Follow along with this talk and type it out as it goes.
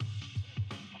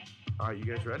All right, you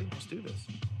guys ready? Let's do this.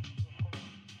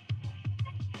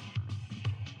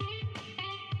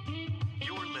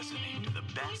 You're listening to the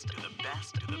best, to the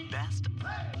best, to the best.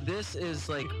 This is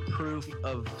like proof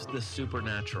of the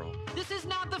supernatural. This is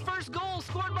not the first goal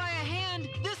scored by a hand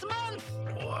this month.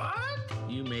 What?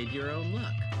 You made your own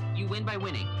luck. You win by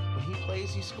winning. When he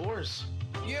plays, he scores.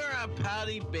 You're a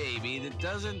pouty baby that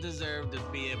doesn't deserve to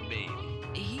be a baby.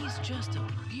 He's just a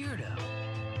weirdo.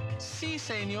 Si,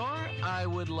 senor, I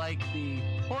would like the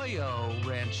Pollo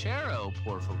Ranchero,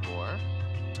 por favor. I'm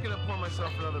just going to pour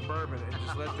myself another bourbon and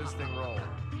just let this thing roll.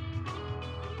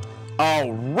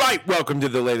 All right, welcome to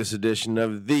the latest edition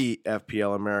of the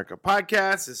FPL America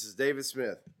podcast. This is David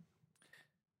Smith.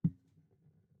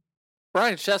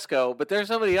 Brian Shesko, but there's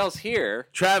somebody else here.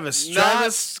 Travis.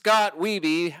 Not Scott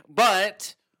Wiebe,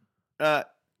 but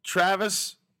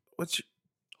Travis, what's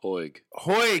your...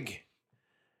 Hoig.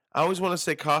 I always want to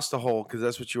say Costa Hole because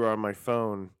that's what you are on my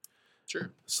phone.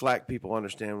 Sure. Slack people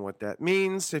understand what that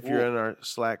means if you're in our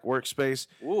Slack workspace.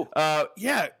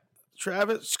 Yeah,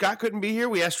 Travis. Scott couldn't be here.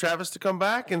 We asked Travis to come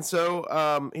back, and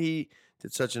so he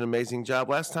did such an amazing job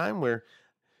last time. We're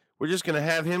just going to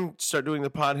have him start doing the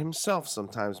pod himself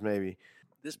sometimes, maybe.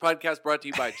 This podcast brought to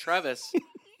you by Travis.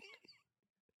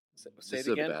 Say This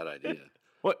it again. is a bad idea.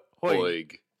 What?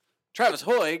 Hoig. Travis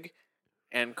Hoig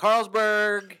and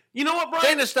Carlsberg. You know what, Brian?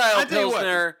 Danish style I tell you what,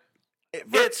 Pilsner.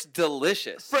 It's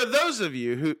delicious. For those of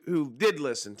you who did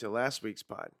listen to last week's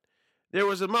pod, there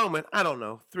was a moment, I don't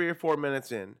know, 3 or 4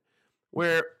 minutes in,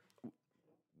 where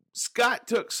Scott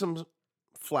took some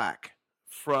flack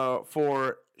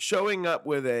for showing up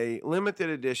with a limited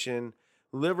edition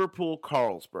Liverpool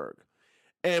Carlsberg.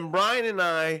 And Brian and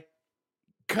I,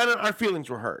 kind of, our feelings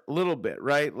were hurt a little bit,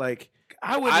 right? Like,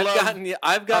 I've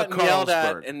gotten yelled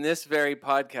at in this very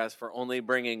podcast for only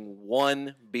bringing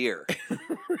one beer.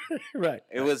 Right.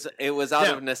 It was out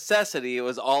of necessity. It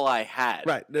was all I had.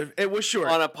 Right. It was short.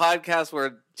 On a podcast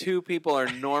where two people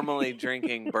are normally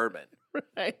drinking bourbon.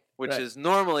 Right. Which is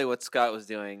normally what Scott was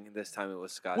doing. This time it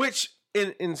was Scott. Which,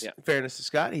 in fairness to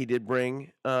Scott, he did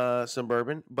bring some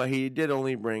bourbon, but he did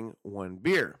only bring one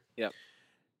beer. Yep.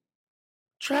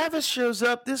 Travis shows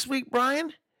up this week,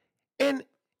 Brian, and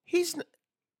he's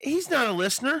not a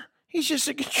listener. He's just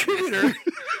a contributor.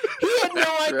 He had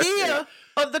no idea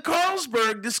of the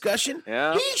Carlsberg discussion.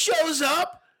 Yeah. He shows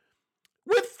up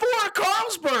with 4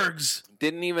 Carlsbergs.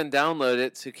 Didn't even download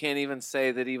it, so can't even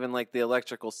say that even like the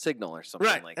electrical signal or something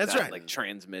Right, like that's that, right. like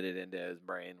transmitted into his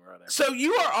brain or whatever. So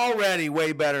you are already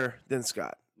way better than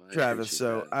Scott, Travis.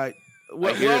 So I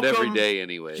hear it every day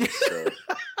anyway, so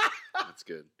that's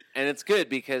good. And it's good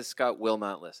because Scott will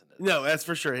not listen to this. No, that's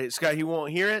for sure. Hey, Scott, he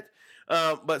won't hear it.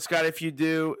 But Scott, if you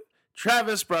do,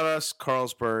 Travis brought us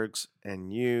Carlsbergs,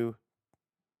 and you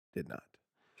did not.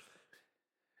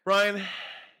 Brian,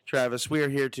 Travis, we are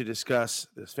here to discuss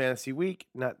this fantasy week,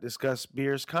 not discuss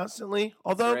beers constantly,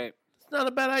 although it's not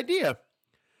a bad idea.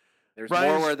 There's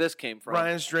more where this came from.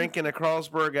 Brian's drinking a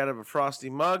Carlsberg out of a frosty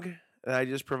mug that I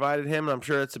just provided him, and I'm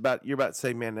sure you're about to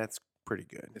say, man, that's pretty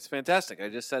good. It's fantastic. I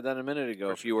just said that a minute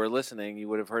ago. If you were listening, you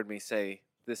would have heard me say,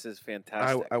 this is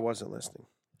fantastic. I wasn't listening.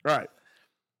 All right.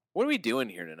 What are we doing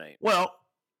here tonight? Well,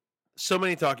 so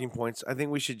many talking points. I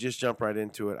think we should just jump right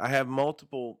into it. I have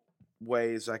multiple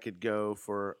ways I could go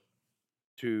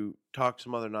to talk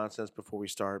some other nonsense before we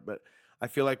start, but I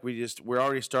feel like we're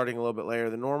already starting a little bit later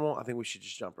than normal. I think we should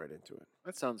just jump right into it.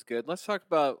 That sounds good. Let's talk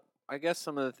about, I guess,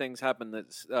 some of the things happened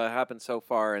so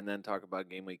far, and then talk about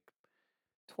game week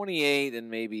 28, and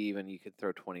maybe even you could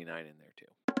throw 29 in there too.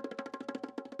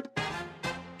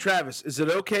 Travis, is it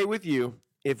okay with you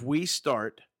if we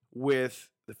start with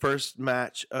the first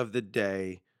match of the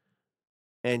day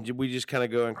and we just kind of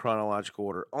go in chronological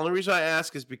order? Only reason I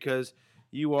ask is because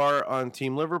you are on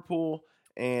Team Liverpool,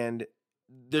 and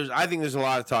I think there's a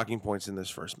lot of talking points in this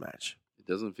first match. It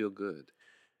doesn't feel good,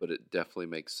 but it definitely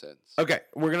makes sense. Okay,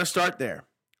 we're going to start there.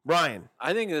 Brian.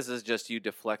 I think this is just you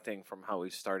deflecting from how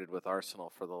we started with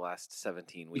Arsenal for the last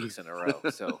 17 weeks in a row.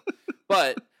 So,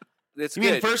 but it's you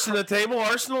good. mean first in the table,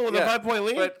 Arsenal with a 5-point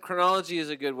lead? But chronology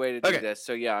is a good way to do this.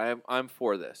 So yeah, I'm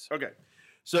for this. Okay,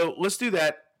 so let's do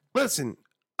that. Listen,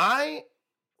 I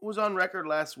was on record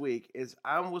last week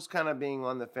I was kind of being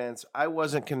on the fence. I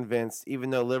wasn't convinced, even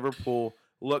though Liverpool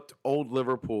looked old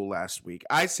Liverpool last week.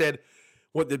 I said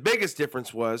what the biggest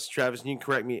difference was, Travis, and you can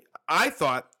correct me, I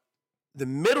thought the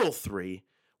middle three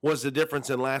was the difference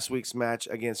in last week's match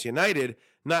against United,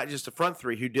 not just the front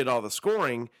three who did all the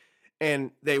scoring,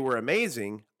 and they were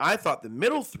amazing. I thought the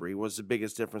middle three was the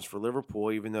biggest difference for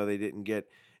Liverpool, even though they didn't get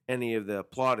any of the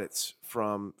plaudits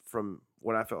from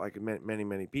what I felt like it meant many,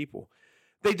 many people.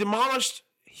 They demolished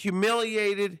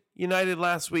humiliated United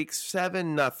last week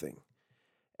 7-0.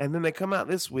 And then they come out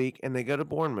this week and they go to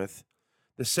Bournemouth.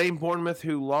 The same Bournemouth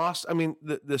who lost. I mean,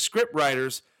 the script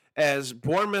writers, as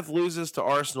Bournemouth loses to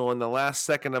Arsenal in the last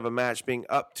second of a match being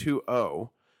up 2-0,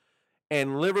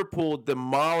 and Liverpool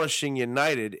demolishing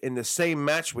United in the same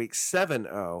match week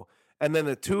 7-0, and then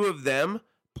the two of them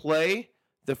play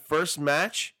the first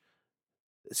match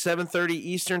 7:30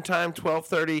 Eastern time,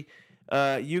 12:30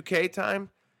 UK time.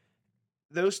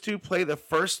 Those two play the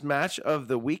first match of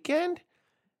the weekend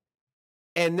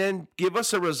and then give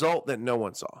us a result that no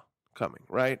one saw coming,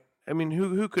 right? I mean,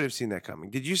 who could have seen that coming?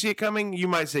 Did you see it coming? You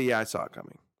might say, yeah, I saw it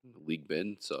coming. League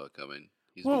Ben saw it coming.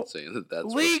 He's Well, been saying that's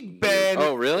League what Ben.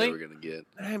 Oh, really? They were gonna get.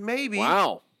 Maybe.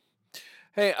 Wow.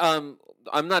 Hey,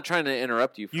 I'm not trying to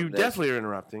interrupt you. From You this. definitely are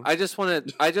interrupting. I just want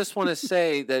to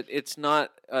say that it's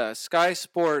not Sky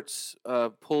Sports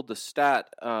pulled the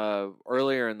stat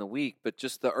earlier in the week, but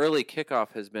just the early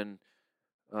kickoff has been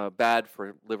bad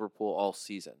for Liverpool all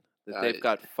season. That they've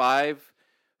got five.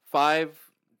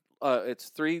 It's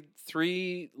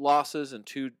three losses and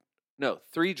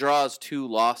three draws, 2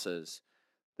 losses.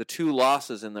 The 2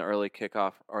 losses in the early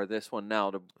kickoff are this one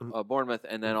now to Bournemouth,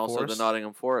 and then also Forest? the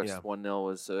Nottingham Forest. Yeah. 1-0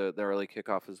 was the early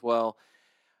kickoff as well.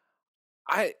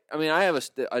 I mean, I have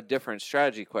a different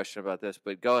strategy question about this,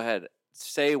 but go ahead.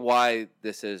 Say why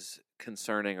this is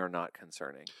concerning or not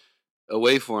concerning.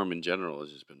 Away form in general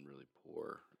has just been really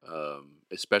poor,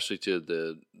 especially to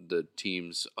the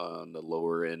teams on the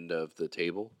lower end of the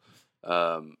table.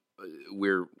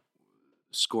 We're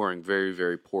scoring very,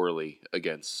 very poorly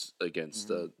against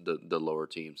the lower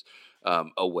teams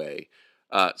away.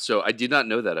 So I did not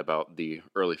know that about the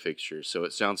early fixtures. So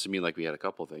it sounds to me like we had a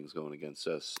couple things going against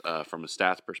us from a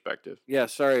stats perspective. Yeah,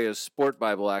 sorry. Sport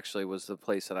Bible actually was the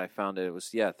place that I found it. It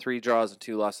was 3 draws and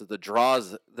 2 losses. The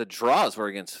draws were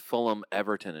against Fulham,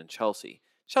 Everton, and Chelsea.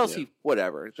 Chelsea,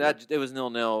 whatever. Sure. That it was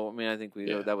 0-0. I mean, I think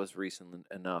that was recent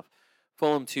enough.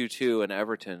 Fulham 2-2 and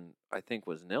Everton, I think,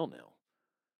 was 0-0.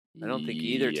 I don't think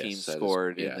either team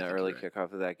scored in the early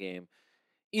kickoff of that game.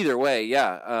 Either way,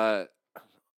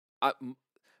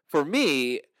 for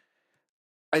me,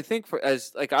 I think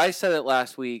as I said it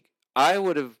last week, I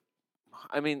would have.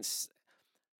 I mean,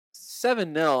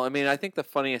 7-0. I mean, I think the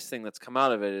funniest thing that's come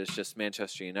out of it is just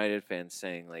Manchester United fans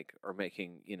saying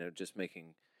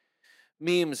making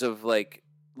memes of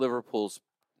Liverpool's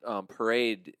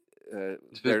parade.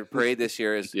 Their parade this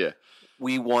year is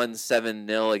we won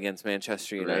 7-0 against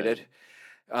Manchester United.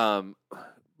 Right.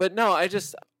 But no, I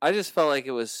just felt like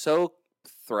it was so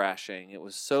thrashing. It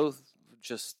was so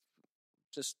just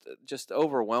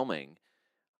overwhelming.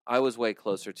 I was way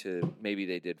closer to maybe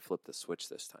they did flip the switch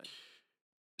this time.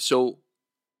 So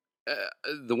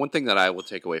the one thing that I will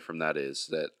take away from that is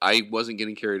that I wasn't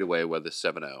getting carried away with the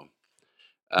 7-0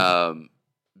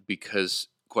 because,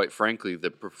 quite frankly,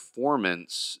 the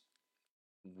performance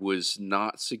was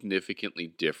not significantly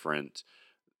different,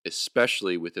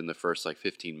 especially within the first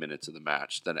 15 minutes of the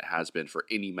match, than it has been for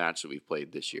any match that we've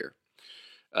played this year.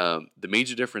 The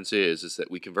major difference is that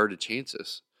we converted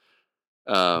chances.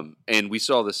 And we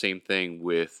saw the same thing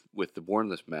with the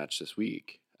Bournemouth match this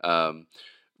week.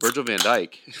 Virgil van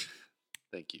Dijk,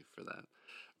 thank you for that.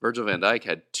 Virgil van Dijk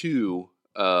had 2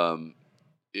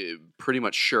 pretty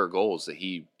much sure goals that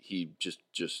he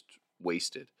just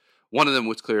wasted. One of them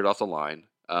was cleared off the line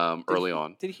early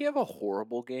on. Did he have a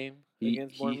horrible game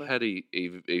against Bournemouth? He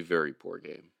had a very poor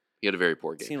game. He had a very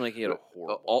poor game. It seemed like he had a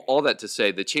horrible all that to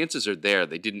say, the chances are there.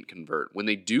 They didn't convert. When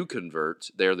they do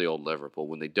convert, they're the old Liverpool.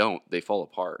 When they don't, they fall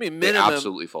apart. I mean, they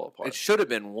absolutely fall apart. It should have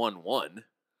been 1-1.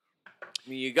 I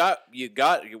mean, you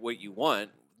got what you want.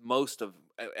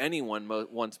 Anyone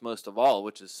wants most of all,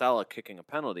 which is Salah kicking a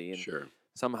penalty and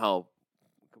somehow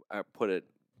put it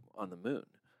on the moon.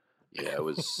 Yeah, it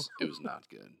was not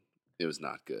good. It was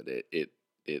not good.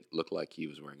 It looked like he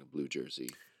was wearing a blue jersey.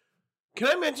 Can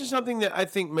I mention something that I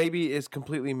think maybe is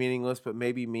completely meaningless, but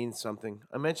maybe means something?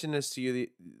 I mentioned this to you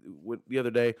the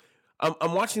other day.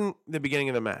 I'm watching the beginning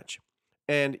of the match,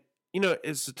 and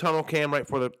it's the tunnel cam right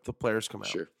before the players come out.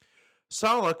 Sure.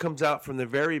 Salah comes out from the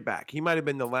very back. He might have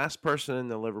been the last person in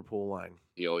the Liverpool line.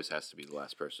 He always has to be the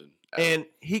last person. And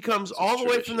he comes all the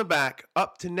way from the back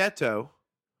up to Neto,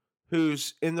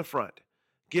 who's in the front.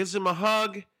 Gives him a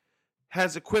hug,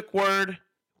 has a quick word,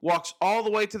 walks all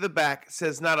the way to the back,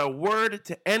 says not a word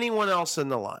to anyone else in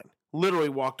the line. Literally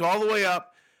walked all the way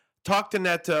up, talked to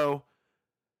Neto,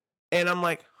 and I'm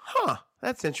like,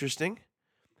 that's interesting.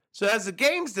 So as the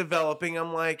game's developing,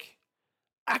 I'm like,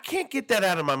 I can't get that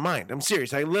out of my mind. I'm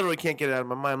serious. I literally can't get it out of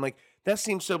my mind. I'm like, that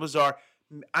seems so bizarre.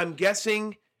 I'm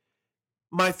guessing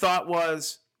my thought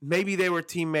was maybe they were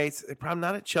teammates. Probably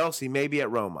not at Chelsea, maybe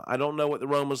at Roma. I don't know what the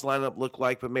Roma's lineup looked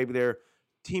like, but maybe they're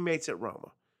teammates at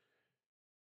Roma.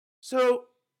 So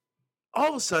all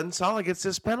of a sudden, Salah gets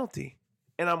this penalty.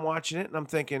 And I'm watching it, and I'm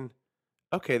thinking,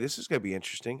 okay, this is going to be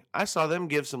interesting. I saw them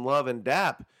give some love and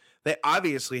dap. They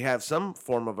obviously have some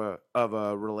form of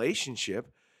a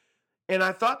relationship. And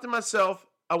I thought to myself,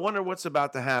 I wonder what's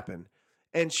about to happen.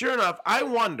 And sure enough, I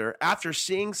wonder, after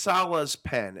seeing Salah's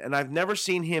pen, and I've never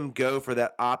seen him go for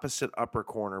that opposite upper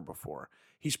corner before.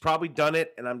 He's probably done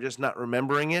it, and I'm just not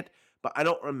remembering it, but I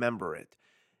don't remember it.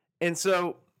 And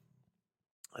so,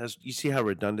 as you see how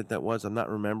redundant that was? I'm not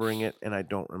remembering it, and I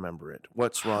don't remember it.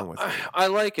 What's wrong with it? I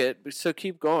like it, so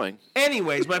keep going.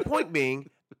 Anyways, my point being,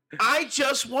 I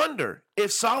just wonder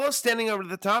if Salah's standing over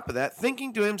the top of that,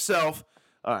 thinking to himself,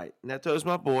 all right, Neto's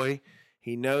my boy.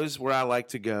 He knows where I like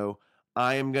to go.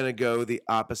 I am going to go the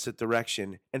opposite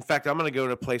direction. In fact, I'm going to go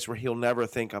to a place where he'll never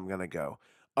think I'm going to go,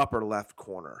 upper left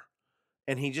corner.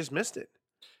 And he just missed it.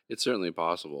 It's certainly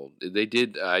possible. They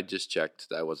did. I just checked.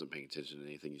 I wasn't paying attention to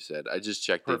anything you said. I just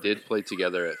checked. Perfect. They did play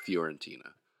together at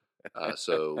Fiorentina.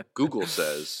 So Google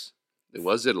says it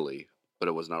was Italy, but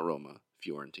it was not Roma.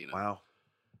 Fiorentina.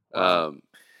 Wow.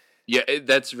 Yeah,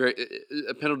 that's very.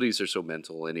 Penalties are so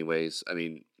mental, anyways. I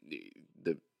mean,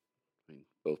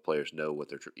 both players know what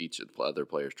each of the other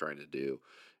players trying to do.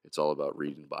 It's all about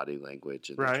reading body language,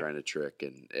 and they're trying to trick,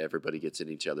 and everybody gets in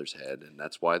each other's head, and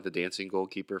that's why the dancing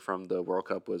goalkeeper from the World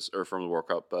Cup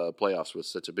playoffs was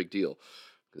such a big deal,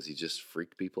 because he just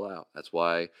freaked people out. That's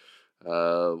why,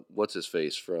 what's his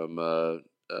face from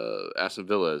Aston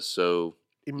Villa is so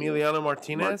Emiliano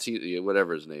Martinez,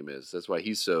 whatever his name is. That's why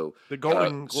he's so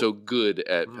good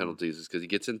at penalties, is because he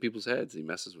gets in people's heads, he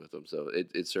messes with them. So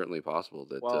it's certainly possible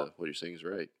that what you're saying is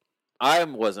right. I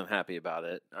wasn't happy about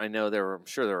it. I know I'm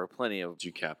sure there were plenty of. Did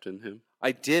you captain him?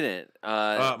 I didn't.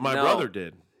 My brother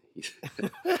did.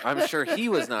 I'm sure he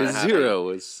was not. His happy. 0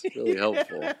 was really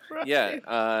helpful. Right.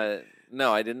 Yeah.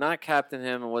 No, I did not captain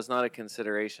him, and was not a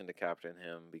consideration to captain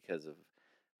him because of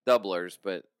doublers.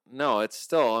 But no, it's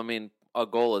still. I mean, a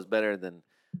goal is better than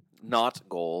not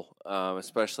goal,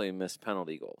 especially a missed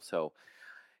penalty goal. So,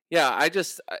 yeah, I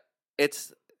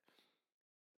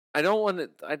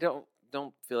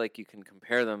don't feel like you can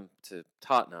compare them to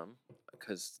Tottenham,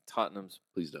 because Tottenham's.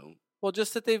 Please don't. Well,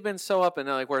 just that they've been so up and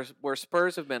down, like where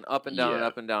Spurs have been up and down and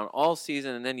up and down all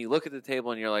season, and then you look at the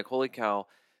table and you're like, holy cow,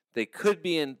 they could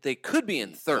be in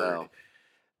third. Wow.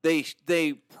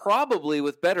 They probably,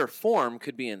 with better form,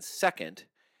 could be in second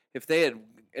if they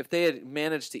had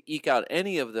managed to eke out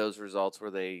any of those results where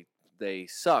they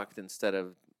sucked instead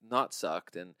of not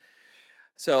sucked. And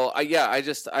so I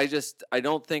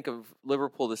don't think of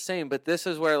Liverpool the same, but this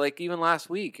is where, like, even last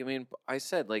week, I mean, I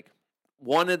said, like,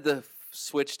 wanted the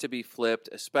switch to be flipped,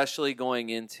 especially going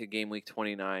into game week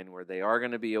 29, where they are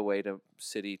going to be away to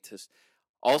City. To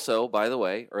also, by the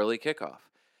way, early kickoff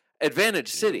advantage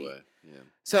City. Yeah.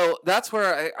 So that's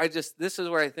where this is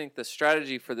where I think the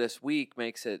strategy for this week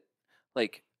makes it,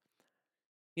 like,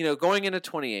 going into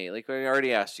 28, like I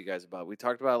already asked you guys about. We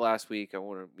talked about it last week. I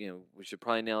want to, we should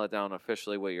probably nail it down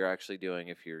officially what you're actually doing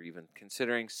if you're even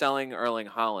considering selling Erling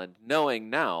Haaland, knowing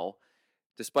now,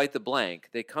 despite the blank,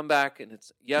 they come back and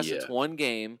it's one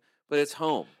game, but it's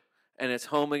home, and it's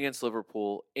home against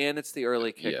Liverpool, and it's the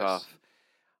early kickoff.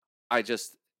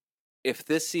 Yes. If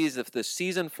the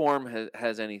season form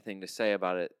has anything to say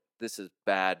about it, this is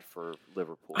bad for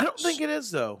Liverpool. I don't think it is,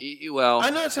 though. Well, I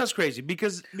know it sounds crazy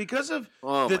because of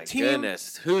the team.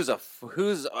 Goodness, who's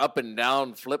up and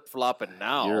down, flip flopping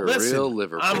now? You're a real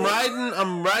Liverpool.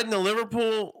 I'm riding the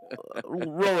Liverpool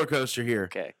roller coaster here.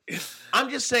 Okay, I'm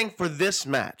just saying for this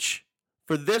match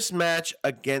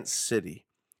against City,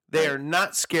 they are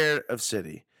not scared of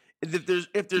City.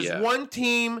 If there's one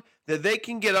team that they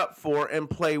can get up for and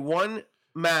play one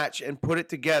match and put it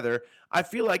together, I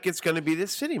feel like it's going to be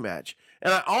this City match.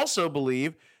 And I also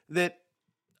believe that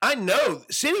I know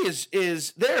City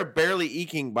is they're barely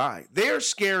eking by. They're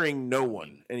scaring no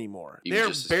one anymore. They're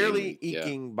barely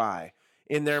eking by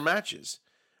in their matches.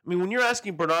 I mean, when you're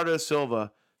asking Bernardo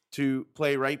Silva to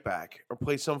play right back or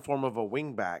play some form of a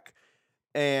wing back,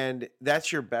 and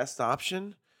that's your best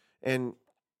option, and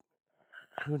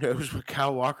who knows what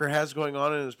Kyle Walker has going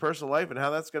on in his personal life and how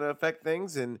that's going to affect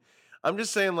things. And I'm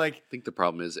just saying, like, I think the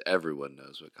problem is everyone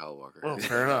knows what Kyle Walker is. Oh,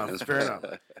 fair enough. Fair enough.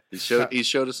 He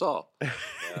showed us all. Yeah,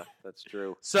 that's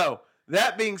true. So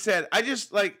that being said, I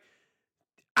just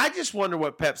wonder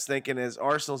what Pep's thinking is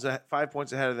Arsenal's at 5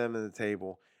 points ahead of them in the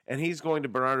table, and he's going to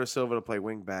Bernardo Silva to play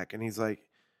wing back, and he's like,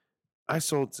 I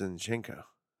sold Zinchenko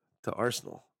to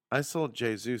Arsenal. I sold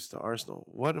Jesus to Arsenal.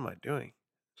 What am I doing?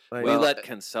 Like, We let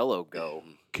Cancelo go.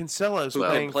 Cancelo's Who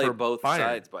playing can play for both Bayern.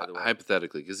 sides, by the way.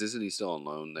 Hypothetically, because isn't he still on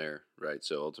loan there, right?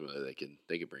 So ultimately,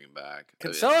 they can bring him back.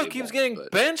 Cancelo They keeps won't, getting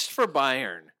but- benched for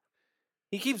Bayern.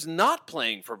 He keeps not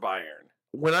playing for Bayern.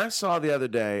 When I saw the other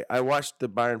day, I watched the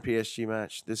Bayern PSG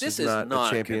match. This is not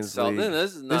a Champions Cancelo. League.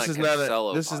 This is not a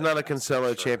Cancelo. This is not a podcast, Cancelo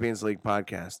for sure. Champions League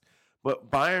podcast. But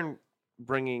Bayern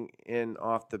bringing in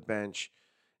off the bench,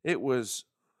 it was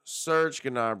Serge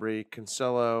Gnabry,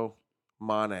 Cancelo,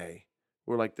 Mane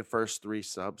were like the first 3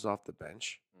 subs off the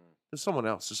bench. There's someone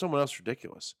else. There's someone else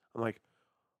ridiculous. I'm like,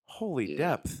 holy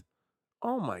depth.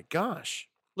 Oh my gosh.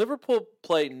 Liverpool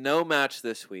play no match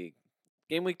this week.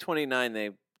 Game week 29,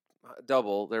 they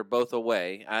double. They're both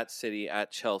away at City,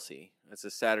 at Chelsea. It's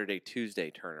a Saturday,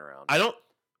 Tuesday turnaround.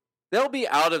 They'll be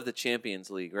out of the Champions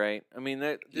League, right? I mean,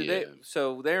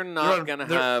 so they're not going to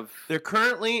have. They're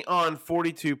currently on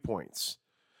 42 points.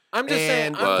 I'm just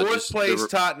saying. Fourth place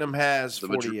Tottenham has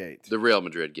 48. The Real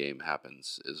Madrid game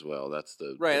happens as well. That's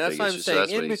the right. That's what I'm saying.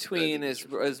 In between is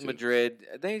is Madrid.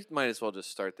 They might as well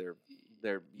just start their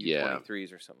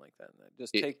U23s or something like that.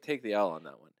 Just take the L on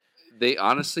that one. They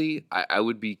honestly, I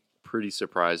would be pretty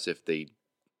surprised if they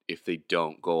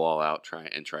don't go all out try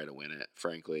to win it.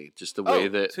 Frankly, just the way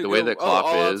that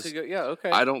Klopp is.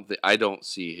 Okay. I don't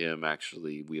see him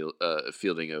actually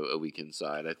fielding a weekend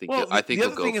side. I think the he'll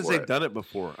other go thing is for they've it. done it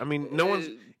before. I mean, no one's.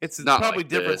 It's not probably like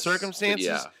different this,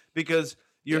 circumstances because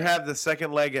you have the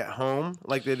second leg at home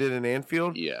like they did in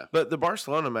Anfield. Yeah. But the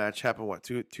Barcelona match happened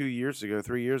 3 years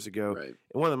ago, Right. and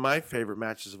one of my favorite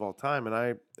matches of all time. And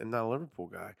I am not a Liverpool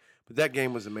guy, but that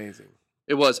game was amazing.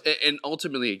 It was, and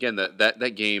ultimately, again,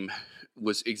 that game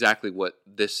was exactly what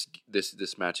this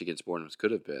match against Bournemouth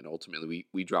could have been. Ultimately,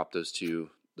 we dropped those two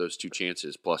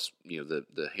chances, plus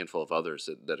the handful of others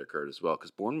that occurred as well,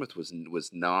 because Bournemouth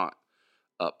was not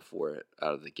up for it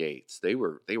out of the gates. They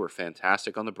were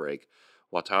fantastic on the break.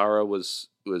 Ouattara was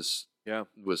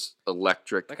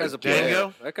electric. That guy's a Django?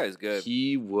 player. That guy's good.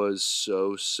 He was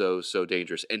so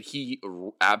dangerous, and he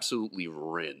absolutely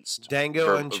rinsed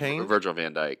Dango Unchained? Virgil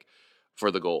van Dijk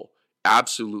for the goal.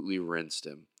 Absolutely rinsed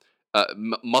him.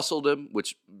 Muscled him,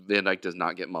 which Van Dijk does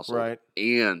not get muscled, right,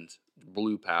 and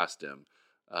blew past him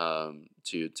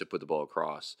to put the ball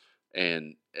across.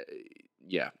 And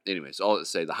anyways, all to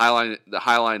say, the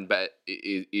Highline bet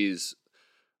is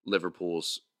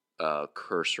Liverpool's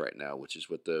curse right now, which is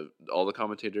what all the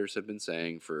commentators have been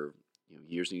saying for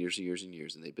years and years and years and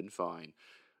years, and they've been fine.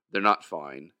 They're not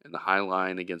fine, and the high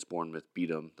line against Bournemouth beat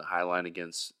them. The high line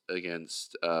against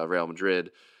Real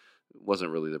Madrid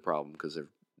wasn't really the problem because their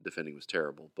defending was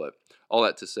terrible. But all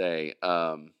that to say,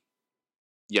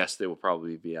 yes, they will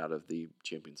probably be out of the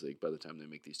Champions League by the time they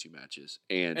make these 2 matches,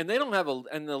 and they don't have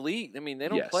the league. I mean, they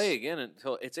don't play again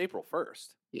until it's April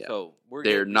 1st. Yeah, so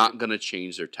they're not going to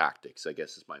change their tactics, I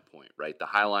guess is my point, right? The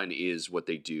high line is what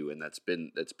they do, and that's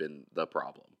been the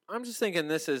problem. I'm just thinking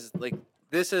this is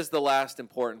the last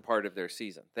important part of their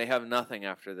season. They have nothing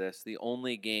after this. The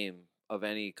only game of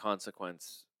any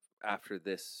consequence after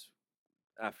this,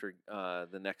 after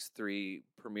the next 3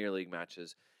 Premier League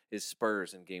matches, is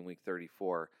Spurs in game week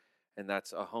 34, and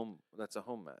that's a home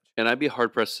match. And I'd be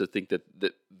hard pressed to think that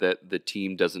the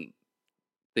team doesn't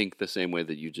think the same way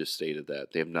that you just stated,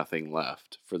 that they have nothing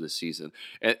left for the season.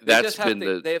 And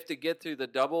they have to get through the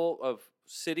double of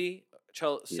City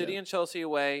and Chelsea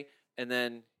away, and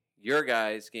then your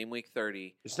guys game week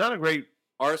 30. It's not a great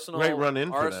run in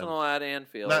for Arsenal them. at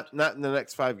Anfield. Not in the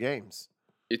next 5 games.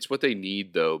 It's what they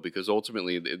need, though, because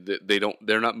ultimately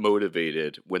they're not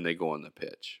motivated when they go on the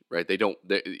pitch, right?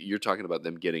 You're talking about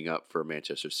them getting up for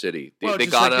Manchester City. They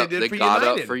got up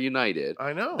for United.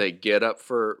 I know. They get up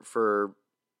for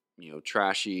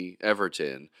trashy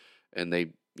Everton, and they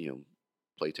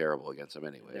play terrible against them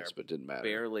anyways, but it didn't matter.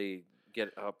 Barely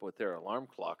get up with their alarm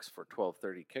clocks for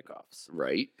 12:30 kickoffs.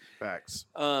 Right. Facts.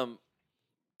 Do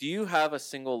you have a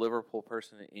single Liverpool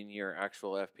person in your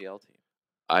actual FPL team?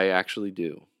 I actually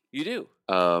do. You do?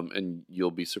 And you'll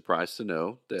be surprised to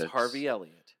know that it's Harvey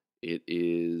Elliott. It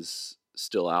is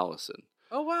still Allison.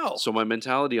 Oh, wow. So my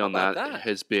mentality on that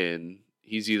has been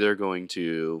he's either going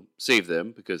to save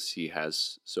them because he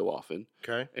has so often,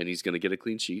 okay, and he's going to get a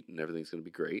clean sheet and everything's going to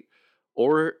be great,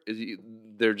 or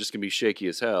they're just going to be shaky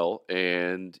as hell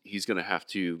and he's going to have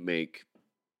to make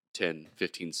 10,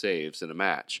 15 saves in a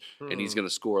match, and he's going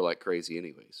to score like crazy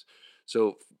anyways.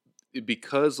 So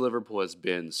because Liverpool has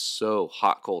been so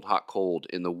hot, cold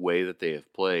in the way that they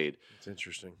have played, it's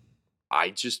interesting. I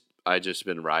just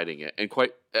been riding it, and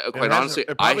quite honestly,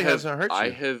 I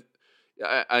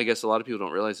guess a lot of people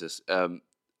don't realize this.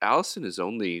 Allison is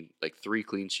only like 3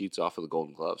 clean sheets off of the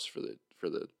Golden Gloves for the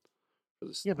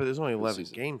Yeah, but there's only 11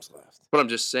 games left. But I'm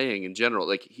just saying, in general,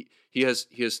 like he has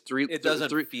 3. It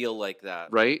doesn't feel like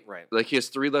that, right? Right. Like he has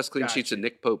 3 less clean sheets than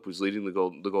Nick Pope, who's leading the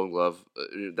Golden Glove.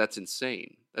 That's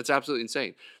insane. That's absolutely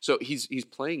insane. So he's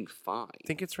playing fine. I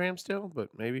think it's Ramsdale, but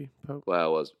maybe Pope.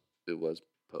 Well, it was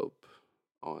Pope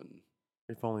on.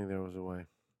 If only there was a way.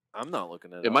 I'm not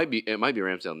looking at it. It might be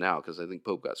Ramsdale now because I think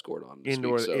Pope got scored on this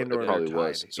week, so it probably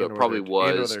was. So it probably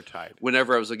was. They're tied.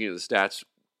 Whenever I was looking at the stats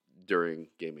during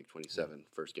Game Week 27,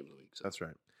 first game of the week. So. That's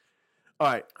right. All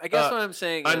right. I guess what I'm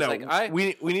saying is, I know. like,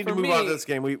 we need to move on to this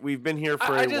game. We've been here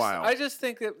for a while. I just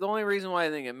think that the only reason why I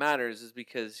think it matters is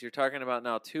because you're talking about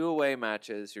now 2 away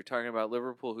matches. You're talking about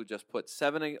Liverpool, who just put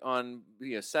 7 on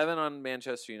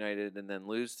Manchester United and then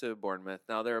lose to Bournemouth.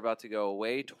 Now they're about to go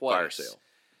away twice. Fire sale.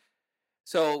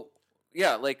 So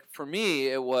yeah, like for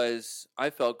me, I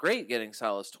felt great getting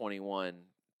Salah's 21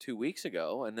 2 weeks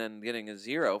ago, and then getting a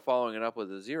 0, following it up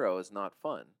with a 0 is not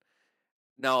fun.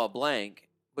 Now a blank,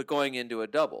 but going into a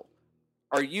double.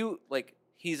 Are you like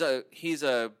he's a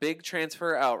big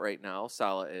transfer out right now,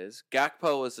 Salah is.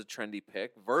 Gakpo was a trendy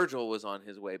pick. Virgil was on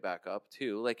his way back up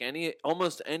too. Like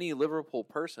almost any Liverpool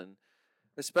person,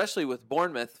 especially with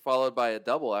Bournemouth followed by a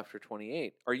double after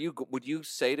 28. Would you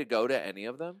say to go to any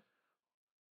of them?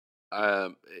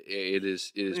 It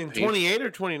is in 28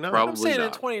 or 29. Probably I'm saying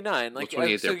not. in 29. Like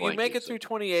 28 so you make it through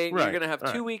 28. Right. You're going to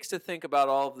have 2 weeks to think about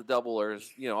all of the doublers.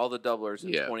 All the doublers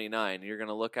in Yeah. 29. You're going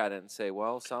to look at it and say,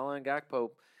 well, Salah and Gakpo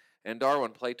and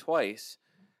Darwin play twice,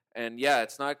 and yeah,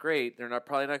 it's not great. They're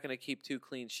probably not going to keep 2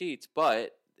 clean sheets,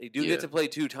 but they do get to play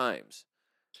 2 times.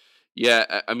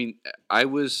 Yeah, I mean, I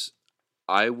was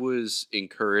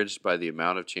encouraged by the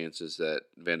amount of chances that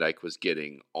Van Dijk was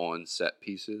getting on set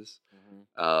pieces.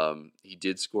 He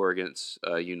did score against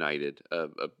United, a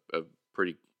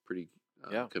pretty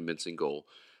convincing goal,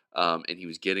 and he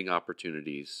was getting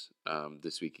opportunities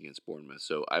this week against Bournemouth.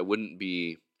 So I wouldn't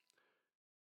be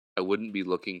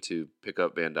looking to pick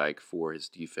up Van Dijk for his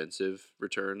defensive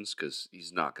returns because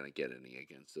he's not going to get any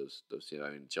against those teams. I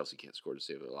mean, Chelsea can't score to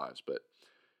save their lives, but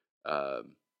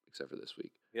except for this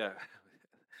week. Yeah.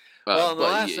 Well,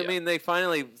 I mean, they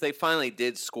finally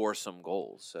did score some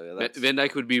goals. So Van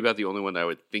Dijk would be about the only one I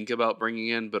would think about bringing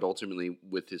in, but ultimately,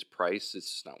 with his price,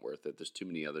 it's just not worth it. There's too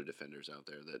many other defenders out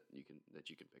there that you can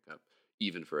pick up,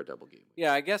 even for a double game.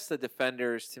 Yeah, I guess the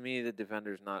defenders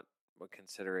not a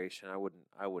consideration. I wouldn't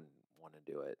want to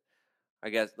do it.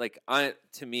 I guess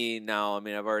to me now. I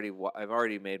mean, I've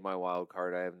already made my wild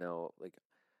card. I have no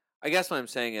I guess what I'm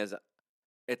saying is,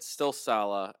 it's still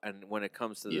Salah, and when it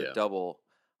comes to the double.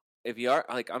 If you are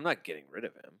I'm not getting rid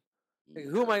of him. Like,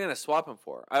 who am I going to swap him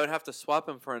for? I would have to swap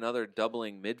him for another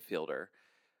doubling midfielder,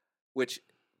 which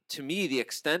to me the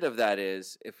extent of that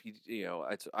is if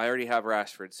I already have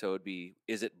Rashford, so it'd be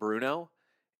is it Bruno?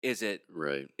 Is it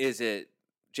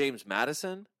James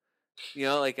Maddison?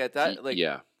 At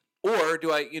that Or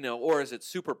do I or is it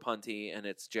super punty and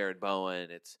it's Jared Bowen?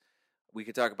 We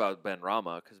could talk about Ben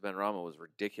Rama because Ben Rama was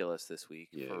ridiculous this week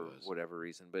for whatever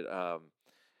reason, but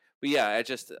yeah, I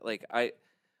just think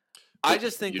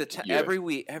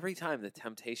that every time the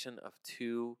temptation of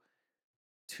two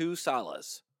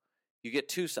Salahs, you get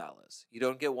 2 Salahs. You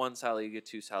don't get 1 Salah, you get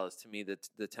 2 Salahs. To me, the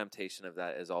temptation of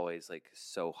that is always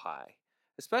so high,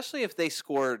 especially if they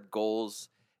scored goals,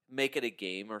 make it a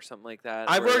game or something like that.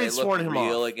 I've already sworn him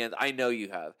off. I know you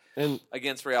have, and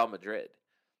against Real Madrid.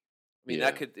 I mean,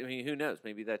 that could. I mean, who knows?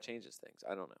 Maybe that changes things.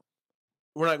 I don't know.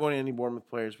 We're not going to any Bournemouth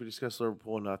players. We discussed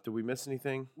Liverpool enough. Did we miss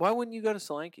anything? Why wouldn't you go to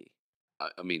Solanke? I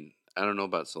mean, I don't know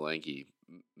about Solanke.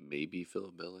 Maybe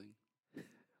Philip Billing.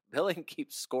 Billing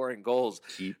keeps scoring goals.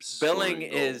 Billing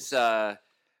is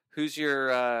who's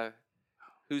your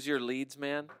Leeds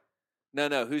man?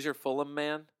 No. Who's your Fulham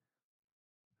man?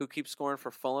 Who keeps scoring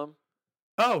for Fulham?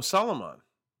 Oh, Solomon.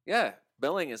 Yeah,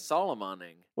 Billing is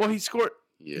Solomoning. Well, he scored.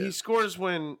 Yeah. He scores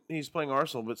when he's playing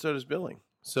Arsenal, but so does Billing.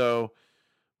 So.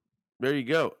 There you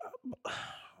go.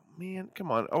 Man,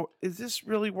 come on. Oh, is this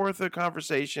really worth a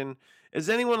conversation? Is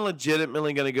anyone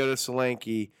legitimately going to go to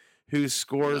Solanke, whose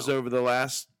scores over the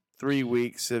last 3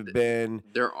 weeks have been...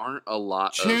 There aren't a lot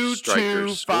of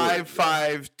strikers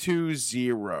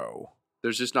 2-2-5-5-2-0.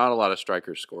 There's just not a lot of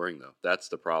strikers scoring, though. That's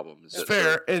the problem. It's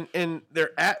fair. And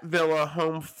they're at Villa,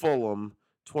 home Fulham,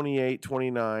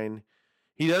 28-29.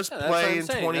 He does play in 28.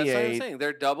 That's what I'm saying.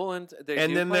 They're double and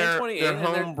then they're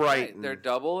home Brighton. They're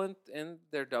double and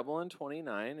their double in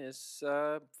 29 is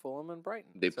Fulham and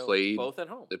Brighton. They played both at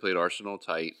home. They played Arsenal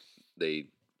tight. They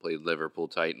played Liverpool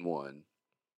tight and won.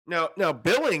 Now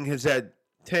Billing has had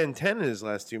 10-10 in his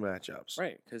last 2 matchups.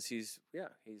 Right, because he's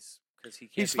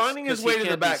finding his way to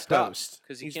the back post.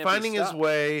 He's finding his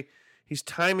way. he's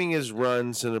timing his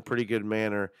runs in a pretty good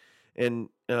manner, and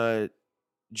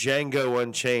Django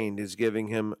Unchained is giving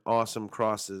him awesome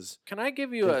crosses. Can I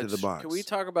give you into the box. Can we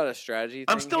talk about a strategy?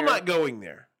 I'm still not going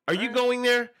there. Are you going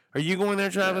there? Are you going there,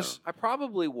 Travis? No, I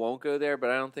probably won't go there, but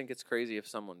I don't think it's crazy if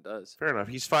someone does. Fair enough.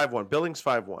 He's 5'1". Billings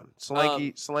 5'1".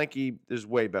 Solanke, there's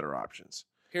way better options.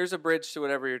 Here's a bridge to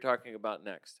whatever you're talking about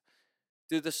next.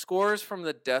 Do the scores from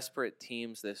the desperate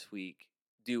teams this week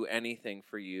do anything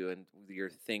for you and your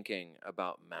thinking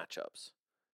about matchups?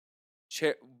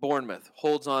 Bournemouth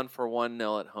holds on for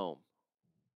 1-0 at home.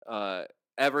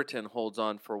 Everton holds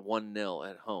on for 1-0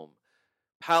 at home.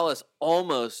 Palace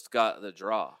almost got the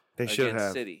draw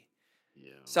against City.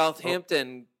 Yeah.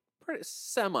 Southampton,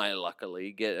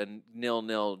 semi-luckily, get a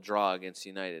 0-0 draw against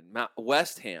United.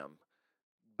 West Ham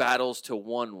battles to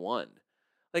 1-1.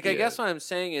 I guess what I'm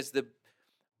saying is I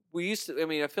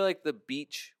feel like the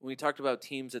beach, when we talked about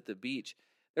teams at the beach,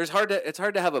 it's hard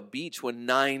to have a beach when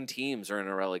 9 teams are in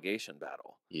a relegation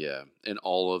battle. Yeah, and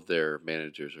all of their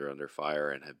managers are under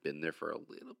fire and have been there for a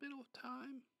little bit of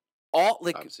time.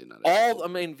 Obviously not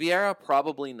Vieira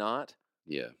probably not.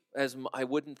 Yeah. I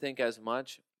wouldn't think as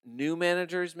much. New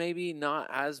managers maybe not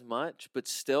as much, but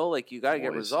still you got to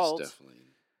get results.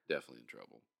 Definitely in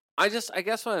trouble. I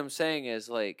guess what I'm saying is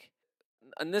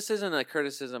and this isn't a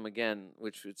criticism again,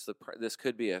 this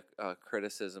could be a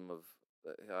criticism of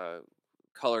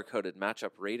color-coded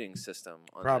matchup rating system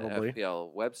on the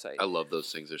FPL website. I love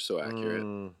those things. They're so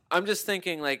accurate. I'm just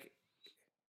thinking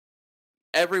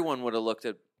everyone would have looked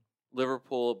at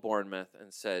Liverpool, Bournemouth,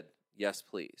 and said, yes,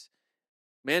 please.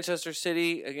 Manchester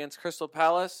City against Crystal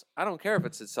Palace, I don't care if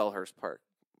it's at Selhurst Park.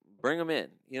 Bring them in.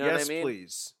 You know what I mean?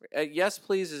 Yes, please. Yes,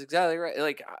 please is exactly right.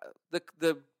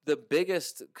 The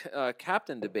biggest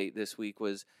captain debate this week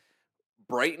was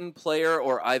Brighton player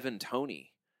or Ivan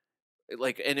Toney.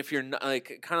 And if you're not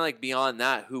kind of beyond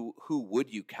that, who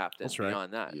would you captain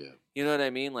beyond that? Yeah. You know what I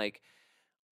mean?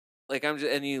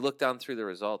 And you look down through the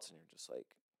results and you're just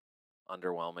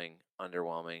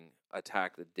underwhelming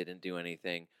attack that didn't do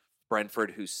anything.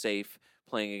 Brentford, who's safe,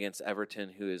 playing against Everton,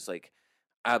 who is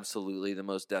absolutely the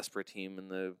most desperate team in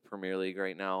the Premier League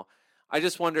right now. I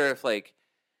just wonder if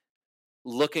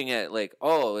looking at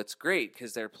it's great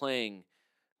because they're playing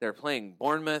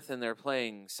Bournemouth and they're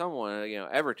playing someone,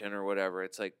 Everton or whatever.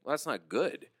 It's well, that's not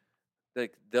good.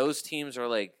 Those teams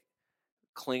are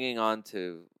clinging on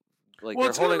to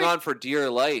they're holding on for dear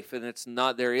life, and it's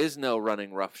not. There is no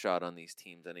running roughshod on these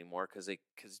teams anymore because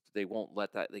they won't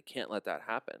let that. They can't let that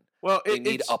happen. Well, they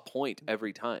need a point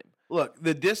every time. Look,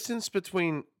 the distance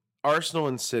between Arsenal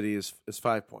and City is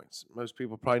 5 points. Most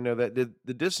people probably know that.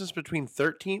 The distance between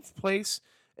 13th place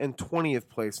and 20th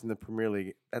place in the Premier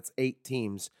League, that's 8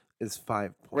 teams, is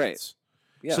 5 points.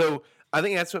 Right. Yeah. So I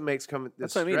think that's what makes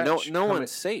That's what I mean. No one's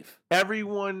safe.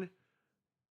 Everyone,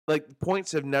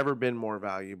 points have never been more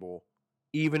valuable,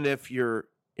 even if you're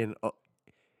in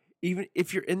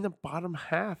the bottom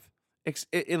half,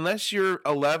 unless you're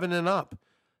 11 and up.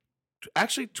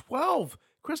 Actually, 12.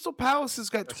 Crystal Palace has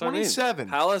got 27.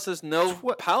 Palace is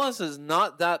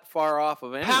not that far off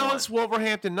of anyone. Palace,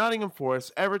 Wolverhampton, Nottingham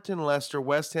Forest, Everton, Leicester,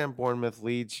 West Ham, Bournemouth,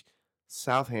 Leeds,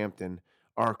 Southampton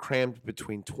are crammed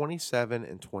between 27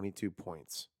 and 22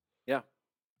 points. Yeah,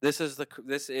 this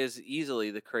is easily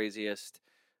the craziest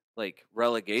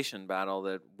relegation battle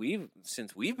that we've been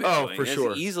doing. For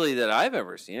sure. It's easily that I've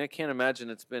ever seen. I can't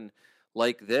imagine it's been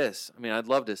like this. I mean, I'd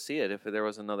love to see it if there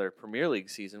was another Premier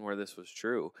League season where this was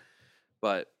true.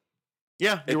 But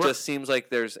yeah, it just seems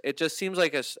like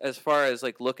as far as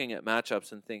looking at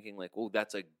matchups and thinking oh,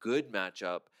 that's a good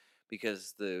matchup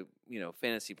because the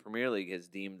Fantasy Premier League has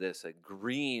deemed this a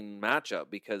green matchup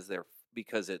because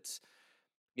it's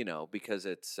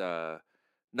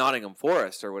Nottingham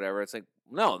Forest or whatever. It's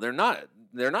no, they're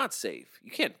not safe. You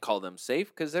can't call them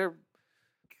safe because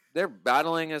they're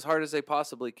battling as hard as they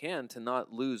possibly can to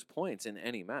not lose points in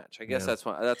any match. I guess that's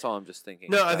all I'm just thinking.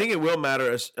 No, I think it will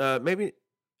matter. It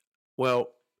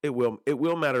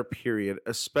will matter. Period.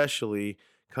 Especially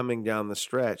coming down the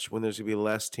stretch when there's going to be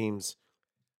less teams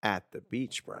at the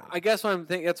beach, Brian. I guess what I'm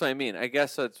thinking. That's what I mean. I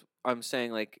guess I'm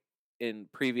saying in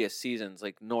previous seasons,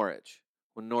 Norwich,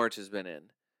 when Norwich has been in.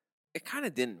 It kind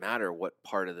of didn't matter what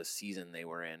part of the season they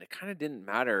were in. It kind of didn't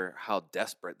matter how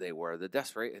desperate they were. It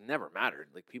never mattered.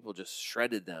 People just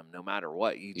shredded them no matter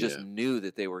what. You just knew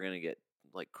that they were going to get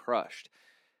crushed.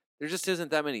 There just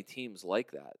isn't that many teams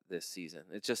like that this season.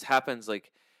 It just happens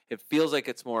it feels like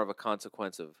it's more of a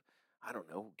consequence of, I don't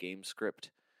know, game script.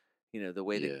 The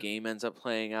way the game ends up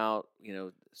playing out,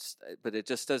 but it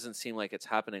just doesn't seem like it's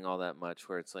happening all that much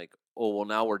where it's oh, well,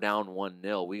 now we're down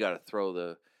 1-0. We got to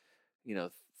throw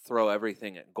throw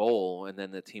everything at goal, and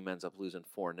then the team ends up losing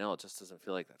 4-0. It just doesn't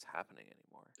feel like that's happening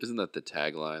anymore. Isn't that the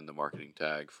tagline, the marketing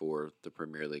tag for the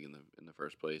Premier League in the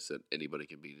first place? That anybody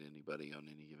can beat anybody on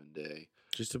any given day.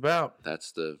 Just about.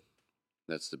 That's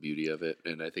the beauty of it,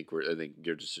 and I think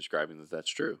you're just describing that that's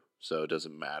true. So it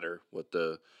doesn't matter what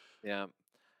the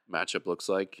matchup looks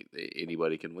like;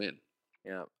 anybody can win.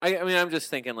 Yeah, I mean, I'm just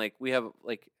thinking like we have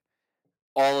like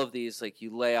all of these, like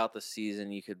you lay out the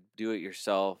season, you could do it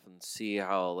yourself and see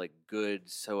how like good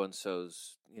so and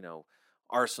so's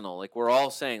Arsenal. Like we're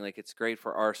all saying like it's great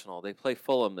for Arsenal. They play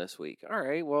Fulham this week. All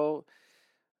right, well.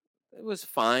 It was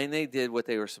fine. They did what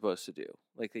they were supposed to do.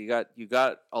 Like you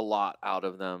got a lot out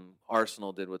of them.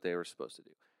 Arsenal did what they were supposed to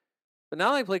do. But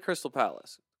now they play Crystal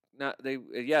Palace. Now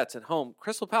it's at home.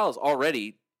 Crystal Palace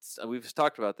already. We've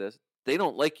talked about this. They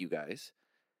don't like you guys.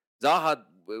 Zaha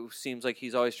seems like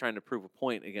he's always trying to prove a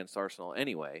point against Arsenal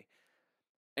anyway.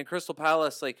 And Crystal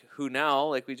Palace, like who now,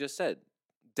 like we just said,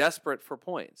 desperate for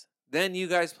points. Then you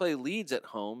guys play Leeds at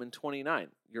home in 29.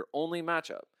 Your only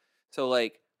matchup. So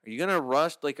like. Are you going to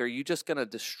rush? Like, are you just going to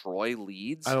destroy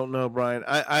Leeds? I don't know, Brian.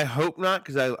 I hope not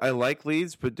because I like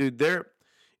Leeds. But, dude,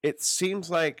 it seems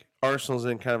like Arsenal's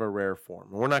in kind of a rare form.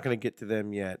 We're not going to get to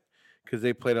them yet because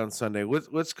they played on Sunday.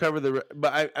 Let's cover the –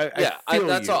 but I feel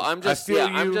that's you. all. I'm just I feel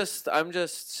I'm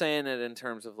just saying it in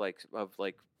terms of like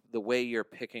the way you're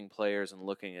picking players and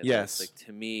looking at yes. this. Like,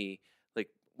 to me, like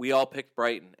we all picked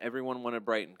Brighton. Everyone wanted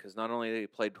Brighton because not only they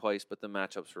played twice, but the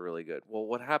matchups were really good. Well,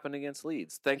 what happened against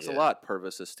Leeds? Thanks a lot,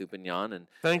 Purvis Estupinian and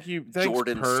thanks,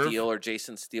 Jordan Perv. Steele or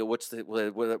Jason Steele. What's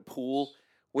the Pool?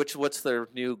 What's their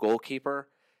new goalkeeper?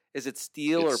 Is it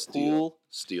Steele or Pool?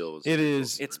 Steele.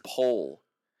 It's Pole.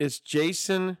 It's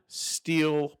Jason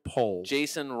Steele Pole.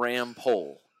 Jason Ram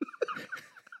Pole.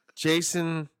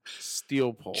 Jason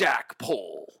Steele Pole. Jack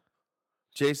Pole.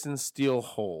 Jason Steele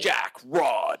Hole. Jack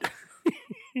Rod.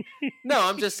 No,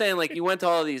 I'm just saying, like, you went to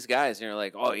all of these guys, and you're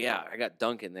like, oh, yeah, I got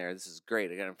Duncan there. This is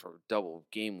great. I got him for double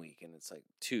game week, and it's like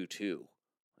 2-2.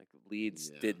 Like,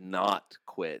 Leeds did not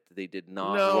quit. They did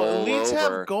not roll Leeds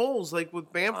over. have goals. Like,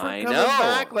 with Bamford I coming know.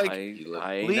 back. Like, I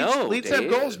Leeds, know, Leeds Dave. have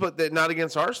goals, but not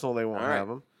against Arsenal. They won't have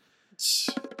them.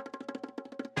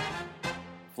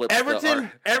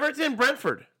 Everton,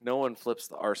 Brentford. No one flips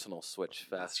the Arsenal switch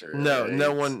faster.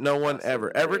 No one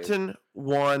ever. Everton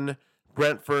 1,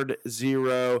 Brentford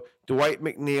 0. Dwight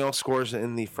McNeil scores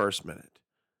in the first minute.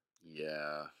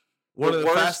 Yeah. One of the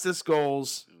fastest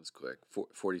goals. It was quick.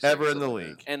 40 ever seconds in the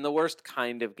league. And the worst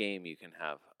kind of game you can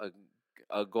have.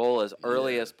 A goal as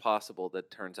early as possible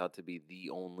that turns out to be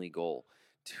the only goal.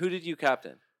 Who did you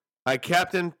captain? I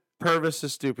captain Purvis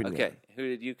Estupinian. Okay. Who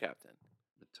did you captain?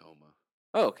 Matoma.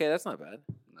 Oh, okay. That's not bad.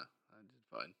 No, I did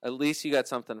fine. At least you got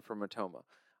something from Matoma.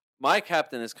 My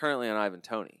captain is currently on Ivan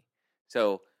Toney.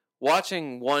 So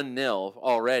watching 1-0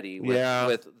 already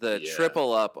with the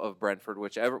triple up of Brentford,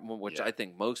 which I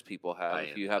think most people have,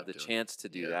 if you have the chance to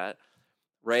do that.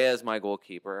 Rhea is my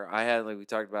goalkeeper. I had, like we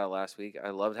talked about it last week, I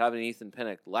loved having Ethan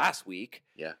Pinnock last week.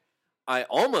 Yeah. I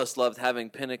almost loved having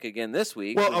Pinnock again this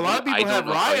week. Well, a lot of people have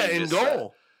Raya in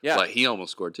goal. Yeah. But he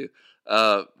almost scored too.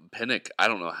 Pinnock, I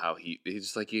don't know how he's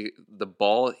just like the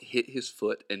ball hit his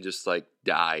foot and just like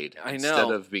died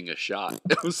instead of being a shot.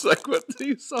 It was like what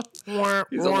he saw.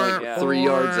 He's like 3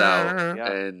 yards out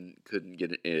and couldn't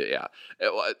get it. Yeah,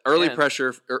 early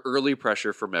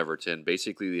pressure from Everton.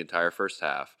 Basically, the entire first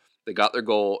half, they got their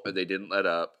goal and they didn't let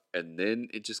up, and then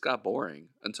it just got boring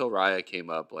until Raya came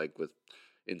up like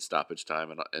in stoppage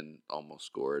time and almost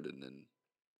scored, and then.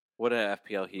 What an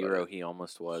FPL hero he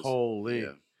almost was. Holy.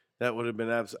 Yeah. That would have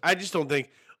been absolute. I just don't think,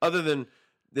 other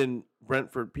than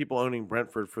Brentford, people owning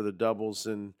Brentford for the doubles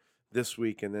in this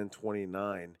week and then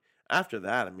 29. After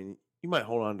that, I mean, you might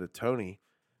hold on to Tony,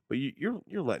 but you're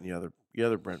letting the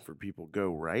other Brentford people go,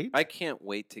 right? I can't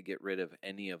wait to get rid of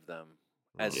any of them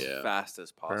as fast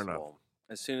as possible.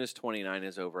 As soon as 29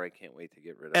 is over, I can't wait to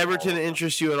get rid of Everton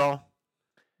interests you at all?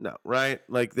 No, right?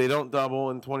 Like, they don't double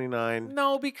in 29.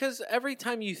 No, because every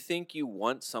time you think you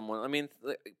want someone, I mean,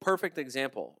 perfect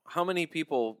example. How many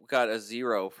people got a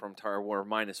 0 from or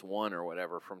 -1 or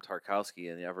whatever from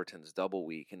Tarkowski in Everton's double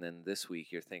week, and then this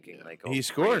week you're thinking like, oh, he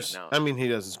scores. No. I mean, he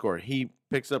doesn't score. He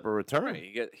picks up a return.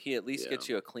 Right. He at least gets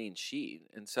you a clean sheet,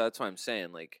 and so that's why I'm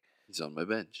saying like he's on my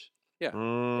bench. Yeah,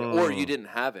 or you didn't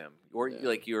have him, or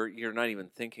like you're not even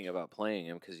thinking about playing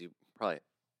him because you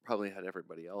probably had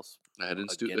everybody else. I had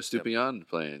Estupinian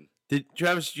playing.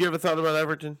 Travis, did you ever thought about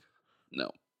Everton?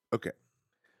 No. Okay.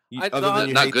 Other than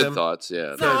you not hate good them? thoughts.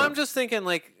 Yeah. No, I'm just thinking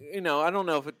like I don't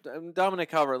know if Dominic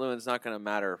Calvert-Lewin's not going to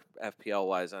matter FPL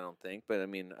wise. I don't think, but I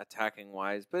mean attacking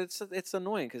wise. But it's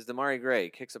annoying because Damari Gray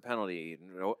kicks a penalty.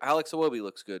 Alex Iwobi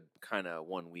looks good kind of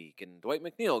 1 week, and Dwight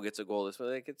McNeil gets a goal this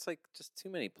week. It's like just too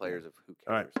many players of who cares.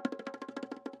 All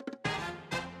right.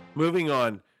 Moving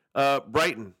on.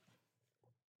 Brighton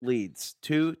leads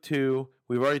 2-2.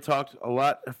 We've already talked a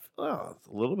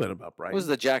little bit about Brighton. It was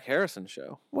the Jack Harrison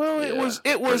show. Well, it was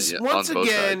once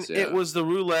again, it was the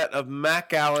roulette of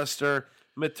McAllister,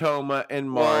 Matoma,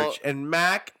 and March. And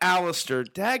McAllister,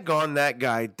 daggone that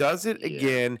guy, does it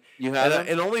again. You have him?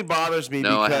 It only bothers me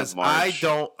because I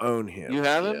don't own him. You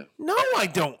have him? Yeah. No, I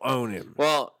don't own him.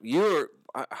 Well,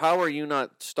 how are you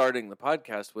not starting the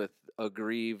podcast with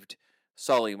aggrieved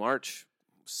Solly March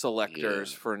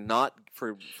selectors for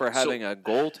having a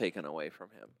goal taken away from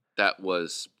him? That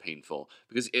was painful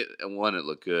because it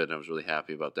looked good and I was really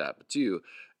happy about that. But two,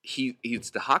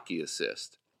 he's the hockey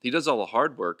assist. He does all the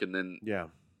hard work and then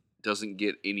doesn't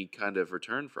get any kind of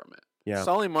return from it. Yeah,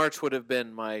 Solly March would have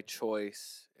been my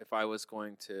choice if I was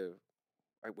going to,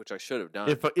 which I should have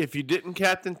done. If you didn't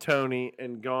captain Tony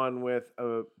and gone with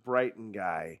a Brighton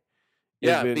guy,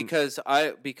 because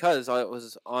I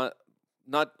was on.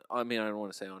 Not, I mean, I don't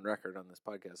want to say on record on this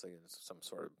podcast, like it's some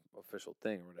sort of official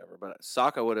thing or whatever, but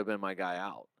Saka would have been my guy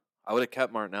out. I would have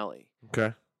kept Martinelli.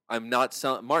 Okay. I'm not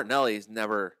selling. Martinelli's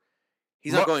never,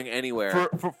 he's not going anywhere.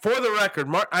 For the record,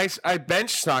 I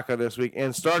benched Saka this week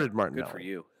and started Martinelli. Good for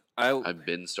you. I've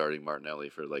been starting Martinelli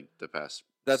for like the past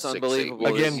That's 6, unbelievable.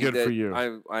 Again, good for you.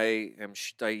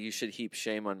 You should heap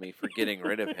shame on me for getting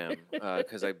rid of him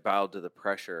because I bowed to the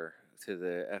pressure to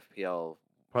the FPL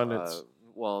pundits.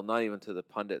 Well, not even to the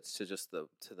pundits, to just to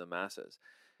the masses.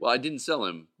 Well, I didn't sell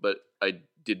him, but I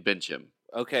did bench him.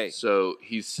 Okay. So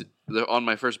he's on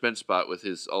my first bench spot with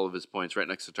all of his points right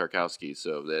next to Tarkowski.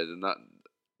 So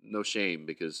no shame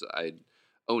because I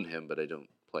own him, but I don't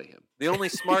play him. The only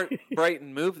smart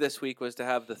Brighton move this week was to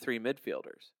have the 3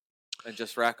 midfielders and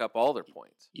just rack up all their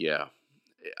points. Yeah.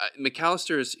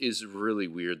 McAllister is really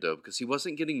weird, though, because he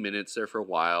wasn't getting minutes there for a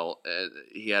while.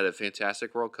 He had a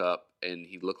fantastic World Cup, and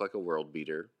he looked like a world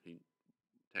beater. He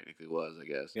technically was, I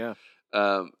guess. Yeah.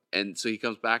 And so he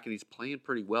comes back, and he's playing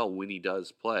pretty well when he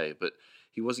does play, but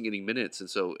he wasn't getting minutes, and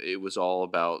so it was all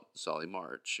about Solly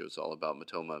March. It was all about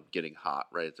Matoma getting hot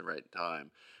right at the right time.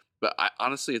 But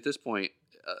honestly, at this point,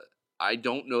 I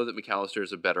don't know that McAllister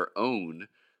is a better own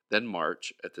than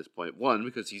March at this point. One,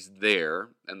 because he's there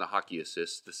and the hockey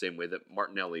assists the same way that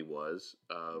Martinelli was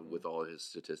with all of his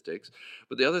statistics.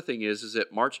 But the other thing is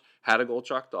that March had a goal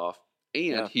chalked off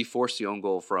and he forced the own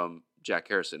goal from Jack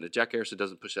Harrison. If Jack Harrison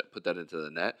doesn't put that into the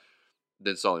net,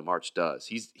 then Solly March does.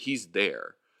 He's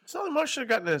there. Solly March should have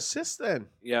gotten an assist then.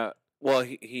 Yeah. Well,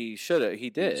 he should have. He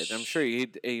did. I'm sure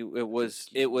it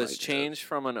was changed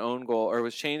from an own goal, or it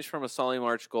was changed from a Solly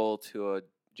March goal to a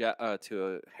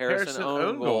Harrison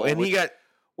own goal, and he got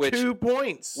 2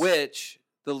 points. Which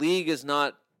the league is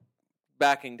not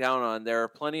backing down on. There are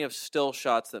plenty of still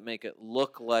shots that make it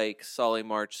look like Solly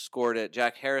March scored it.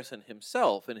 Jack Harrison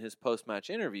himself, in his post-match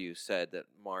interview, said that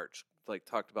March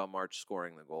talked about March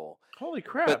scoring the goal. Holy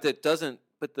crap! But that doesn't.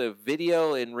 But the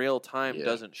video in real time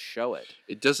doesn't show it.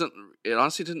 It doesn't. It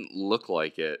honestly didn't look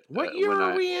like it. What year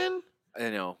are we in? I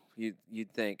know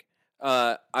you'd think.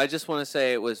 I just want to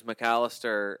say it was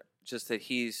McAllister. Just that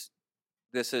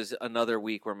this is another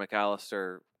week where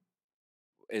McAllister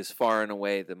is far and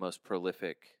away the most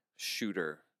prolific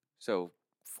shooter. So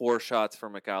 4 shots for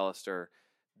McAllister.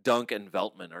 Dunk and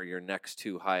Veltman are your next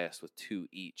 2 highest with 2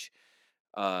 each.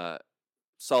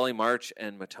 Solly March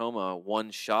and Matoma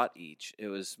 1 shot each. It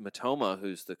was Matoma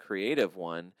who's the creative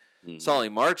one. Mm-hmm. Solly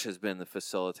March has been the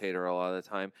facilitator a lot of the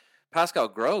time. Pascal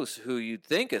Gross, who you'd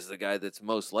think is the guy that's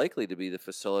most likely to be the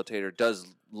facilitator, does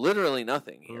literally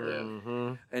nothing here.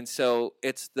 Mm-hmm. And so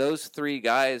it's those 3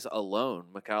 guys alone,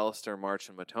 McAllister, March,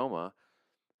 and Matoma.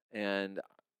 And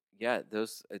I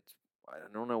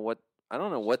don't know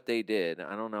what they did.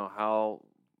 I don't know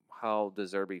how De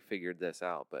Zerbi figured this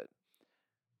out, but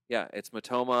yeah, it's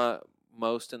Matoma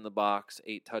most in the box,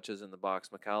 8 touches in the box,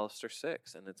 McAllister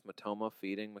 6, and it's Matoma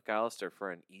feeding McAllister for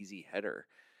an easy header.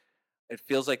 It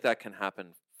feels like that can happen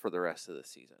for the rest of the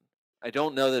season. I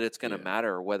don't know that it's going to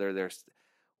matter whether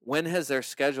when has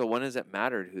it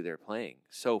mattered who they're playing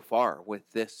so far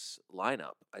with this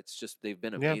lineup? It's just they've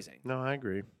been amazing. No, I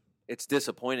agree. It's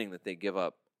disappointing that they give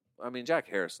up. I mean, Jack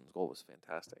Harrison's goal was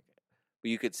fantastic,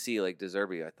 but you could see like De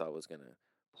Zerbi, I thought, was going to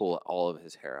pull all of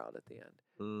his hair out at the end.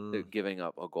 They're giving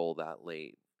up a goal that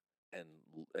late and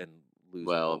losing.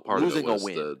 Well, part of it was a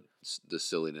win. the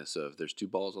silliness of there's 2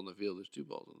 balls on the field. There's 2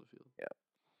 balls on the field.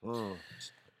 Yeah.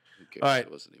 All right.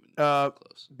 It wasn't even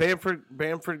close.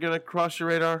 Bamford going to cross your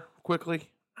radar quickly?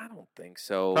 I don't think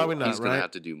so. Probably not. He's going to right?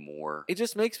 have to do more. It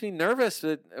just makes me nervous.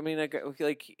 That, I mean, like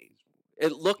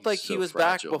it looked He's like so he was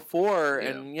fragile. back before,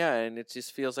 Yeah. and it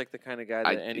just feels like the kind of guy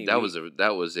that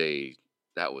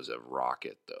that was a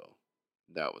rocket though.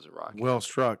 That was a rocket. Well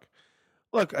struck.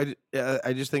 Look,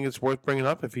 I just think it's worth bringing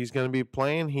up if he's going to be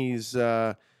playing. He's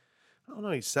I don't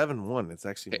know. He's 7-1. It's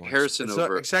actually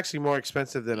more It's actually more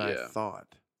expensive than I thought.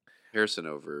 Harrison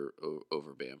over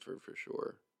Bamford for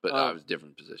sure, but it was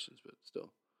different positions, but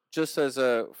still. Just as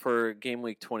for game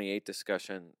week 28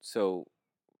 discussion, so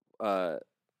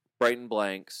Brighton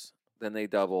blanks, then they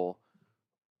double.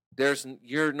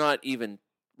 You're not even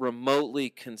remotely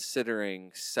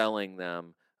considering selling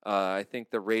them. I think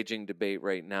the raging debate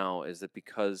right now is that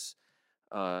because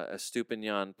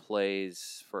Estupiñán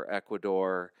plays for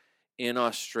Ecuador in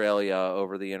Australia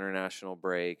over the international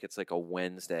break, it's like a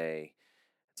Wednesday.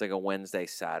 It's like a Wednesday,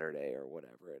 Saturday, or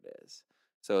whatever it is.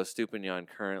 So Estupiñán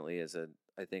currently is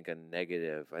I think a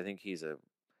negative. I think he's a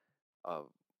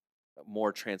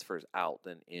more transfers out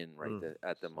than in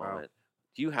at the moment. Wow.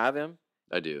 Do you have him?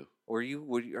 I do. Or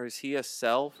is he a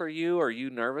sell for you? Are you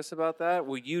nervous about that?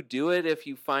 Will you do it if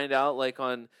you find out like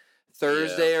on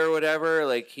Thursday or whatever,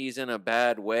 like he's in a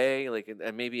bad way, like,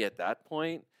 and maybe at that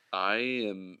point? I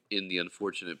am in the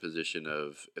unfortunate position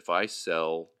of if I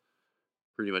sell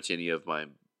pretty much any of my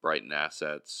Brighton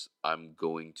assets, I'm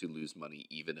going to lose money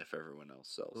even if everyone else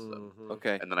sells them.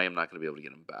 Okay. And then I am not going to be able to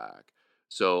get them back.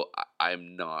 So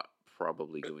I'm not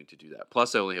probably going to do that.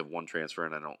 Plus, I only have one transfer,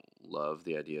 and I don't love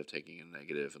the idea of taking a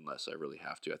negative unless I really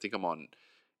have to. I think I'm on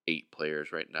 8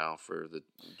 players right now for the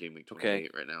game week 28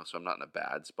 right now, so I'm not in a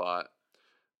bad spot.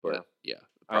 But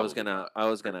I was gonna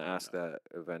ask that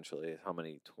eventually. How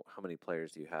many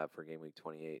players do you have for game week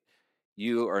 28?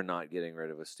 You are not getting rid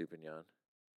of Estupiñán.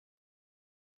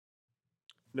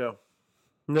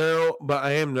 No, but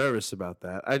I am nervous about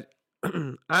that.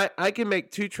 I can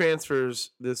make 2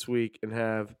 transfers this week and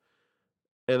have,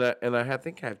 and I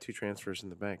think I have 2 transfers in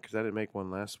the bank because I didn't make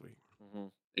one last week. Mm-hmm.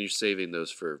 And you're saving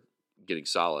those for getting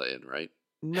Salah in, right?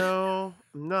 No,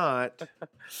 I'm not.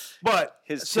 But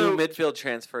his 2 midfield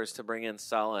transfers to bring in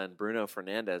Salah and Bruno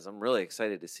Fernandes. I'm really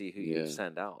excited to see who you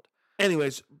send out.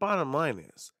 Anyways, bottom line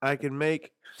is I can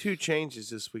make 2 changes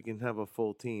this week and have a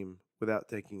full team without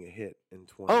taking a hit in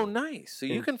 20. Oh, nice. So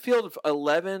you can field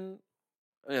 11,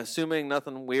 assuming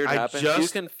nothing weird happens. You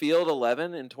can field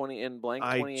 11 in 20 in blank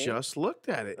 28. I just looked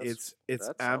at it. It's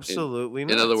absolutely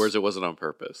nuts. In other words, it wasn't on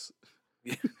purpose.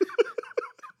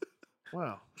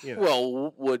 Wow.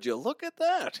 Well, would you look at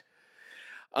that?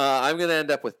 I'm going to end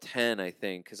up with 10, I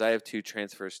think, because I have 2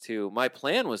 transfers too. My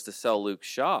plan was to sell Luke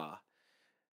Shaw,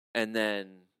 and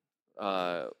then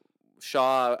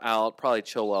Shaw out, probably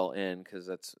Chilwell in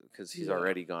because he's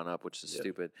already gone up, which is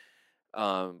stupid.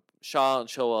 Shaw and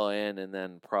Chilwell in, and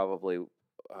then probably.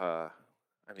 I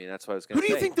mean, that's what I was going to say.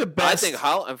 Who do you think the best?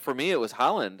 I think for me, it was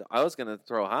Haaland. I was going to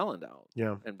throw Haaland out,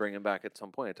 and bring him back at some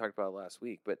point. I talked about it last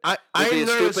week, but the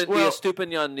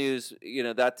Estupiñán news,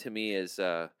 that to me is.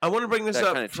 I want to bring this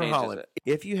up for Haaland.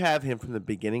 If you have him from the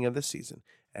beginning of the season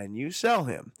and you sell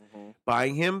him,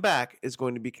 buying him back is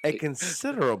going to be a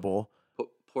considerable.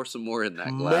 Pour some more in that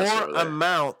glass. More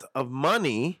amount of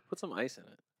money. Put some ice in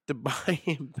it to buy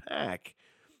him back.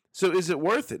 So is it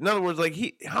worth it? In other words, like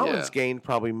Haaland's gained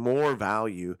probably more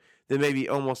value than maybe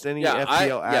almost any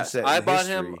FPL asset. I bought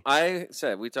history. him. I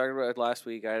said we talked about it last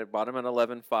week. I bought him at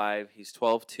 11.5. He's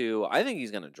 12.2. I think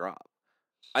he's going to drop.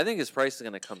 I think his price is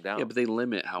going to come down. Yeah, but they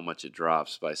limit how much it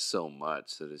drops by so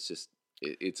much that it's just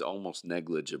it's almost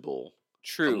negligible.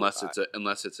 True, unless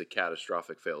it's a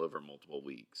catastrophic fail over multiple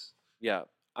weeks. Yeah,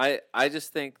 I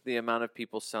just think the amount of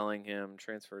people selling him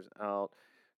transfers out.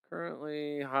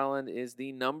 Currently, Haaland is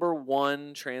the number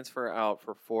 1 transfer out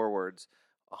for forwards,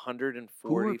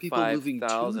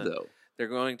 145,000. They're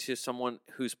going to someone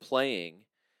who's playing.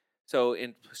 So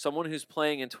someone who's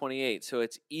playing in 28. So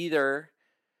it's either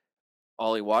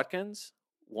Ollie Watkins,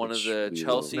 one of the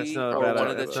Chelsea,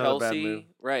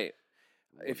 right?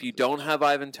 If you don't have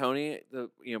Ivan Toney,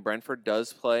 Brentford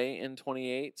does play in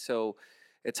 28. So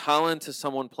it's Haaland to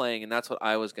someone playing, and that's what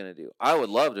I was going to do. I would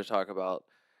love to talk about.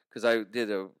 Because I did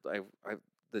the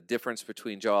difference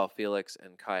between Joao Felix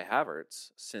and Kai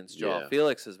Havertz since Joao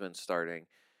Felix has been starting.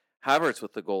 Havertz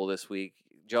with the goal this week.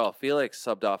 Joao Felix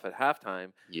subbed off at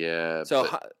halftime. Yeah. So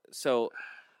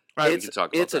we can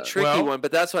talk about it's a tricky one,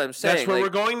 but that's what I'm saying. That's where we're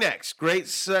going next. Great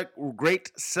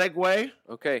segue.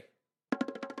 Okay.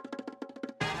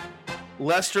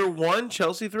 Leicester 1,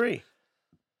 Chelsea 3.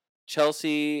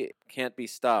 Chelsea can't be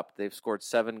stopped. They've scored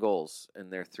 7 goals in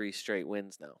their 3 straight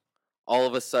wins now. All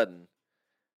of a sudden,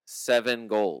 7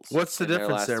 goals. What's the in their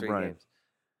difference last there, 3 Brian? games.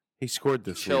 He scored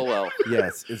this week. Chilwell.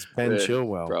 Yes, it's Ben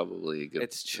Chilwell. Probably.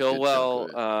 It's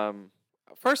Chilwell.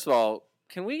 First of all,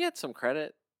 can we get some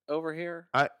credit over here,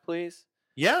 please?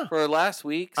 Yeah. For last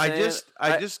week, I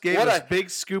just gave a big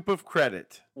scoop of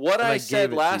credit. What I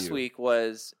said last week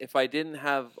was, if I didn't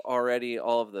have already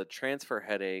all of the transfer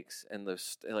headaches and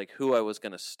like who I was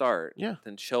going to start,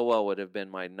 then Chilwell would have been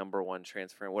my number 1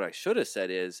 transfer. And what I should have said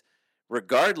is,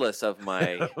 regardless of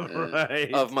my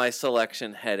of my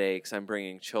selection headaches, I'm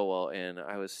bringing Chilwell in.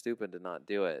 I was stupid to not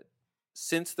do it.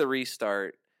 Since the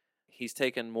restart, he's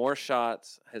taken more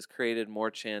shots, has created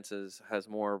more chances, has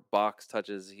more box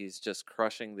touches. He's just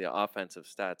crushing the offensive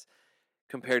stats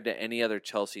compared to any other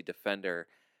Chelsea defender.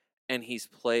 And he's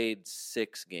played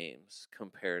 6 games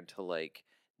compared to like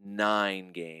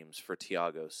 9 games for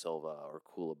Thiago Silva or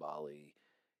Koulibaly.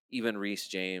 Even Reece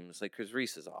James, like, because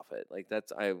Reece is off it. Like,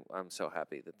 I'm so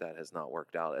happy that has not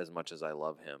worked out as much as I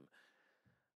love him.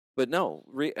 But no,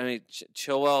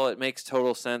 Chilwell, it makes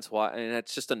total sense. Why? And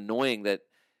it's just annoying that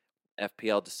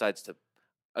FPL decides to,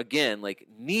 again, like,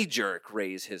 knee-jerk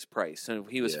raise his price. So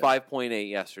he was 5.8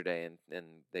 yesterday, and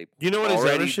they his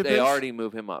ownership is? They already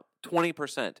move him up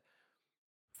 20%.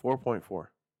 4.4.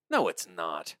 No, it's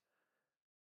not.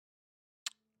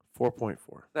 4.4.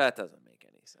 That doesn't make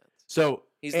any sense. So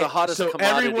he's the hottest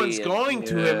commodity. Everyone's going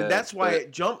to him, and that's why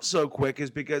it jumped so quick,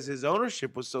 is because his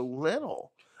ownership was so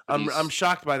little. I'm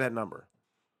shocked by that number.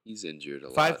 He's injured a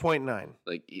lot. 5.9.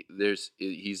 Like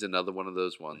he's another one of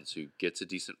those ones who gets a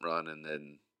decent run and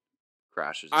then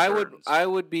crashes. I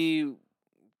would be,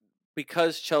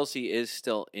 because Chelsea is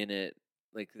still in it.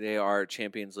 Like, they are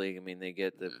Champions League. I mean, they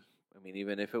get the. I mean,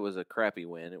 even if it was a crappy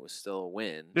win, it was still a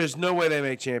win. There's no way they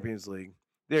make Champions League.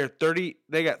 They're 30.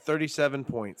 They got 37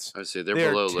 points. I would say they're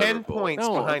below 10 Liverpool. points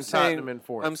behind Tottenham in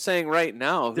 4th. I'm saying right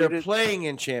now they're playing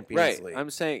in Champions League. I'm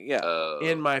saying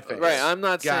in my face. Right, I'm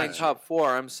not saying top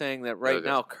 4. I'm saying that right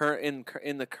now, in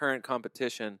the current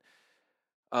competition,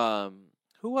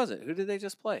 who was it? Who did they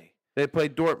just play? They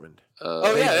played Dortmund.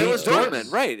 It was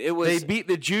Dortmund. Right, it was. They beat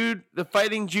the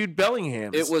fighting Jude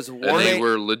Bellingham. It was, and they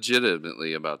were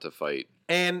legitimately about to fight.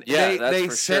 And they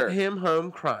sent him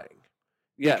home crying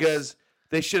because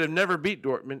they should have never beat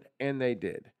Dortmund, and they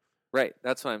did. Right,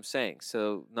 that's what I'm saying.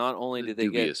 So not only did they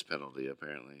get dubious penalty,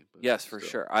 apparently. Yes, for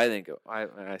sure. I think I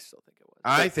still think it was.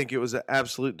 I think it was an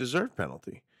absolute deserved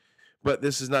penalty. But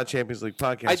this is not Champions League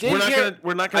podcast.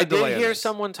 We're not going to delay. I did hear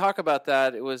someone talk about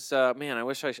that. It was man. I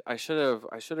wish I should have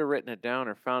written it down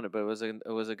or found it. But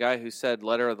it was a guy who said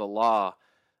letter of the law.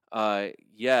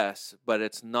 Yes, but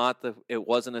it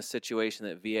wasn't a situation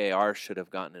that VAR should have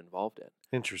gotten involved in.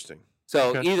 Interesting.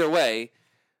 So either way,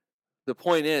 the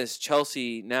point is,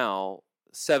 Chelsea now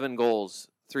 7 goals,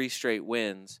 3 straight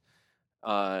wins.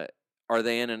 Are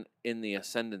they in the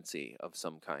ascendancy of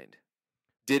some kind?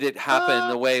 Did it happen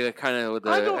the way the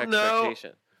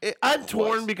expectation? I'm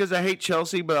torn because I hate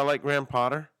Chelsea, but I like Graham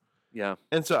Potter. Yeah,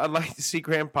 and so I'd like to see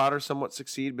Graham Potter somewhat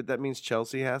succeed, but that means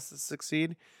Chelsea has to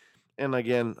succeed. And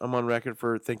again, I'm on record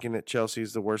for thinking that Chelsea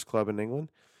is the worst club in England.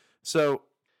 So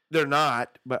they're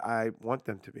not, but I want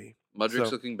them to be.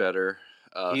 Mudryk's looking better.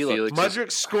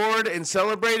 Mudryk scored and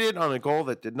celebrated on a goal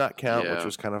that did not count, which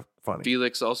was kind of funny.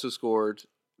 Felix also scored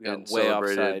and way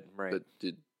celebrated, offside, right. but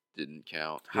didn't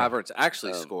count. Havertz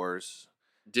actually scores.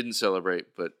 Didn't celebrate,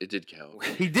 but it did count.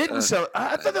 He didn't celebrate.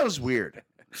 I thought that was weird.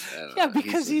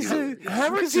 Because he's an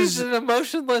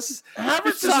emotionless.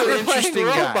 Havertz is an interesting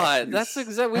robot. guy. That's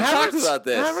exactly. We talked about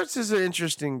this. Havertz is an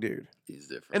interesting dude. He's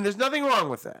different, and there's nothing wrong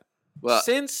with that. Well,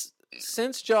 since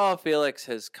Joao Felix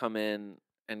has come in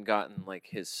and gotten like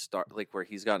his start, like where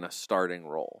he's gotten a starting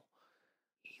role,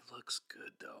 he looks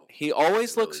good though. He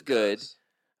always looks good.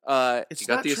 It's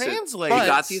not translating. He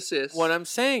got the assist. What I'm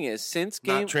saying is, since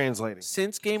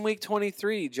game week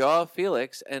 23, Joao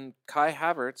Felix and Kai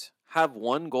Havertz have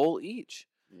 1 goal each.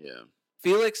 Yeah,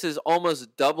 Felix is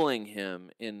almost doubling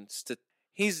him in.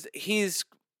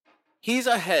 He's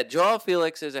ahead. Joao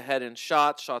Felix is ahead in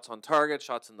shots on target,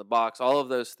 shots in the box, all of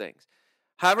those things.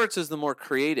 Havertz is the more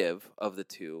creative of the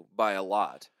two by a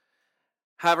lot.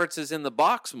 Havertz is in the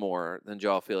box more than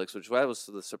Joao Felix, which was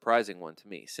the surprising one to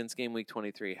me. Since game week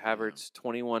 23, Havertz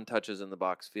 21 touches in the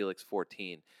box, Felix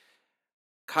 14.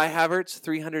 Kai Havertz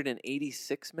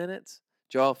 386 minutes,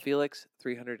 Joao Felix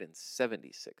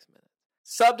 376 minutes.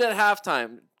 Subbed at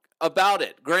halftime. About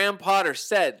it, Graham Potter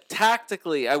said,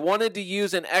 tactically, I wanted to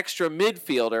use an extra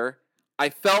midfielder.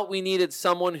 I felt we needed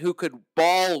someone who could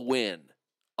ball win,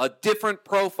 a different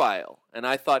profile, and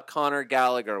I thought Conor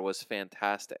Gallagher was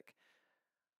fantastic.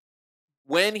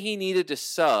 When he needed to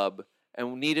sub for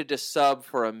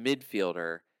a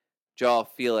midfielder, Joao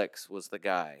Felix was the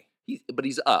guy. But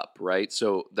he's up, right?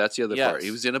 So that's the other part. He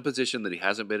Yes. was in a position that he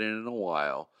hasn't been in a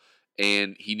while,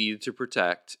 and he needed to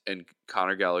protect, and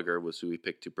Conor Gallagher was who he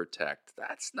picked to protect.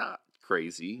 That's not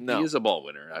crazy. No. He is a ball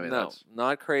winner. I mean, No, that's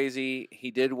not crazy. He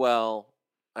did well.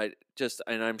 And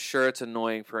I'm sure it's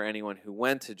annoying for anyone who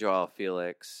went to Joao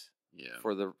Felix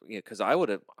because I would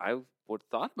have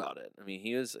thought about it. I mean,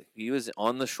 he was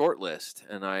on the short list,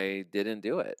 and I didn't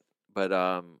do it. But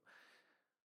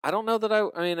I don't know that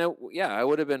I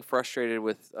would have been frustrated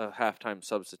with a halftime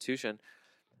substitution,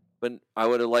 but I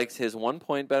would have liked his 1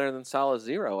 point better than Salah's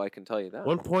 0. I can tell you that.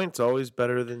 1 point's always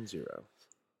better than 0.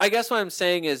 I guess what I'm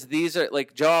saying is these are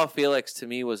like Joao Felix to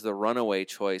me was the runaway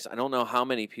choice. I don't know how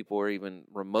many people were even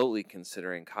remotely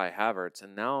considering Kai Havertz,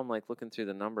 and now I'm like looking through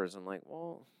the numbers. I'm like,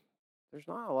 well, there's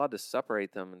not a lot to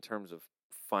separate them in terms of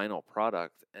final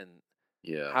product, and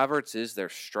Havertz is their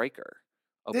striker.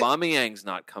 Aubameyang's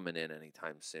not coming in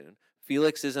anytime soon.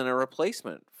 Felix isn't a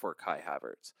replacement for Kai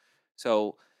Havertz,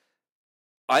 so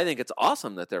I think it's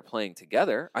awesome that they're playing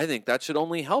together. I think that should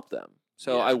only help them.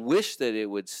 So I wish that it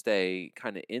would stay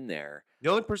kind of in there.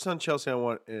 The only person on Chelsea I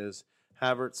want is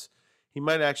Havertz. He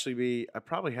might actually be. I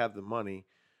probably have the money.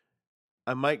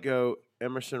 I might go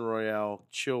Emerson Royale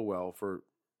Chilwell for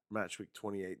match week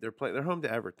 28. They're home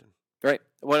to Everton. Right.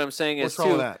 What I'm saying What's is wrong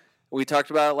too. with that? We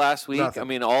talked about it last week. Nothing. I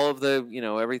mean, all of the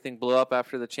everything blew up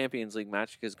after the Champions League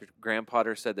match because Graham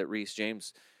Potter said that Reece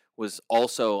James was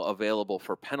also available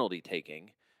for penalty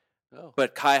taking. Oh.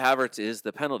 But Kai Havertz is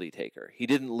the penalty taker. He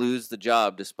didn't lose the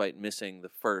job despite missing the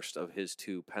first of his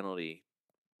 2 penalty.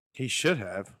 He should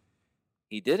have.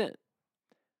 He didn't.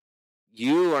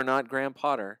 You are not Graham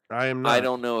Potter. I am not. I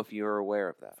don't know if you're aware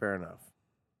of that. Fair enough.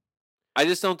 I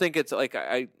just don't think it's like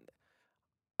I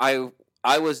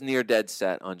was near dead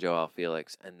set on Joao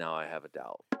Felix, and now I have a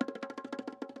doubt.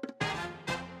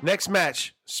 Next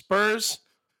match, Spurs,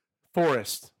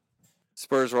 Forest.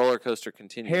 Spurs roller coaster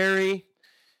continues. Harry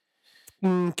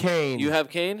Kane. You have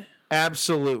Kane?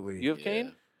 Absolutely. You have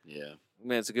Kane? Yeah.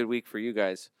 Man, it's a good week for you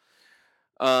guys.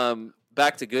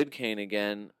 Back to good Kane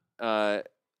again. The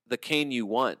Kane you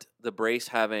want. The brace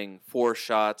having 4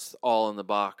 shots all in the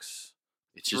box.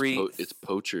 It's just it's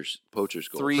poacher's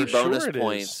goal. 3 For bonus sure it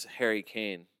points, is. Harry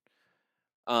Kane.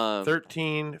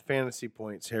 13 fantasy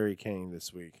points, Harry Kane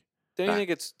this week. Don't you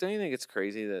think it's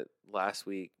crazy that last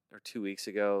week or 2 weeks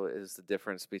ago is the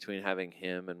difference between having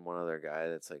him and one other guy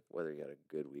that's like whether you had a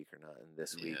good week or not, and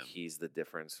this week he's the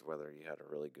difference whether you had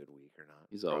a really good week or not.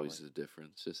 He's always the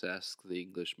difference. Just ask the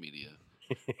English media.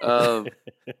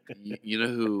 You know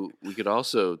who we could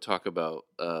also talk about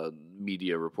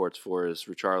media reports for is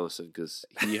Richarlison, because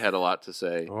he had a lot to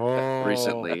say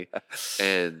recently,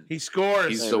 and he scores.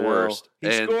 He's the worst.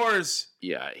 He scores.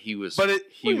 Yeah, he was. But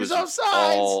he was offsides.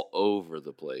 all over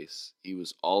the place. He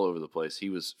was all over the place. He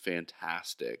was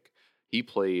fantastic. He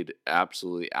played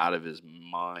absolutely out of his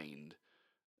mind.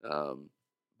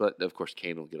 But of course,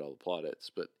 Kane will get all the plaudits.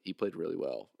 But he played really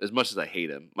well. As much as I hate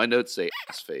him, my notes say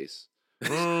ass face.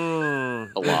 A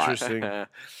lot. Interesting.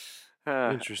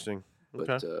 Interesting.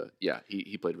 But Okay. yeah,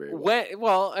 he played very well.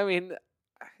 Well, I mean,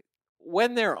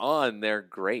 when they're on, they're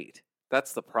great.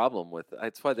 That's the problem with.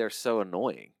 That's why they're so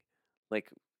annoying.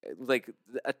 Like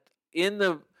in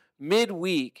the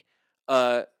midweek,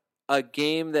 a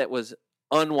game that was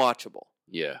unwatchable.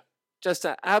 Yeah. Just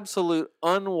an absolute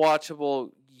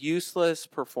unwatchable, useless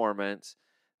performance.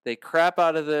 They crap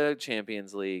out of the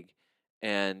Champions League,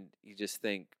 and you just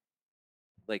think,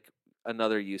 like,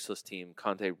 another useless team.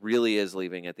 Conte really is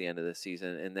leaving at the end of the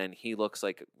season, and then he looks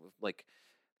like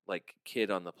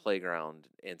kid on the playground,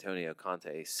 Antonio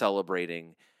Conte,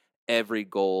 celebrating every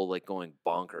goal, like going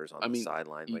bonkers on the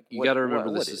sideline. Like, you got to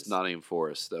remember this is Nottingham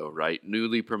Forest, though, right?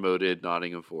 Newly promoted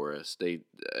Nottingham Forest. They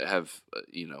have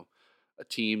a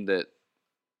team that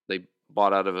they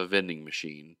bought out of a vending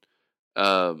machine.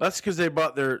 That's because they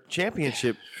bought their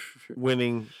championship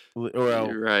winning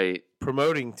or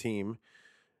promoting team.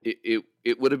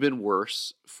 It would have been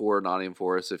worse for Nottingham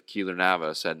Forest if Keeler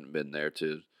Navas hadn't been there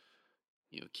to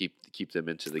keep them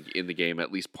in the game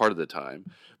at least part of the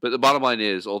time. But the bottom line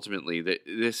is ultimately that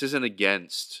this isn't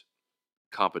against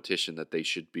competition that they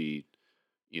should be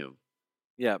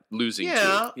losing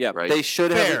to. Yeah, right? They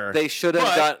should have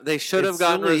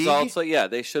gotten results. So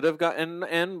they should have gotten,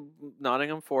 and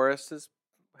Nottingham Forest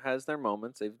has their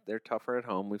moments. They're tougher at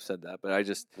home. We've said that, but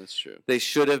that's true. They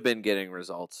should have been getting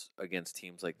results against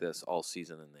teams like this all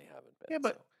season, and they haven't been. Yeah,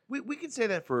 but we could say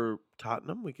that for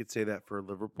Tottenham. We could say that for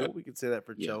Liverpool. We could say that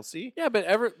for Chelsea. Yeah, but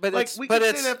it's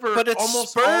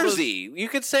almost Spursy. You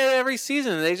could say it every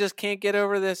season. They just can't get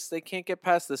over this. They can't get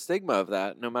past the stigma of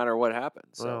that, no matter what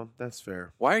happens. So. Well, that's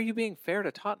fair. Why are you being fair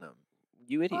to Tottenham?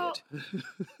 You idiot. Well,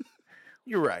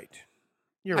 you're right.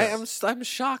 You're right. I'm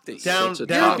shocked at you. Down- Your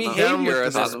down- behavior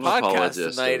with on the this I'm podcast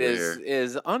apologist tonight over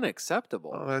is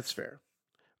unacceptable. Oh, that's fair.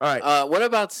 All right. What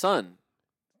about Son?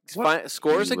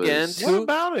 Scores He again. was- What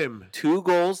about him? 2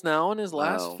 goals now in his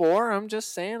last Wow. 4. I'm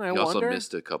just saying. I He wonder. also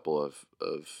missed a couple of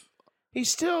He's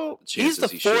still. He's chances the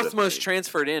he should 4th have most made.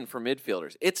 transferred in for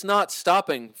midfielders. It's not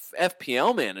stopping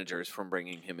FPL managers from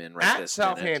bringing him in right At this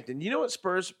minute. Southampton. You know what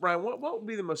Spurs, Brian, what would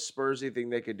be the most Spursy thing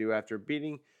they could do after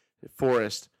beating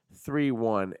Forest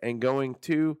 3-1 and going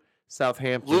to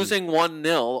Southampton? Losing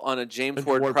 1-0 on a James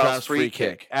Ward-Prowse Ward-Prowse free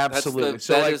kick. Absolutely. That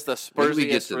So, like, is the When we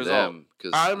get Spursiest to result. them,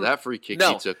 because I'm- that free kick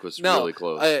No, he took was no, really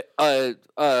close. A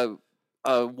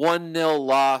 1-0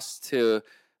 loss to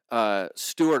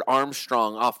Stuart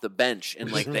Armstrong off the bench in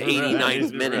like the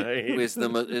 89th minute Right. is the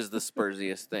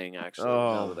Spursiest thing, actually,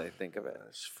 now that I think of it.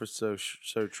 That's for so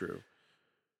true.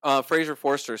 Fraser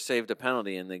Forster saved a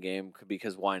penalty in the game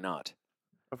because why not?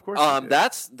 Of course. he did.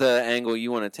 That's the angle you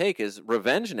want to take is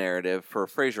revenge narrative for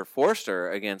Fraser Forster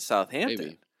against Southampton.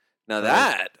 Maybe. Now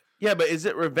that, Yeah, but is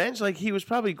it revenge? Like, he was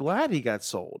probably glad he got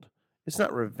sold. It's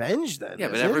not revenge then. yeah,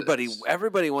 but is it?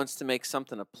 everybody wants to make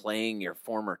something of playing your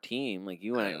former team. Like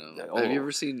you I want don't to. know. Have you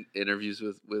ever seen interviews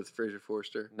with Fraser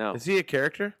Forster? No. Is he a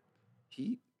character?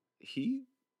 He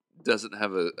doesn't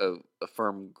have a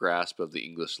firm grasp of the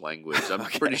English language. I'm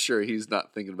pretty sure he's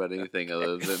not thinking about anything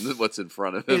other than what's in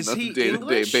front of him Is on he a day-to-day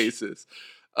English? basis.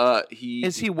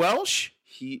 Is he Welsh?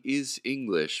 He is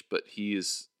English, but he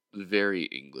is very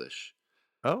English.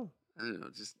 Oh, I don't know.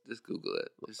 Just Google it.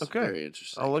 It's Okay. very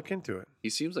interesting. I'll look into it. He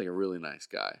seems like a really nice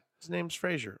guy. His name's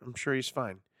Fraser. I'm sure he's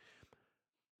fine.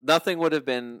 Nothing would have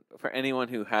been for anyone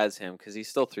who has him because he's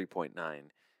still 3.9.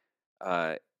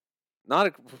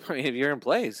 Not if you're in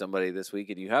play somebody this week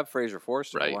and you have Fraser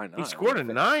Forster, Right. why not? He scored a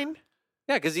 9.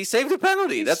 Yeah, because he saved a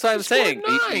penalty. That's what I'm he scored saying.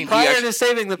 9. Prior to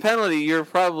saving the penalty, you're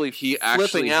probably He flipping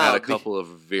actually out. had a couple of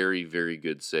very, very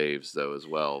good saves though as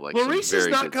well. Like Maurice some is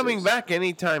very not good coming saves. back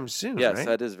anytime soon. Yes, right?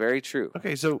 that is very true.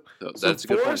 Okay, so That's a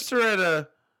good point. Forrester at a.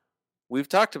 We've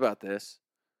talked about this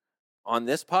on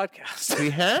this podcast. We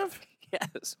have.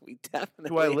 Yes, we definitely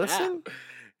Do I have. listen?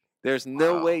 There's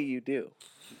no Wow. way you do.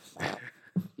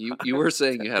 You were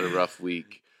saying you had a rough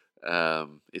week.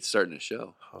 It's starting to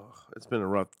show. Oh, it's been a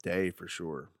rough day for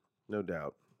sure, no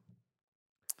doubt.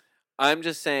 I'm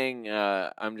just saying.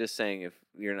 If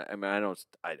you're not, I mean, I don't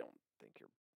think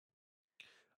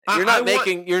you're. You're not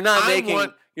making. You're not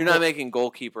making. You're not making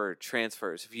goalkeeper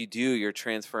transfers. If you do, you're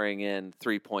transferring in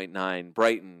 3.9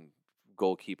 Brighton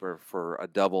goalkeeper for a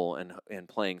double and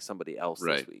playing somebody else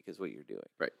Right. this week is what you're doing.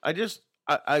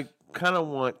 I kind of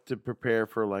want to prepare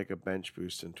for like a bench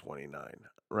boost in 29.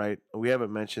 Right? We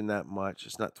haven't mentioned that much.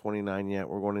 It's not 29 yet.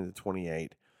 We're going into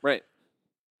 28. Right.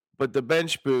 But the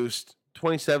bench boost,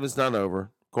 27 is not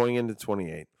over. Going into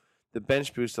 28, the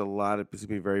bench boost is going to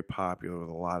be very popular with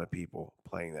a lot of people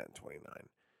playing that in 29.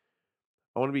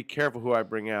 I want to be careful who I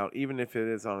bring out, even if it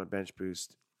is on a bench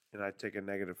boost, and I take a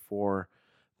 -4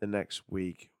 the next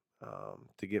week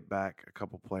to get back a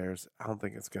couple players. I don't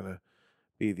think it's going to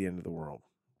be the end of the world,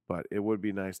 but it would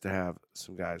be nice to have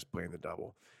some guys playing the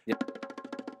double. Yep.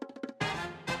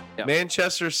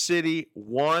 Manchester City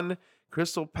 1,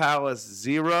 Crystal Palace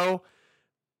 0.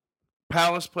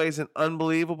 Palace plays an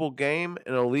unbelievable game,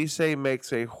 and Elise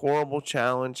makes a horrible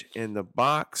challenge in the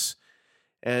box,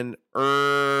 and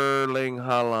Erling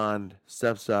Haaland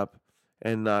steps up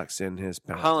and knocks in his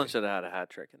penalty. Holland should have had a hat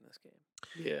trick in this game.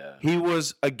 Yeah. He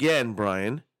was, again,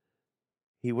 Brian,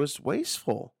 he was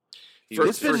wasteful.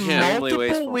 It's For been him, multiple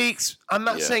wasteful. weeks, I'm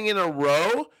not Yeah. saying in a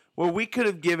row, where we could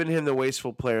have given him the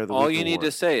wasteful player of the All week you need award.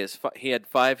 to say is he had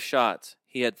 5 shots.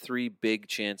 He had 3 big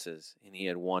chances, and he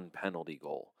had 1 penalty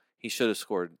goal. He should have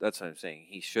scored. That's what I'm saying.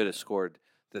 He should have scored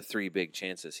the 3 big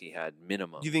chances he had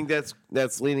minimum. Do you think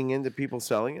that's leaning into people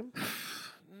selling him?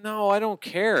 No, I don't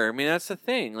care. I mean, that's the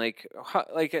thing. I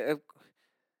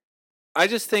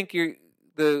just think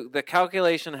the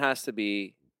calculation has to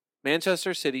be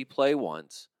Manchester City play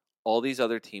once, all these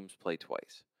other teams play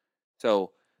twice.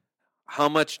 So, how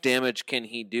much damage can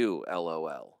he do?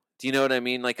 LOL. Do you know what I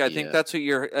mean? Like, I think Yeah. that's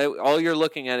what all you're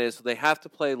looking at is they have to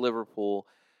play Liverpool,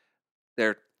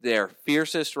 their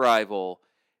fiercest rival.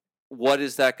 What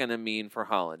is that going to mean for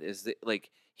Haaland?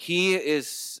 He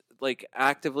is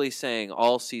actively saying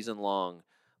all season long,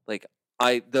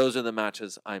 those are the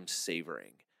matches I'm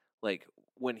savoring. Like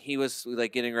when he was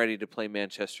getting ready to play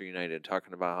Manchester United,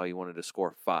 talking about how he wanted to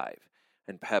score 5,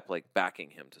 and Pep backing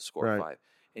him to score Right. 5,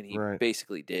 and he Right.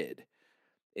 basically did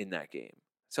in that game.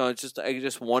 So I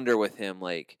just wonder with him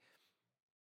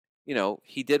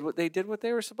he did what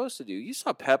they were supposed to do. You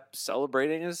saw Pep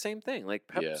celebrating the same thing. Like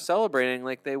Pep celebrating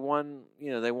like they won,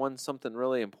 they won something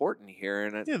really important here.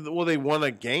 And they won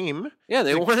a game. Yeah,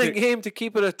 they won a game to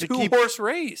keep it a two-horse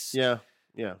race. Yeah,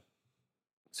 yeah.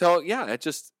 So yeah, I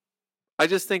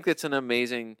just think it's an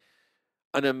amazing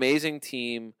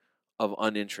team of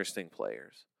uninteresting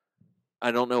players.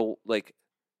 I don't know, like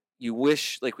you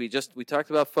wish, like we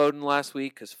talked about Foden last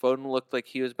week because Foden looked like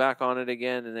he was back on it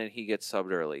again, and then he gets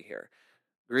subbed early here.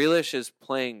 Grealish is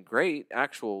playing great,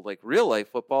 actual like real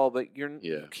life football, but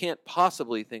you can't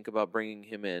possibly think about bringing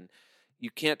him in.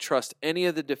 You can't trust any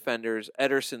of the defenders.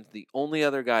 Ederson's the only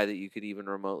other guy that you could even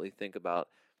remotely think about,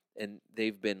 and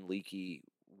they've been leaky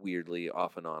weirdly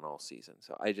off and on all season.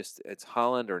 So it's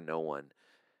Haaland or no one.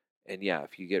 And yeah,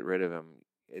 if you get rid of him,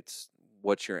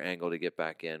 what's your angle to get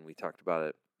back in? We talked about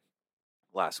it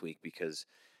last week because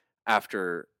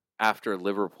after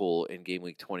Liverpool in game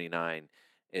week 29,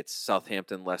 it's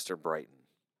Southampton, Leicester, Brighton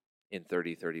in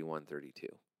 30, 31, 32.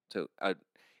 So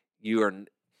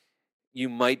you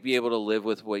might be able to live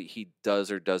with what he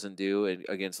does or doesn't do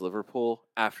against Liverpool.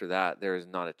 After that, there is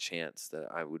not a chance that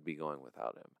I would be going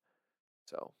without him.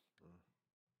 So,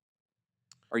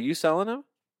 are you selling him?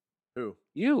 Who?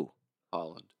 You,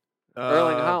 Haaland.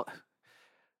 Erling Haaland.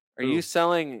 Are you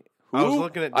selling? Who? I was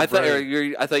looking at. I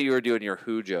thought you were doing your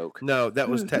who joke. No, that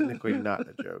was technically not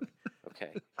a joke.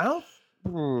 Okay. It's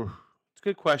a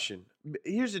good question.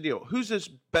 Here's the deal: who's this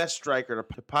best striker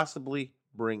to possibly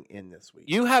bring in this week?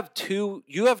 You have two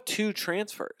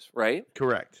transfers, right?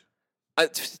 Correct.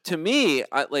 To me,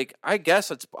 I guess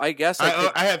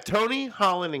I have Tony,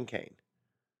 Haaland, and Kane.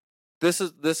 This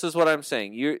is what I'm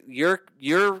saying.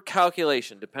 Your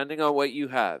calculation, depending on what you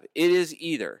have, it is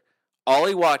either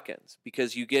Ollie Watkins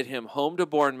because you get him home to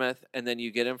Bournemouth and then you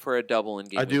get him for a double in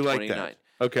game week 29. Like that.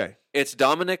 Okay. It's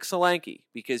Dominic Solanke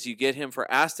because you get him for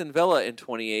Aston Villa in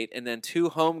 28 and then 2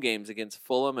 home games against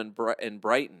Fulham and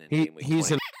Brighton in game week 28.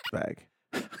 He's a bag.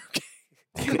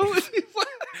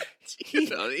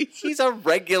 He's a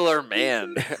regular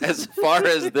man as far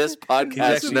as this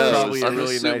podcast knows. Probably a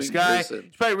really nice guy. He's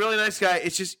probably a really nice guy.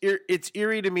 It's just it's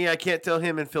eerie to me. I can't tell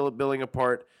him and Philip Billing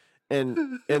apart,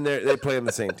 and they play on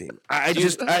the same team.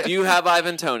 Do you have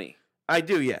Ivan Toney? I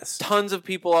do, yes. Tons of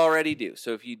people already do.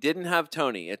 So if you didn't have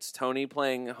Toney, it's Toney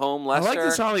playing home Leicester. I like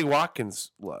this Ollie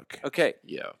Watkins look. Okay.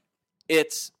 Yeah.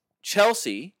 It's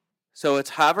Chelsea, so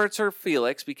it's Havertz or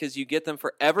Felix because you get them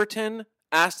for Everton,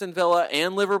 Aston Villa,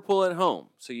 and Liverpool at home.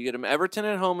 So you get them Everton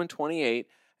at home in 28,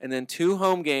 and then 2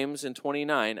 home games in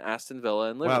 29, Aston Villa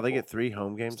and Liverpool. Wow, they get 3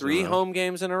 home games 3 home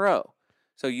games in a row.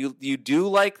 So you do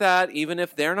like that, even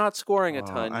if they're not scoring a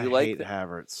ton. I like hate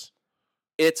Havertz.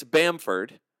 It's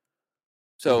Bamford.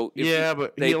 So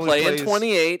but they play in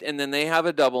 28, and then they have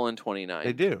a double in 29.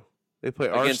 They do. They play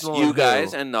against Arsenal you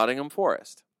guys and Nottingham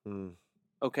Forest.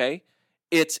 Okay?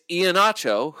 It's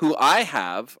Iheanacho, who I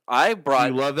brought.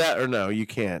 Do you love that or no? You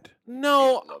can't.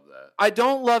 No, Love that. I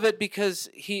don't love it because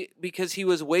he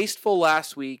was wasteful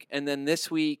last week, and then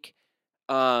this week,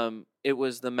 it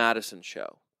was the Madison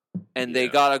show, and they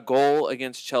got a goal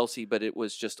against Chelsea, but it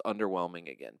was just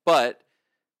underwhelming again. But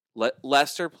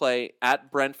Leicester play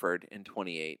at Brentford in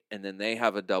 28, and then they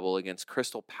have a double against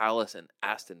Crystal Palace and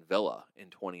Aston Villa in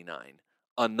 29.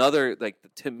 Another,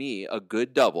 to me, a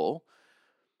good double.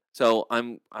 So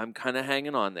I'm kind of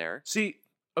hanging on there. See,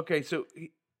 okay, so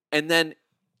and then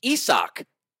Isak,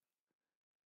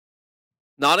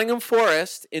 Nottingham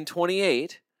Forest in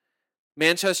 28,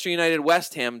 Manchester United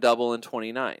West Ham double in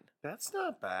 29. That's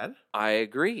not bad. I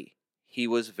agree. He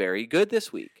was very good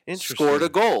this week. Interesting. Scored a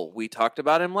goal. We talked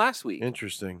about him last week.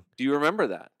 Interesting. Do you remember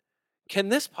that? Can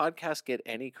this podcast get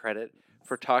any credit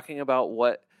for talking about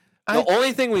what? The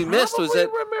only thing we missed was that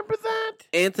remember that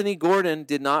Anthony Gordon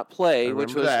did not play,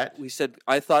 which was that. We said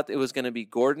I thought it was going to be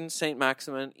Gordon, St.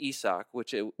 Maximin, Isak,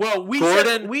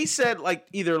 we said like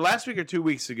either last week or 2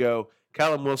 weeks ago,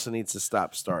 Callum Wilson needs to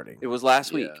stop starting. It was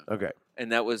last week. Okay.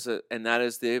 And that was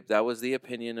the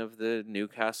opinion of the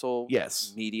Newcastle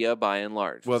media by and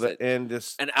large. Well, and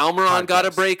Almiron got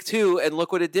a break too, and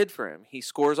look what it did for him. He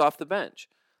scores off the bench.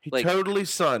 He totally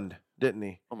sunned, didn't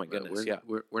he? Oh my goodness!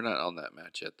 We're not on that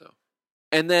match yet though.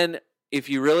 And then if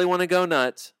you really want to go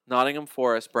nuts, Nottingham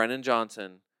Forest, Brennan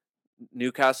Johnson,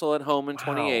 Newcastle at home in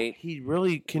 28. He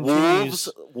really continues.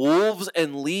 Wolves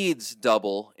and Leeds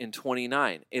double in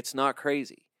 29. It's not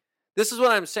crazy. This is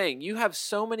what I'm saying. You have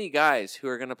so many guys who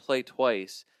are going to play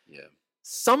twice. Yeah.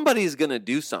 Somebody's going to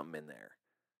do something in there.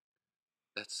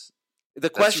 The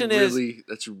question is,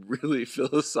 that's really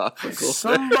philosophical.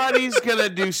 Somebody's gonna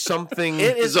do something.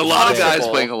 There's a lot of guys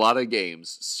playing a lot of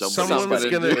games. Someone's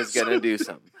gonna do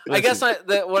something. I guess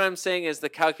what I'm saying is the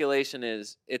calculation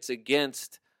is it's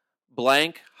against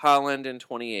blank Holland in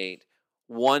 28,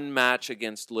 one match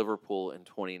against Liverpool in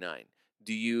 29.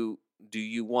 Do you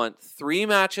want 3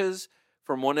 matches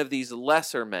from one of these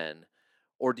lesser men,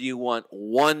 or do you want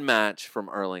one match from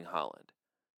Erling Haaland?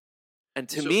 And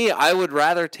to me, I would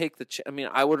rather take the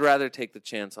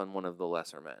chance on one of the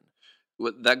lesser men.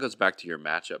 Well, that goes back to your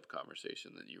matchup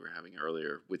conversation that you were having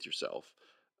earlier with yourself.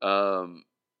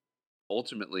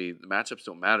 Ultimately, the matchups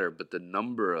don't matter, but the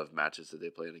number of matches that they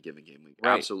play in a given game week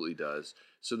absolutely does.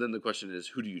 So then the question is,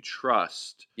 who do you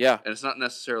trust? Yeah. And it's not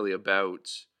necessarily about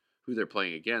who they're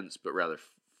playing against, but rather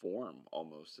form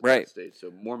almost at that stage. So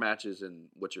more matches and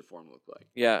what's your form look like?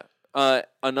 Yeah.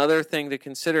 Another thing to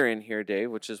consider in here,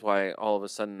 Dave, which is why all of a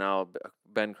sudden now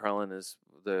Ben Carlin is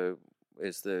the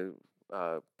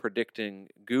predicting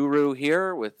guru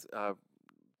here with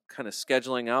kind of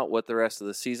scheduling out what the rest of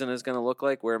the season is going to look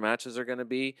like, where matches are going to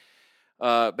be.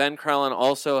 Ben Carlin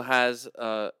also has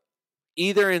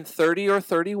either in 30 or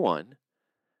 31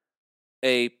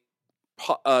 a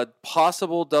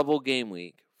possible double game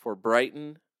week for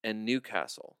Brighton and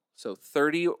Newcastle. So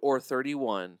 30 or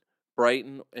 31.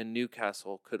 Brighton and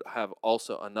Newcastle could have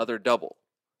also another double.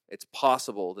 It's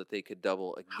possible that they could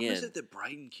double again. How is it that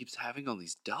Brighton keeps having all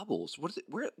these doubles?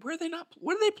 Where are they not?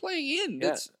 What are they playing in?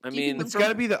 Yeah, it's got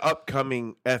to be the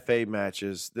upcoming FA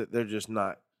matches that they're just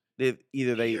not. They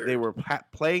were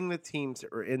playing the teams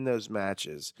that were in those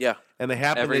matches. Yeah, and they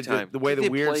happen every to time. the way the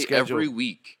weird schedule every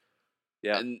week.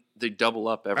 Yeah, and they double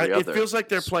up every other. It feels like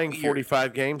they're playing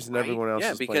 45 games and everyone else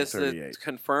is playing 38. Yeah, because the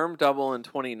confirmed double in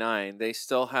 29, they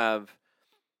still have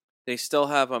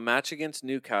a match against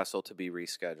Newcastle to be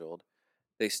rescheduled.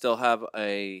 They still have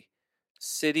a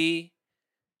City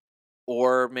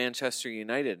or Manchester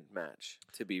United match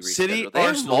to be rescheduled. City, they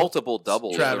Arsenal, have multiple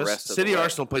doubles. Travis, the rest of City, the way.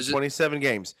 Arsenal played 27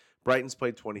 games. Brighton's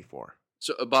played 24.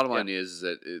 So bottom line is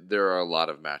that there are a lot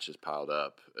of matches piled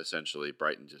up. Essentially,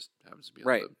 Brighton just happens to be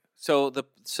right. So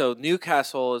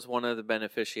Newcastle is one of the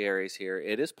beneficiaries here.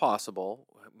 It is possible,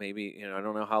 maybe I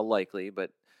don't know how likely, but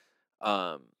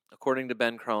according to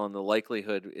Ben Carlin, the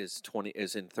likelihood is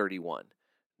in 31.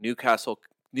 Newcastle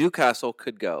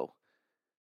could go.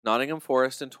 Nottingham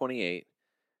Forest in 28,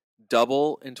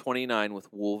 double in 29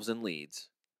 with Wolves and Leeds.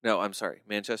 No, I'm sorry,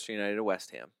 Manchester United and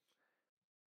West Ham.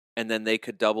 And then they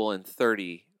could double in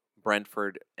 30,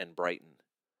 Brentford and Brighton.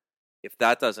 If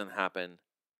that doesn't happen,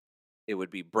 it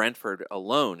would be Brentford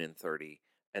alone in 30,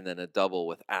 and then a double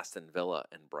with Aston Villa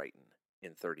and Brighton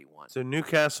in 31. So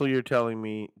Newcastle, you're telling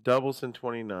me, doubles in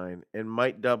 29 and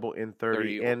might double in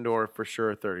 30 and or for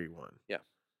sure 31. Yeah.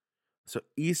 So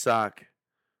Isak,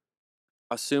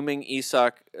 assuming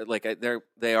Isak,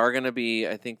 they are going to be,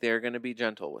 I think they're going to be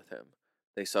gentle with him.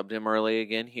 They subbed him early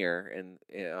again here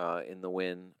in the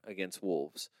win against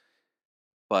Wolves,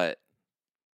 but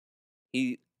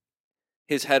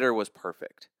his header was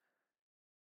perfect.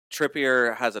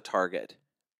 Trippier has a target,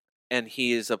 and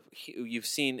you've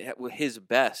seen his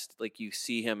best. Like, you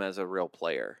see him as a real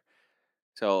player.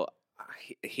 So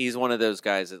he's one of those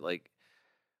guys that,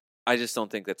 I just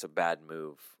don't think that's a bad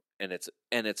move. And it's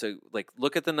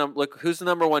look at the number. Look, who's the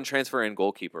number one transfer in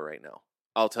goalkeeper right now?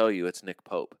 I'll tell you, it's Nick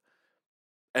Pope.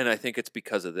 And I think it's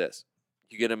because of this.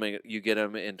 You get him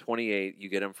in 28, you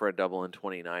get him for a double in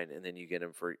 29, and then you get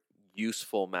him for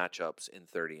useful matchups in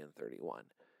 30 and 31.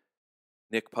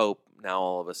 Nick Pope now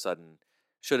all of a sudden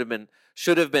should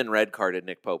have been red carded.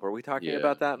 Nick Pope. Are we talking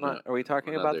about that? Are we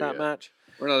talking about that match?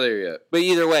 We're not there yet. But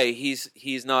either way,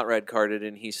 he's not red carded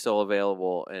and he's still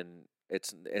available, and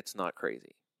it's not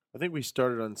crazy. I think we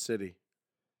started on City.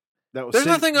 There's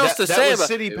nothing else to say about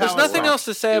City. There's nothing else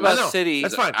to say about City.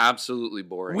 That's fine. Absolutely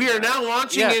boring. We are now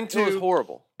launching into. It was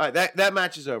horrible. All right, that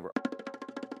match is over.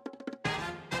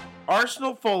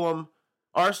 Arsenal, Fulham.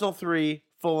 Arsenal 3,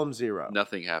 Fulham 0.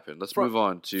 Nothing happened. Let's move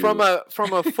on to from a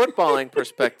footballing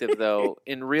perspective, though.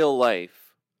 In real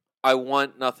life, I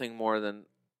want nothing more than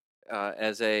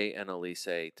Eze and Elise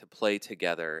to play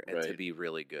together and to be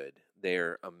really good.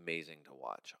 They're amazing to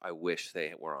watch. I wish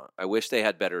they were on. I wish they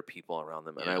had better people around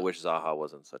them, and I wish Zaha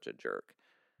wasn't such a jerk.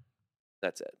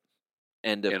 That's it.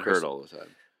 And hurt all the time.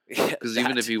 Because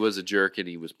even if he was a jerk and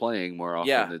he was playing more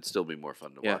often, it'd still be more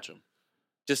fun to watch him.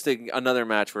 Just another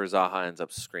match where Zaha ends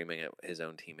up screaming at his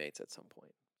own teammates at some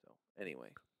point. So anyway,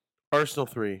 Arsenal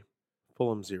 3,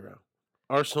 Fulham 0.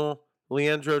 Arsenal,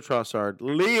 Leandro Trossard,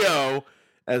 Leo,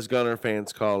 as Gunner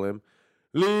fans call him.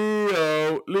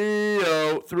 Leo,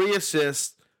 3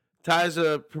 assists, ties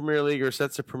a Premier League or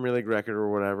sets a Premier League record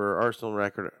or whatever, Arsenal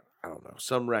record, I don't know,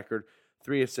 some record,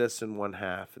 3 assists in one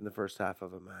half in the first half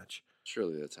of a match.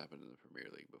 Surely that's happened in the Premier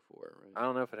League before, right? I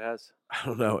don't know if it has. I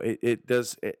don't know. It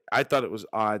does. I thought it was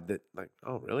odd that, like,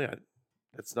 oh, really?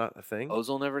 That's not a thing?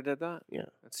 Ozil never did that? Yeah.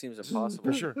 That seems impossible.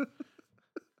 For sure.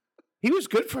 He was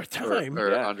good for a time. Or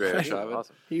Yeah. Andre Chavez.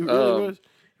 Awesome. He really was.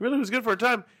 He really was good for a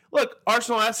time. Look,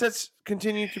 Arsenal assets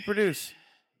continue to produce.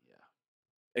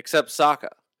 Except Saka.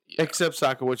 Yeah. Except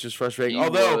Saka, which is frustrating. He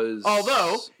Although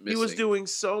was he was missing. doing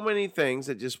so many things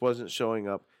that just wasn't showing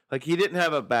up. Like, he didn't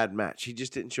have a bad match. He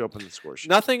just didn't show up on the score sheet.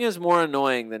 Nothing is more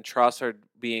annoying than Trossard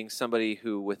being somebody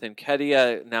who, with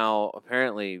Nketiah now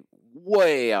apparently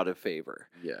way out of favor.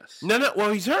 Yes. No.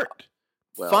 Well, he's hurt.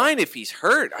 Well, Fine if he's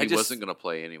hurt. He wasn't going to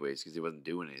play anyways because he wasn't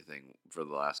doing anything for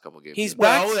the last couple games. He's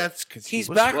Well, back. that's because He's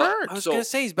was back. hurt. I was going to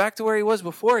say he's back to where he was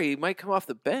before. He might come off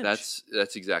the bench.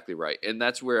 That's exactly right, and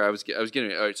that's where I was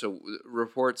getting. All right, so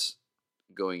reports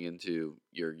going into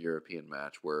your European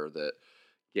match were that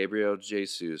Gabriel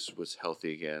Jesus was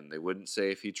healthy again. They wouldn't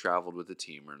say if he traveled with the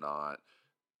team or not.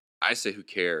 I say, who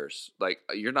cares? Like,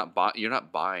 you're not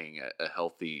buying a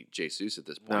healthy Jesus at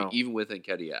this point, No. even with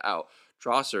Nketiah out.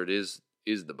 Trossard is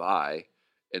the buy,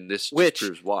 and this just Which-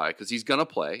 proves why, because he's gonna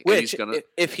play. And Which, he's gonna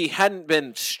if he hadn't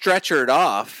been stretchered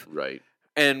off right.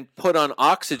 and put on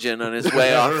oxygen on his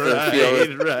way off the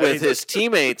field Right. with his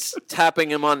teammates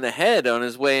tapping him on the head on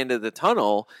his way into the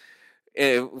tunnel,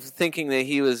 thinking that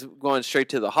he was going straight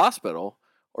to the hospital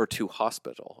or to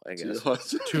hospital, I guess.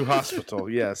 To hospital,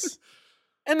 yes.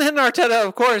 And then Arteta,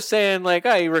 of course, saying like,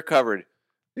 "Oh, he recovered."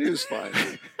 He was fine.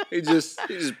 he just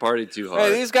partied too hard.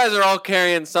 Hey, these guys are all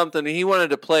carrying something. He wanted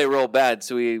to play real bad,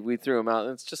 so we threw him out.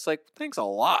 And it's just like, thanks a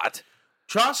lot.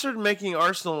 Trossard making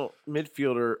Arsenal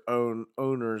midfielder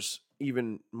owners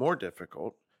even more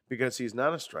difficult because he's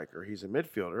not a striker. He's a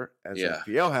midfielder, as Yeah.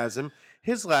 FPL has him.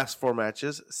 His last 4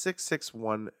 matches,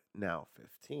 6-6-1, now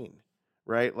 15.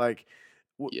 Right? Like,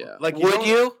 Yeah. Like Would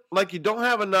you? Like, you don't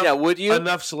have enough. Yeah, would you?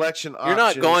 Enough selection You're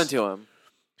not options. going to him.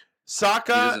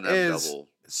 Saka He doesn't have is double.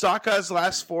 Saka's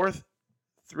last 4,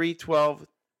 3-12,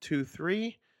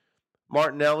 2-3.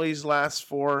 Martinelli's last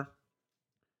 4,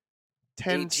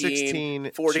 10, 18,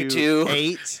 16, 42.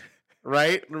 8.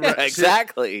 Right? Yeah,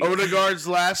 exactly. Odegaard's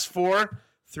last 4,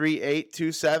 3-8,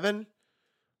 2-7.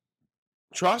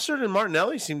 Trossard and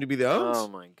Martinelli seem to be the owns. Oh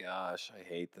my gosh, I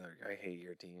hate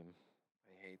your team.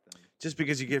 I hate them. Just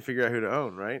because you can't figure out who to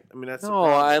own, right? I mean, that's the No,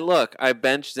 problem. I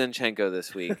benched Zinchenko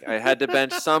this week. I had to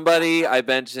bench somebody. I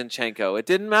benched Zinchenko. It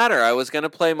didn't matter. I was going to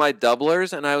play my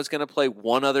doublers, and I was going to play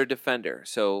one other defender.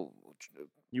 So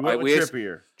You went with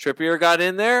Trippier. Trippier got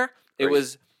in there. It Great.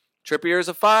 was Trippier's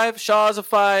a 5, Shaw's a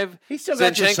 5. He still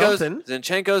got you something.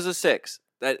 Zinchenko's a 6.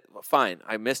 That fine.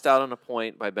 I missed out on a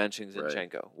point by benching Right.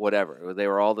 Zinchenko. Whatever. They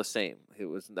were all the same.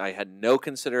 I had no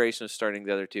consideration of starting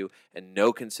the other two and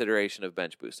no consideration of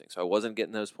bench boosting. So I wasn't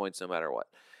getting those points no matter what.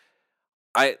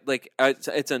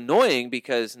 It's annoying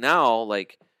because now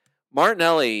like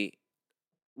Martinelli,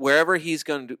 wherever he's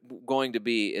going to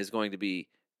be is going to be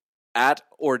at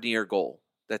or near goal.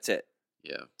 That's it.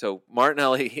 Yeah. So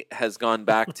Martinelli has gone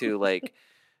back to like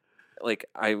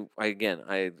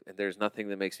there's nothing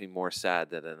that makes me more sad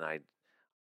than I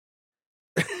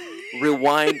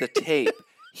rewind the tape,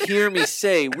 hear me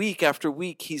say week after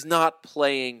week he's not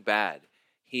playing bad.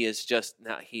 He is just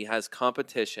now he has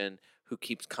competition who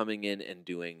keeps coming in and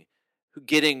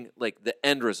getting like the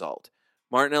end result.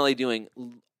 Martinelli doing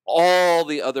all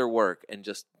the other work and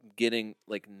just getting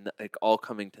like all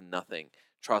coming to nothing.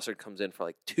 Trossard comes in for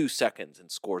like 2 seconds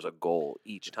and scores a goal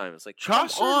each time. It's like, come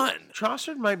on.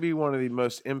 Trossard might be one of the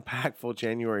most impactful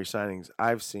January signings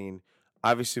I've seen,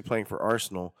 obviously playing for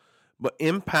Arsenal, but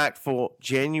impactful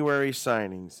January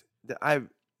signings that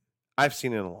I've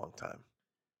seen in a long time.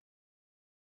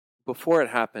 Before it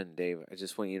happened, Dave, I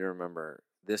just want you to remember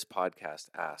this podcast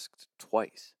asked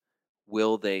twice,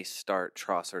 will they start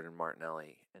Trossard and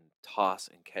Martinelli and toss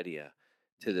Nketiah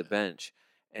to the bench?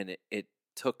 And it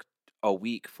took a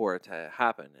week for it to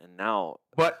happen, and now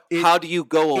how do you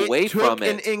go away from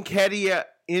it? An Nketiah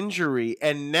injury,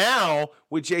 and now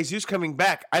with Jesus coming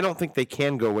back, I don't think they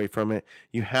can go away from it.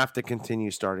 You have to continue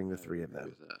starting the 3 of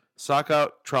them.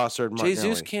 Saka, Trossard, Martinelli.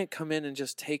 Jesus can't come in and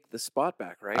just take the spot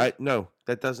back, right? No,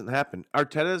 that doesn't happen.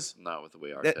 Arteta's Not with the way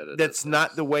Arteta that's does not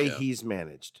this. the way Yeah. he's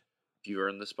managed. If you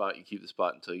earn the spot, you keep the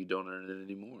spot until you don't earn it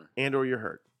anymore. And or you're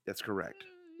hurt. That's correct.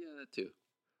 Yeah, that too.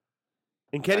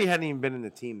 And Kenny hadn't even been in the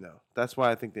team, though. That's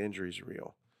why I think the injury's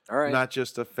real. All right. Not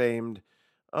just a famed,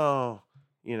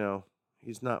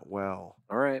 he's not well.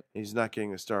 All right. He's not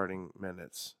getting the starting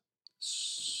minutes.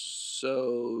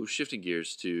 So, shifting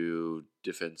gears to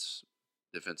defense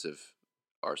defensive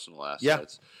Arsenal Yeah.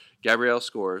 assets. Gabriel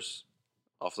scores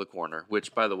off the corner,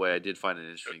 which, by the way, I did find it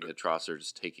interesting that Trossard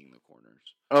is taking the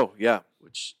corners, Oh yeah,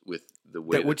 which with the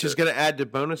way Which is going to add to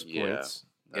bonus yeah, points.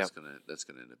 that's gonna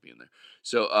end up being there.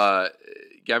 So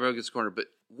Gabriel gets corner, but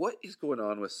what is going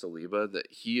on with Saliba that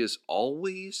he is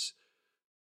always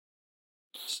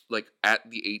like at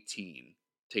the 18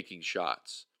 taking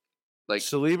shots? Like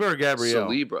Saliba or Gabriel?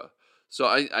 Saliba. So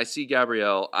I see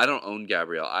Gabriel. I don't own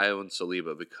Gabriel. I own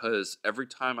Saliba because every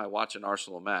time I watch an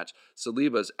Arsenal match,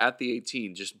 Saliba's at the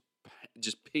 18 just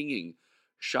pinging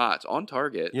shots on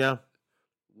target. Yeah.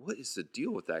 What is the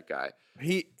deal with that guy?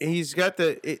 He's got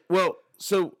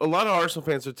so a lot of Arsenal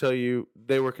fans will tell you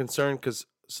they were concerned because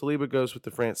Saliba goes with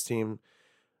the France team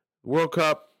World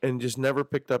Cup and just never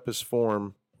picked up his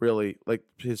form, really, like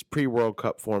his pre-World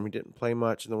Cup form. He didn't play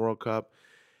much in the World Cup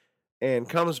and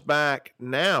comes back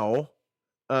now.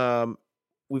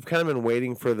 We've kind of been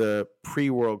waiting for the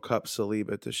pre-World Cup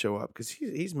Saliba to show up because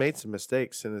he's made some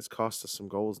mistakes and it's cost us some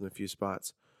goals in a few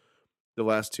spots the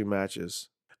last two matches.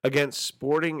 Against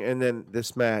Sporting and then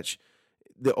this match,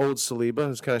 the old Saliba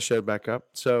has kind of showed back up.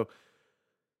 So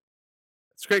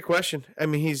it's a great question. I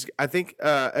mean, I think,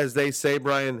 as they say,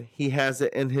 Brian, he has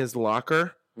it in his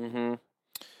locker. Mm-hmm.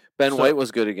 Ben White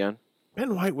was good again.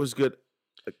 Ben White was good.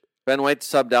 Ben White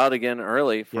subbed out again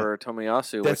early for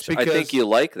Tomiyasu, That's which I think you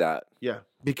like that. Yeah,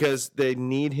 because they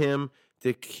need him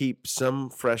to keep some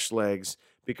fresh legs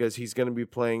because he's going to be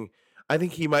playing. I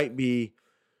think he might be.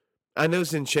 I know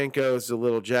Zinchenko is a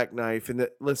little jackknife, and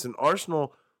listen,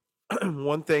 Arsenal.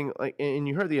 One thing, and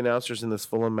you heard the announcers in this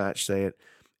Fulham match say it.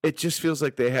 It just feels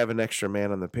like they have an extra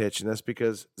man on the pitch, and that's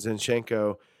because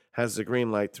Zinchenko has the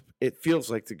green light. It feels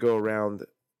like to go around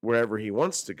wherever he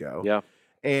wants to go. Yeah.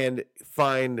 And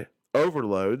find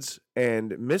overloads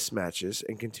and mismatches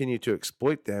and continue to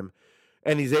exploit them.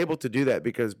 And he's able to do that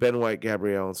because Ben White,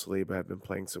 Gabriel, and Saliba have been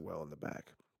playing so well in the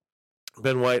back.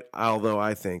 Ben White, although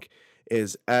I think,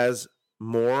 is I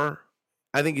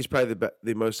think he's probably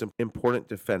the most important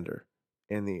defender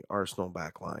in the Arsenal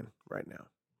back line right now.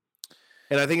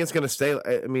 And I think it's going to stay.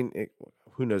 I mean,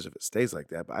 who knows if it stays like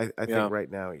that, but I think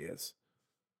right now he is.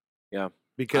 Yeah.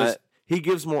 Because he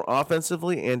gives more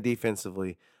offensively and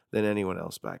defensively than anyone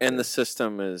else back there. And the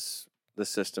system is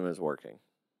working.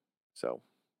 So,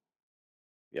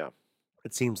 yeah.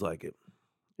 It seems like it.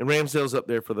 And Ramsdale's up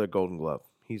there for the Golden Glove.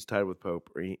 He's tied with Pope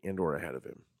or ahead of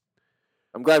him.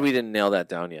 I'm glad we didn't nail that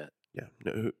down yet. Yeah.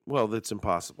 No, well, that's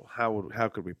impossible. How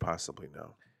could we possibly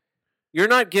know? You're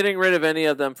not getting rid of any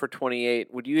of them for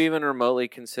 28. Would you even remotely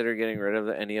consider getting rid of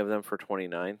any of them for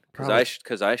 29?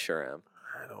 Because I sure am.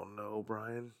 I don't know,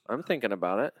 Brian. I'm thinking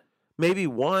about it. Maybe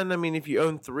one. I mean, if you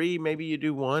own three, maybe you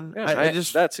do one. Yeah,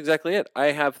 that's exactly it. I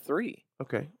have 3.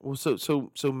 Okay. Well,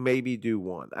 so maybe do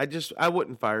one. I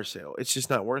wouldn't fire sale. It's just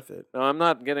not worth it. No, I'm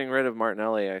not getting rid of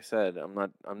Martinelli. I said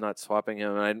I'm not swapping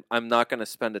him. I'm not going to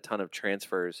spend a ton of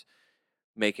transfers,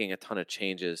 making a ton of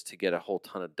changes to get a whole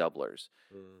ton of doublers.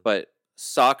 But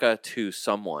Saka to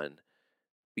someone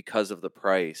because of the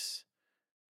price.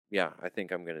 Yeah, I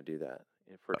think I'm going to do that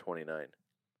for 29.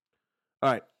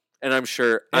 All right. And I'm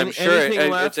sure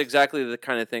it's exactly the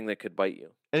kind of thing that could bite you.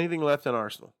 Anything left in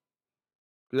Arsenal?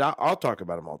 I'll talk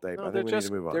about them all day, but I think we need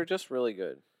to move on. They're just really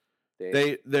good.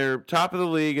 They're top of the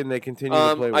league and they continue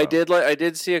to play well. I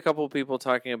did see a couple of people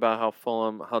talking about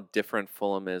how different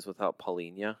Fulham is without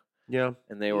Palhinha. Yeah.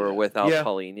 And they were without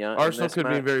Palhinha. Arsenal could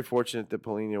be very fortunate that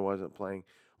Palhinha wasn't playing.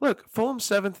 Look, Fulham's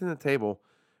 7th in the table.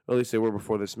 Or at least they were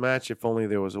before this match. If only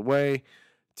there was a way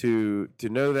to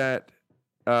know that.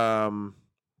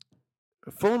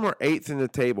 Fulham are 8th in the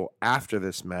table after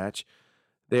this match.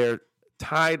 They're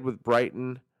tied with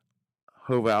Brighton,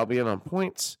 Hove Albion on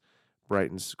points.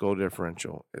 Brighton's goal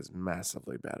differential is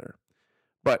massively better.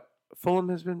 But Fulham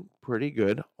has been pretty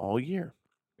good all year.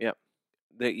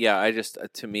 Yeah. I just,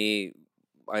 to me,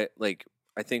 I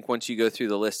think once you go through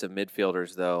the list of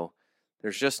midfielders, though,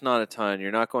 there's just not a ton.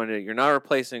 You're not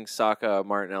replacing Saka,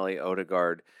 Martinelli,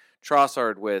 Odegaard,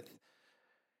 Trossard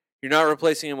you're not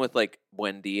replacing him with like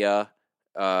Buendia.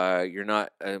 You're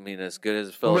not. I mean, as good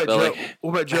as Philip Billing.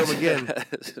 What about Joe McGinn?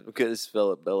 As good as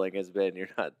Philip Billing has been, you're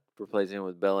not replacing him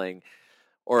with Billing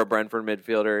or a Brentford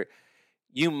midfielder.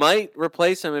 You might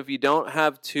replace him if you don't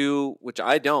have 2, which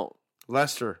I don't.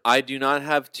 Leicester. I do not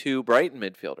have 2 Brighton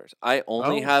midfielders. I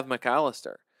only have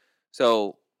McAllister.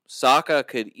 So Saka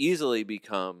could easily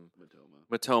become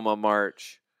Matoma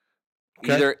March.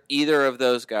 Okay. Either of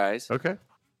those guys. Okay.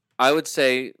 I would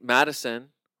say Maddison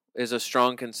is a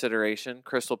strong consideration.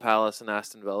 Crystal Palace and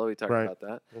Aston Villa, we talked about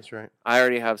that. That's right. I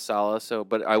already have Salah,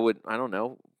 but I don't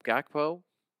know. Gakpo,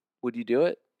 would you do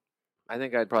it? I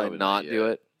think I'd probably not do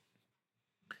it.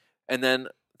 And then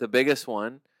the biggest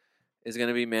one is going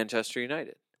to be Manchester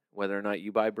United, whether or not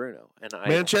you buy Bruno.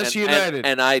 Manchester United.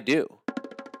 And I do.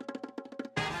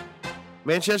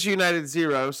 Manchester United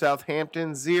 0,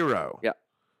 Southampton 0. Yeah.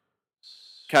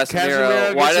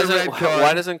 Casemiro why gets a red card.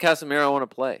 Why doesn't Casemiro want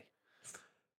to play?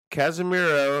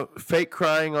 Casemiro fake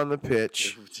crying on the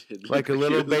pitch like a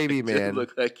little baby man. It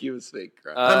looked like he was fake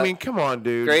crying. I mean, come on,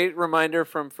 dude. Great reminder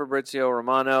from Fabrizio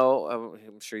Romano.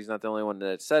 I'm sure he's not the only one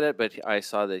that said it, but I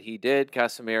saw that he did.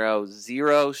 Casemiro,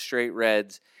 0 straight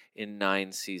reds in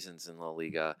 9 seasons in La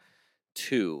Liga,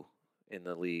 2 in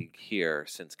the league here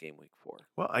since game week 4.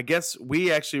 Well, I guess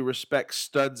we actually respect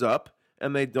studs up,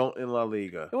 and they don't in La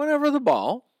Liga. It went over the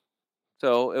ball,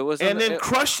 so it was, and then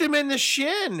crushed him in the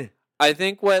shin. I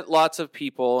think what lots of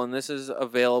people, and this is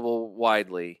available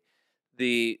widely,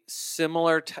 the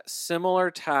similar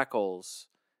tackles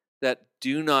that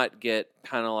do not get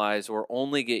penalized or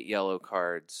only get yellow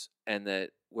cards, and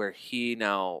that where he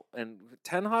now, and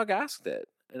Ten Hag asked it,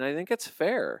 and I think it's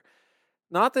fair.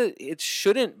 Not that it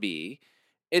shouldn't be.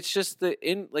 It's just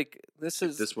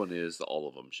this one is all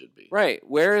of them should be. Right.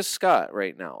 Where is Scott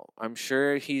right now? I'm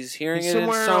sure he's hearing it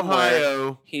somewhere in somewhere. In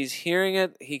Ohio. He's hearing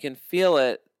it. He can feel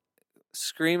it,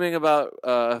 screaming about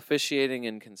officiating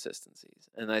inconsistencies.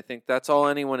 And I think that's all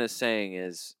anyone is saying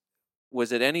is,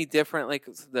 was it any different? Like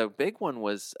the big one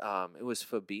was, it was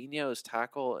Fabinho's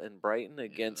tackle in Brighton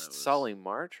against Solly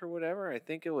March or whatever. I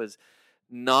think it was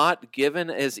not given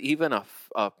as even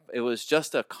it was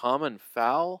just a common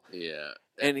foul. Yeah.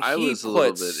 And he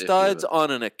put studs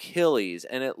on an Achilles,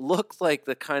 and it looked like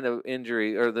the kind of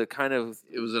injury or the kind of...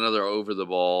 It was another over the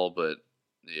ball, but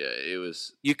yeah, it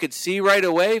was... You could see right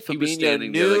away Fabinho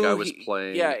knew... The other guy was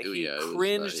playing. Yeah, he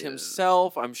cringed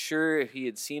himself. I'm sure if he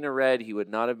had seen a red, he would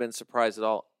not have been surprised at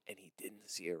all, and he didn't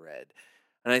see a red.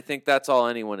 And I think that's all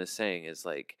anyone is saying is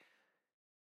like,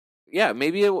 yeah,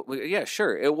 maybe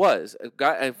sure, it was. If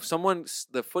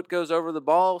the foot goes over the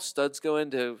ball, studs go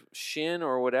into shin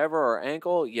or whatever, or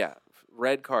ankle, yeah,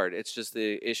 red card. It's just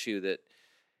the issue that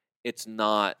it's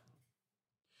not,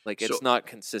 it's not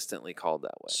consistently called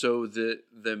that way. So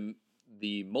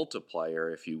the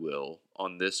multiplier, if you will,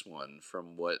 on this one,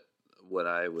 from what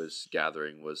I was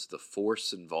gathering, was the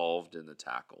force involved in the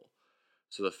tackle.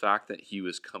 So the fact that he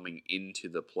was coming into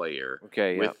the player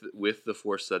with the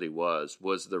force that he was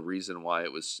the reason why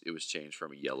it was changed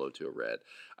from a yellow to a red.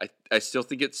 I still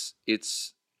think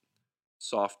it's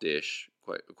softish,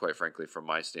 quite frankly, from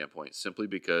my standpoint, simply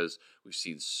because we've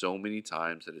seen so many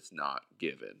times that it's not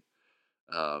given.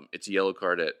 It's a yellow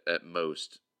card at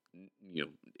most,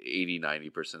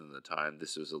 80-90% of the time.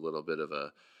 This was a little bit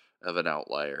of an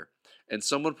outlier. And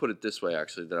someone put it this way,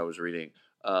 actually, that I was reading.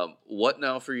 What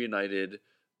now for United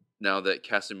now that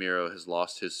Casemiro has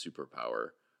lost his superpower,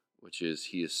 which is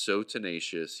he is so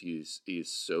tenacious, he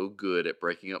is so good at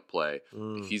breaking up play.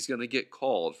 If he's going to get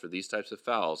called for these types of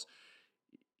fouls,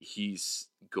 he's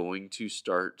going to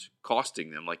start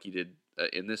costing them like he did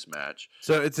in this match.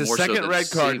 So it's a second red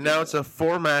card. Now it's a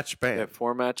 4-match ban. Yeah,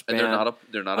 4-match ban. And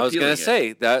they're not. I was going to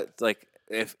say that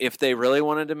if they really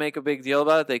wanted to make a big deal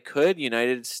about it, they could.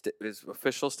 United's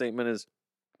official statement is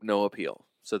no appeal.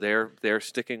 So they're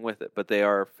sticking with it, but they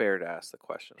are fair to ask the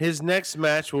question. His next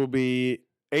match will be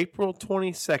April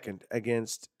 22nd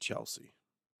against Chelsea.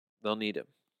 They'll need him.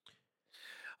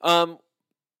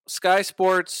 Sky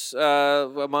Sports,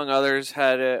 among others,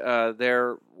 had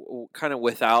their kind of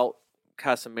without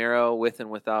Casemiro, with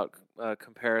and without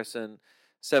comparison,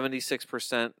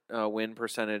 76% win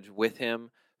percentage with him,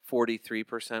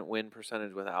 43% win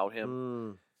percentage without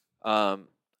him.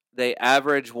 They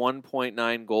average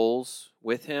 1.9 goals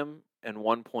with him and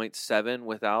 1.7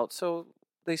 without, so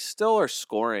they still are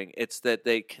scoring. It's that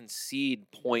they concede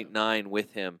 0.9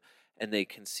 with him and they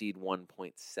concede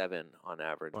 1.7 on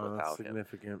average without that's him.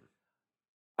 Significant.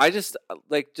 I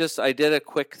did a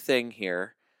quick thing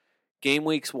here. Game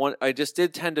weeks one, I just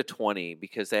did 10 to 20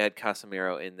 because they had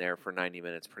Casemiro in there for 90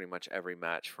 minutes pretty much every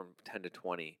match from 10 to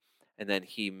 20. And then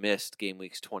he missed game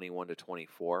weeks 21 to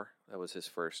 24. That was his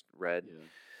first red. Yeah.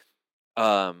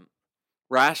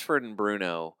 Rashford and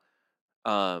Bruno,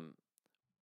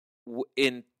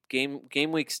 in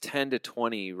game weeks 10 to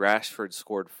 20, Rashford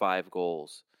scored 5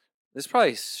 goals. This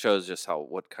probably shows just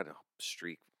what kind of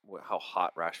streak, how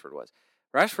hot Rashford was.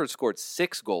 Rashford scored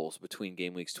 6 goals between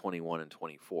game weeks 21 and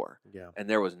 24. Yeah. And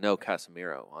there was no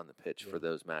Casemiro on the pitch for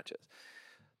those matches.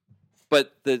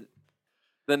 But the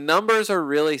numbers are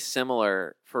really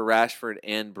similar for Rashford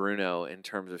and Bruno in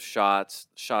terms of shots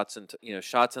in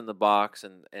the box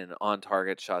and on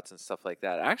target shots and stuff like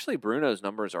that. Actually, Bruno's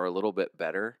numbers are a little bit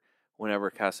better whenever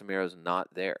Casemiro's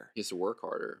not there. He has to work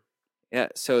harder. Yeah,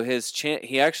 so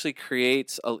he actually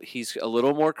creates. He's a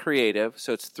little more creative,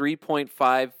 so it's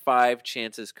 3.55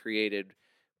 chances created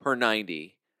per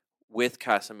 90 with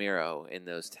Casemiro in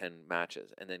those 10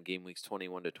 matches, and then game weeks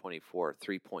 21 to 24,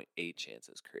 3.8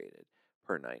 chances created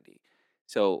per 90.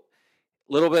 So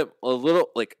a little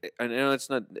like I know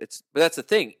but that's the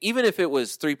thing. Even if it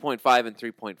was 3.5 and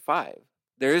 3.5,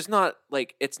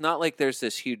 it's not like there's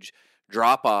this huge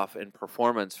drop off in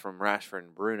performance from Rashford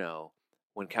and Bruno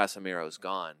when Casemiro's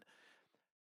gone.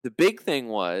 The big thing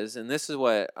was, and this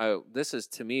is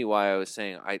to me why I was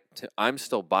saying I'm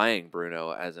still buying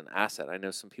Bruno as an asset. I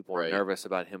know some people are nervous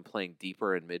about him playing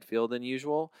deeper in midfield than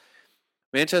usual.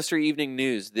 Manchester Evening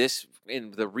News,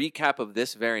 in the recap of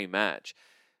this very match,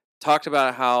 talked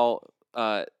about how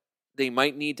they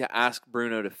might need to ask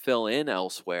Bruno to fill in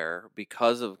elsewhere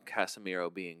because of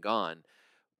Casemiro being gone.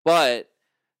 But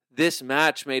this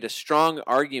match made a strong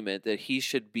argument that he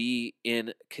should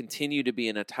continue to be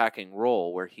an attacking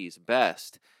role where he's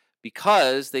best,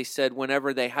 because they said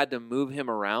whenever they had to move him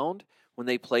around, when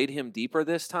they played him deeper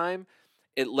this time,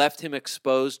 it left him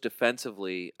exposed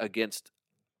defensively against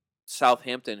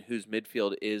Southampton, whose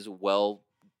midfield is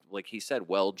like he said,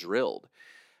 well drilled.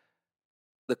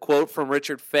 The quote from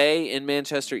Richard Fay in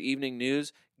Manchester Evening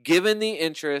News: "Given the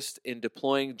interest in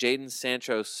deploying Jadon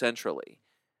Sancho centrally,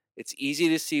 it's easy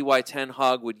to see why Ten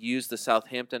Hag would use the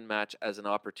Southampton match as an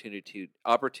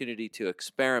opportunity to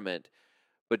experiment,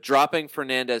 but dropping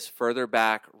Fernandes further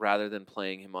back rather than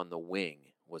playing him on the wing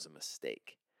was a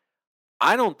mistake."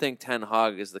 I don't think Ten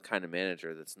Hag is the kind of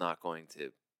manager that's not going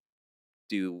to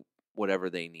do whatever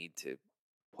they need to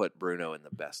put Bruno in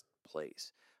the best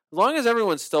place. As long as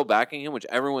everyone's still backing him, which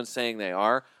everyone's saying they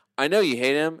are. I know you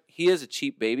hate him. He is a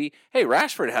cheap baby. Hey,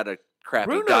 Rashford had a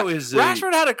crappy dive.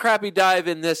 Rashford had a crappy dive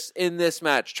in this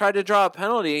match. Tried to draw a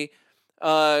penalty.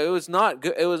 It was not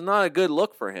good. It was not a good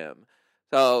look for him.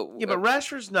 So yeah, but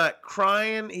Rashford's not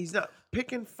crying. He's not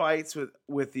picking fights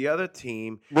with the other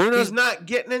team. He's not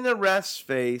getting in the ref's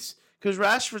face because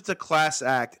Rashford's a class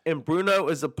act and Bruno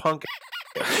is a punk.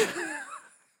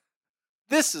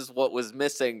 This is what was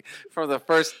missing from the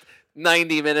first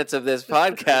 90 minutes of this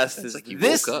podcast. It's like he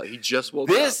woke up. He just woke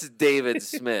up. This David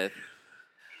Smith.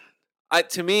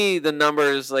 To me, the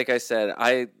numbers, like I said,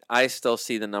 I still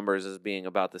see the numbers as being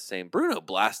about the same. Bruno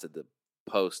blasted the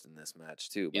post in this match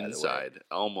too. By inside, the way.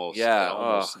 almost. Yeah,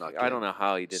 almost snuck I in. don't know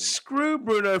how he didn't. Screw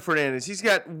Bruno Fernandes. He's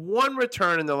got one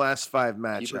return in the last 5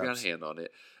 matchups. Keeper got a hand on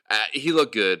it. He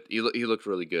looked good. He looked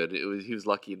really good. He was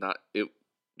lucky not. Yeah,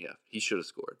 he should have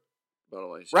scored.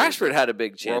 Rashford had a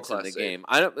big chance in the save. game.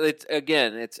 At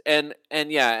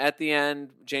the end,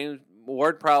 James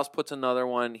Ward-Prowse puts another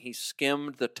one. He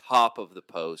skimmed the top of the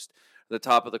post, the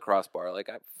top of the crossbar. Like,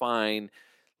 I'm fine.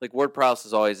 Like, Ward-Prowse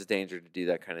is always a danger to do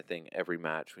that kind of thing every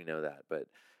match. We know that, but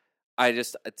I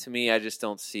just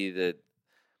don't see that.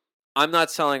 I'm not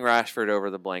selling Rashford over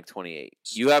the blank 28.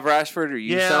 You have Rashford? Are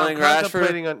you selling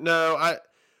Rashford?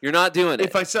 You're not doing it.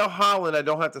 If I sell Haaland, I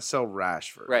don't have to sell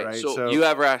Rashford. Right. So you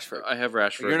have Rashford. I have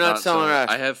Rashford. You're not selling Rashford.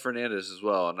 I have Fernandes as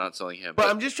well. I'm not selling him. But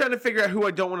I'm just trying to figure out who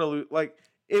I don't want to lose. Like,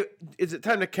 is it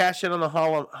time to cash in on the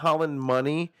Haaland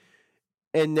money?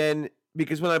 And then,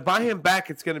 because when I buy him back,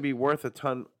 it's going to be worth a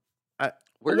ton.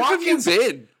 Where have you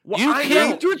been? You're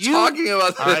talking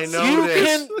about this. I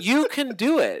know you can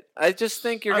do it. I just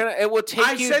think it will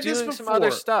take you doing some other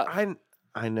stuff.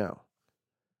 I know.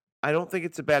 I don't think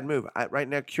it's a bad move. Right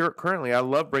now, currently, I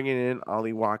love bringing in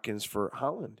Ollie Watkins for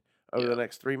Haaland over the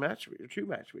next 2 match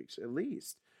weeks at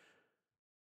least.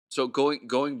 So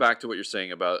going back to what you're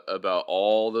saying about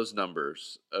all those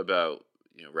numbers about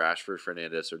Rashford,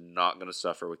 Fernandes are not going to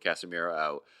suffer with Casemiro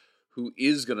out. Who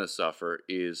is going to suffer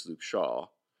is Luke Shaw,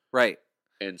 right?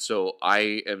 And so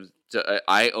I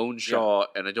own Shaw,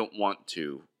 and I don't want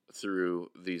to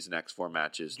through these next 4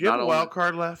 matches. Do you have a wild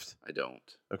card left? I don't.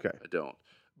 Okay, I don't.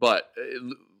 But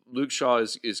Luke Shaw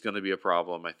is going to be a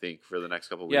problem, I think, for the next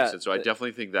couple of weeks. Yeah, and so I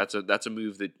definitely think that's a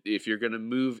move that if you're going to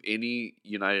move any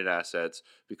United assets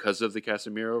because of the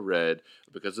Casemiro red,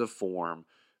 because of form,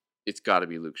 it's got to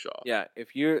be Luke Shaw. Yeah,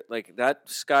 if you're like that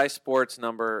Sky Sports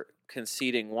number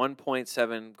conceding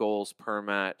 1.7 goals per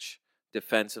match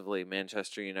defensively,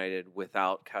 Manchester United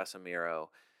without Casemiro,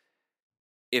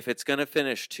 if it's going to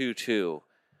finish 2-2,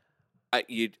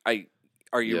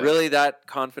 are you really that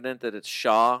confident that it's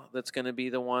Shaw that's going to be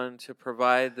the one to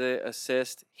provide the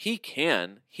assist? He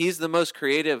can. He's the most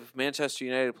creative Manchester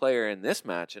United player in this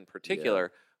match in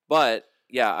particular. Yeah. But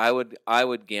yeah, I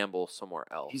would gamble somewhere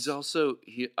else. He's also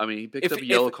he picked up a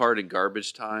yellow card in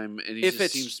garbage time, and he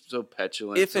just seems so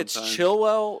petulant. If sometimes. It's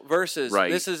Chilwell versus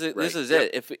this is it. This is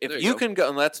it. If you can go,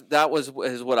 and that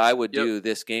is what I would do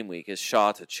this game week is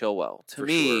Shaw to Chilwell. To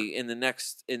me, in the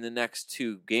next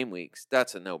 2 game weeks,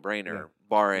 that's a no brainer,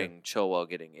 barring Chilwell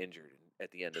getting injured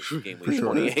at the end of game week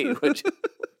 28, which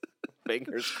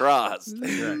fingers crossed,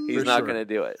 he's not going to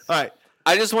do it. All right,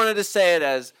 I just wanted to say it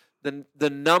as the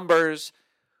numbers.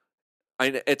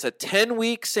 It's a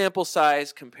 10-week sample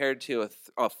size compared to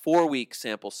a 4-week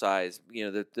sample size.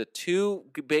 The 2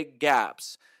 big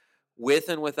gaps with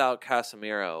and without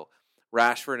Casemiro,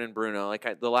 Rashford and Bruno.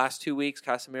 Like the last 2 weeks,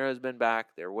 Casemiro has been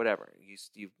back there. Whatever,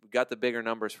 you've got the bigger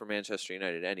numbers for Manchester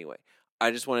United anyway.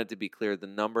 I just wanted to be clear: the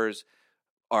numbers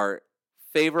are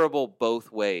favorable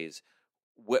both ways,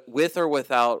 with or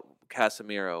without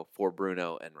Casemiro for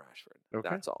Bruno and Rashford. Okay.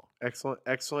 That's all.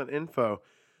 Excellent info.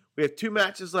 We have 2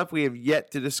 matches left we have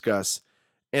yet to discuss,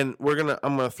 and I'm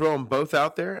gonna throw them both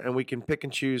out there, and we can pick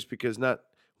and choose because not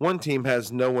one team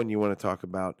has no one you want to talk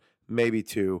about, maybe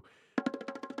 2.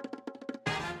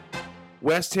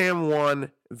 West Ham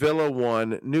 1, Villa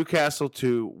 1, Newcastle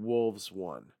 2, Wolves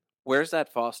 1. Where's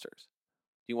that Foster's?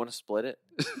 Do you want to split it?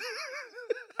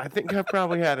 I think I've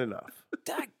probably had enough.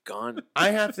 Daggone.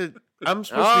 I'm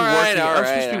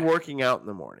supposed to be working out in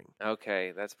the morning.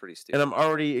 Okay, that's pretty stupid. And I'm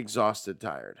already exhausted,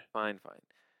 tired. Fine.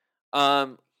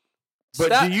 But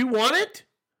do you want it?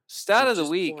 Stat of the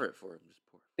week. Pour it for him.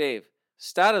 Dave,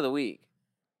 stat of the week.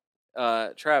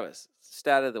 Travis,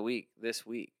 stat of the week this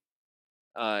week.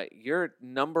 Your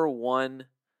number 1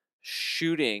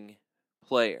 shooting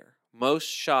player, most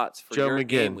shots for your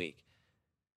game week.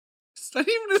 It's not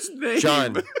even his name.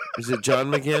 John. Is it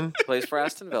John McGinn? Plays for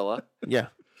Aston Villa. Yeah.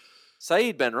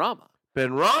 Saeed Benrahma.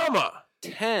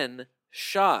 10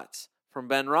 shots from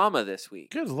Benrahma this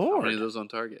week. Good Lord. How many of those on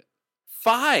target?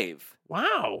 5.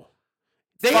 Wow.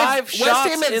 5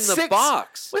 shots in the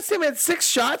box. West Ham had 6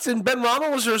 shots, and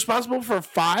Benrahma was responsible for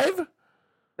 5?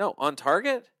 No, on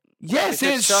target? Yes, he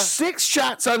had 6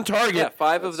 shots on target. Yeah,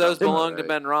 5 of those belong to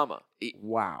Benrahma.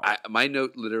 Wow. My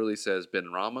note literally says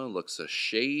Benrahma looks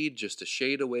just a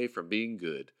shade away from being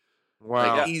good.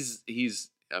 Wow. Like he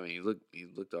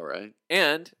looked all right.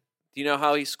 And do you know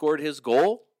how he scored his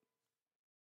goal?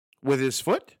 With his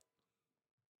foot?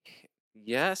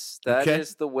 Yes, that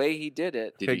is the way he did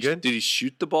it. Did he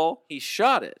shoot the ball? He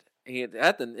shot it. And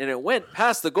it went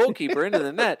past the goalkeeper into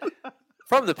the net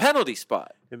from the penalty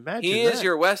spot. Imagine he that. is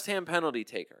your West Ham penalty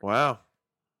taker. Wow.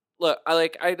 Look,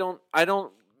 I don't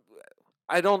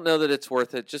know that it's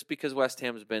worth it just because West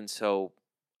Ham's been so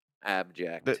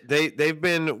abject. They've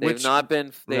not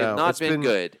been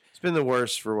good. It's been the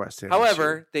worst for West Ham.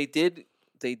 However, they did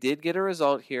get a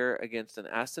result here against an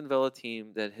Aston Villa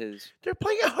team that they're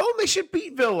playing at home. They should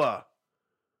beat Villa.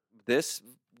 This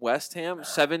West Ham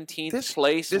 17th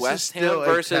place this West Ham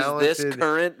versus this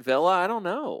current Villa. I don't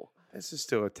know. This is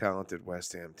still a talented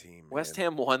West Ham team. West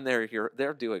Ham won they're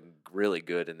doing really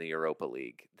good in the Europa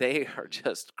League. They are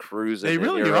just cruising. They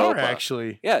really are,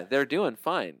 actually. Yeah, they're doing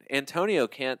fine. Antonio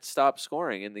can't stop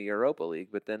scoring in the Europa League,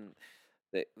 but then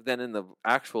in the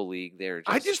actual league, they're just...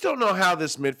 I just don't know how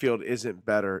this midfield isn't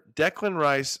better. Declan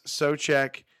Rice,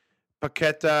 Souček,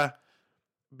 Paqueta,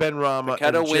 Benrahma,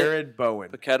 and Jared Bowen.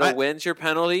 Paqueta wins your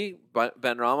penalty, but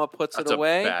Benrahma puts it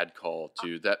away. That's a bad call,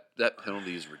 too. That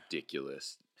penalty is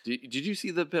ridiculous. Did you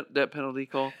see that penalty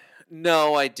call?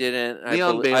 No, I didn't. I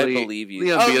believe you.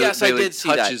 Yes, I did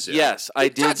see that. Him. Yes, I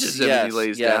did see that. He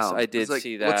lays down. I did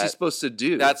see that. What's he supposed to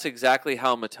do? That's exactly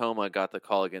how Matoma got the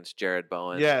call against Jared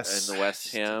Bowen in the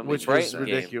West Ham, which was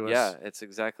ridiculous. Yeah, it's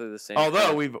exactly the same.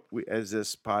 Although we, as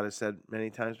this pod has said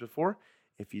many times before,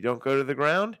 if you don't go to the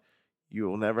ground, you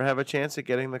will never have a chance at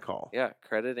getting the call. Yeah,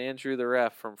 credit Andrew the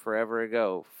ref from forever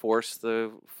ago. Force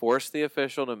the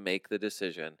official to make the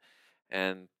decision,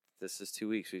 and this is 2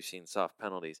 weeks. We've seen soft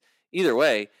penalties. Either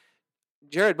way,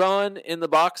 Jared Bowen in the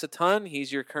box a ton.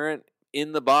 He's your current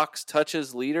in the box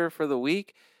touches leader for the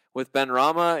week, with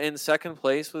Benrahma in second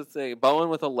place with Bowen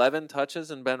with 11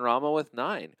 touches and Benrahma with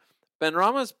 9.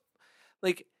 Benrahma's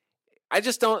I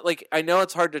just don't I know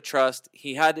it's hard to trust.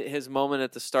 He had his moment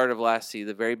at the start of last season,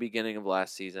 the very beginning of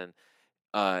last season,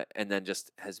 and then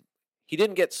he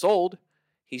didn't get sold.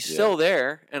 He's still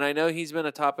there, and I know he's been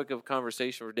a topic of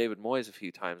conversation for David Moyes a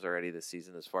few times already this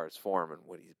season as far as form and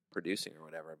what he's producing or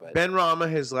whatever. But Benrahma,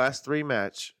 his last 3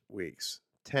 match weeks,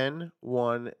 10,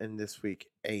 1, and this week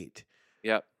 8.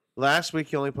 Yep. Last week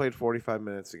he only played 45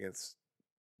 minutes against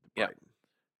Brighton.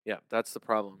 Yeah, that's the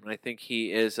problem. And I think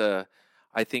he is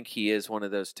one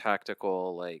of those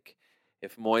tactical,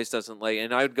 if Moyes doesn't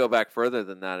and I would go back further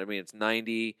than that. I mean, it's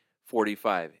 90,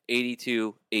 45,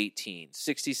 82, 18,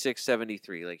 66,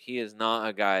 73. Like, he is not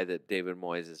a guy that David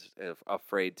Moyes is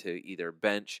afraid to either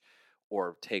bench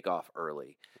or take off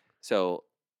early. So,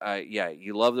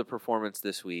 you love the performance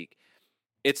this week.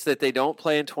 It's that they don't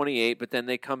play in 28, but then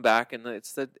they come back, and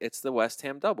it's the West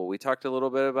Ham double. We talked a little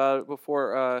bit about it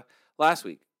before last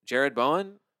week. Jared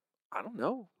Bowen, I don't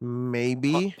know.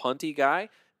 Maybe. Punty guy.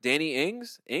 Danny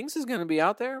Ings. Ings is going to be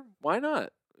out there. Why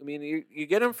not? I mean, you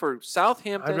get him for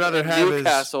Southampton and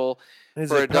Newcastle his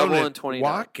for a double in 29.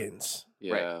 Watkins.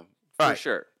 Yeah. Right. Right. For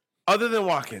sure. Other than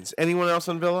Watkins, anyone else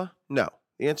on Villa? No.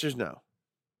 The answer is no.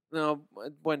 No,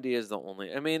 Wendy is the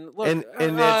only. I mean, look, And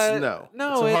it's no.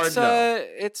 No, it's a hard no.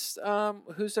 It's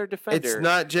who's their defender? It's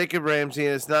not Jacob Ramsey,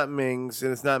 and it's not Mings,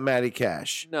 and it's not Matty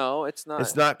Cash. No, it's not.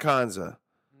 It's not Konza.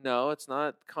 No, it's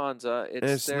not Konza.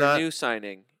 It's their not new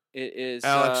signing. It is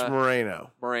Alex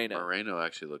Moreno. Moreno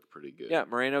actually looked pretty good. Yeah,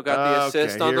 Moreno got the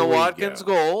assist on the here we Watkins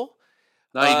go. goal.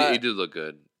 No, he did look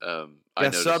good. I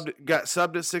noticed. Got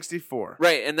subbed at 64.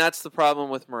 Right, and that's the problem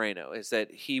with Moreno is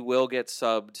that he will get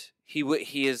subbed. He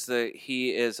is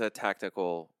a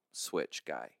tactical switch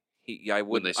guy.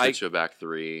 When they switch to a back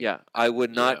three. Yeah, I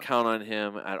would not count on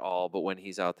him at all. But when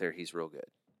he's out there, he's real good.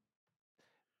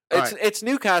 It's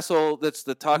Newcastle that's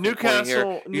the talking point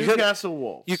here. Newcastle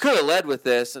Wolves. You could have led with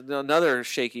this. Another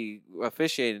shaky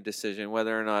officiating decision,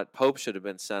 whether or not Pope should have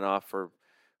been sent off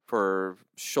for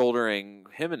shouldering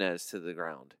Jimenez to the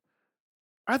ground.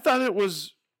 I thought it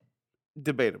was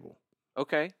debatable.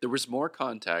 Okay. There was more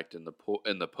contact in the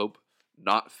Pope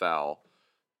not foul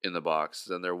in the box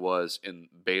than there was in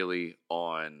Bailey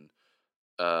on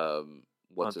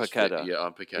what's on his Paqueta. Yeah,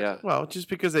 on Paqueta. Yeah. Well, just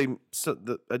because a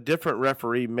different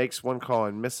referee makes one call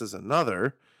and misses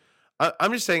another,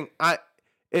 I'm just saying. At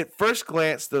first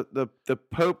glance, the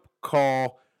Pope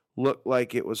call looked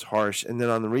like it was harsh, and then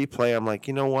on the replay, I'm like,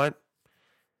 you know what?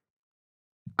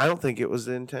 I don't think it was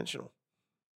intentional.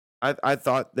 I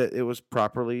thought that it was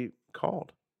properly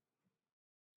called.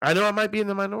 I know I might be in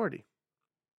the minority.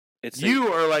 You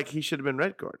are like he should have been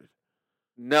red carded.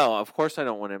 No, of course I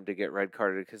don't want him to get red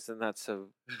carded because then that's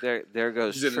there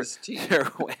goes Trippier's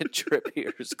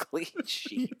clean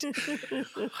sheet.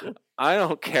 I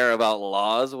don't care about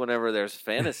laws whenever there's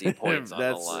fantasy points on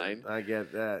the line. I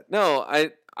get that. No,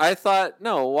 I thought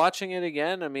watching it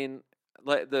again. I mean,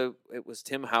 it was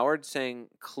Tim Howard saying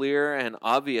clear and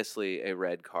obviously a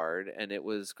red card, and it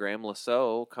was Graham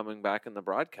Lasso coming back in the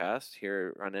broadcast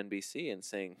here on NBC and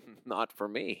saying not for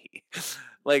me.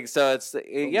 So it's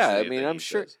I mean, I'm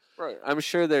sure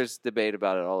there's debate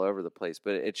about it all over the place,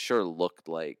 but it sure looked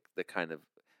like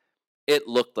it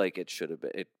looked like it should have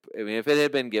been. I mean, if it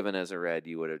had been given as a red,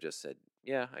 you would have just said,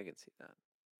 yeah, I can see that.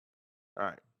 All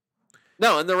right.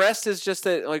 No, and the rest is just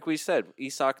that, like we said,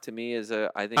 Isak to me is I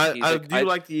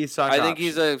like the Isak. I think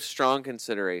he's a strong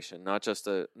consideration, not just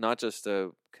a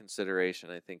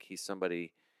consideration. I think he's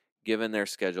somebody, given their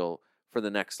schedule for the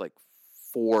next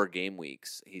 4 game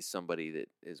weeks, he's somebody that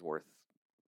is worth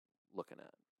looking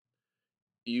at.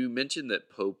 You mentioned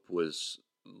that Pope was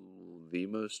the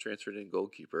most transferred in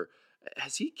goalkeeper.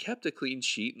 Has he kept a clean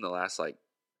sheet in the last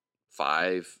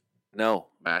 5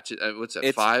 matches? What's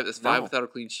that? 5? That's 5 without a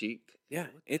clean sheet. Yeah,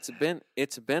 it's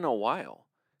been a while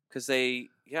because you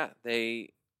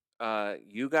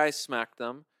guys smacked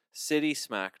them. City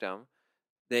smacked them.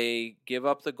 They give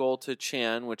up the goal to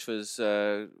Chan, which was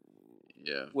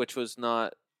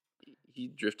not. He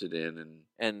drifted in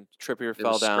and Trippier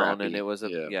fell down, scrappy. And it was a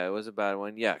bad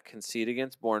one. Yeah, concede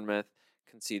against Bournemouth,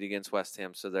 concede against West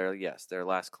Ham. So their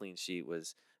last clean sheet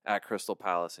was at Crystal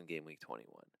Palace in game week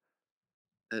 21.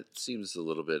 It seems a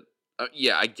little bit.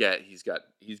 I get he's got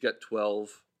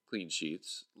 12 clean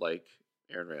sheets like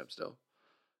Aaron Ramsdale,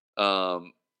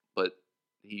 but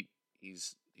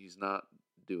he's not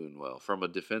doing well from a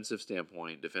defensive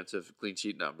standpoint. Defensive clean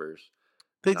sheet numbers.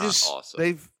 Awesome.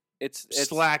 They've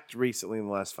slacked recently in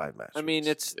the last 5 matches. I mean,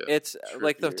 it's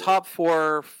like the top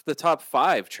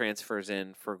 5 transfers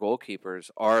in for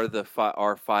goalkeepers are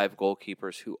are 5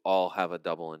 goalkeepers who all have a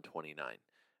double in 29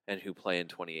 and who play in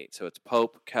 28. So it's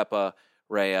Pope, Kepa,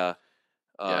 Raya,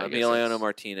 Emiliano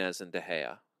Martinez, and De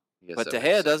Gea. But De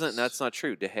Gea doesn't. That's not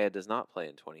true. De Gea does not play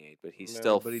in 28, but he's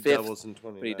still fifth. Doubles in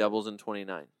 29. But he doubles in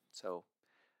 29. So,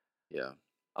 yeah.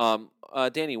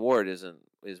 Danny Ward is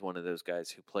one of those guys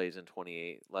who plays in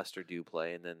 28. Leicester do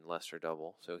play, and then Leicester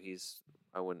double. So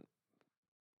I wouldn't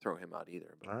throw him out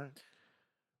either. But. All right.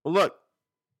 Well, look.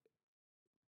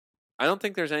 I don't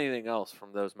think there's anything else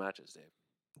from those matches, Dave.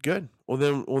 Good. Well,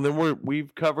 then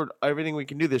we've covered everything we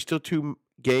can do. There's still 2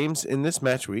 games in this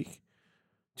match week.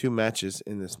 2 matches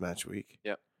in this match week.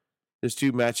 Yep. There's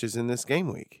 2 matches in this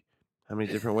game week. How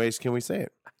many different ways can we say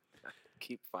it?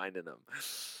 keep finding them.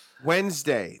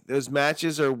 Wednesday. Those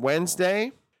matches are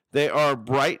Wednesday. They are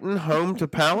Brighton home to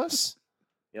Palace.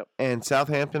 Yep. And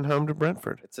Southampton home to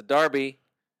Brentford. It's a derby.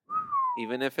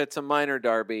 Even if it's a minor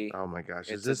derby. Oh, my gosh.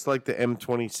 Is It's this like the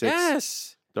M26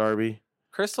 Yes. derby?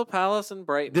 Crystal Palace and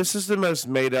Brighton. This is the most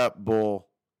made-up bull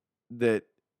that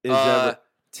is ever.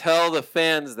 Tell the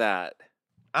fans that.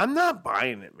 I'm not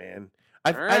buying it, man.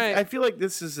 All right. I feel like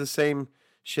this is the same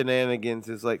shenanigans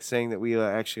as like saying that we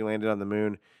actually landed on the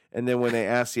moon. And then when they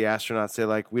ask the astronauts, they're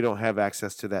like, we don't have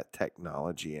access to that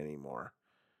technology anymore.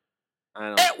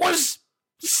 It was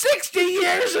 60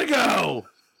 years ago.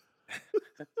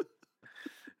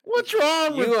 What's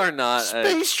wrong with You are not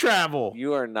space travel?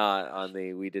 You are not on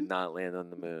the we did not land on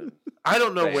the moon. I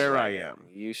don't know Right, where right. I am.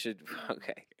 You should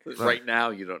okay. Right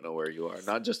now, you don't know where you are.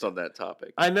 Not just on that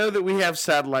topic. I know that we have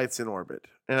satellites in orbit,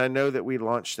 and I know that we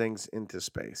launch things into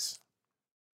space.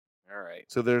 All right.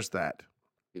 So there's that.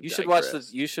 You've You should watch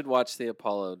digressed. You should watch the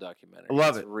Apollo documentary.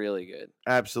 Love It's it. really good.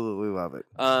 Absolutely love it.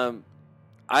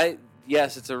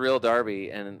 Yes, it's a real derby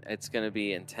and it's going to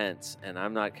be intense. And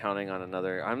I'm not counting on a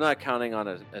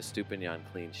Stupinian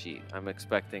clean sheet. I'm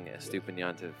expecting a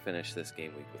Stupinian to finish this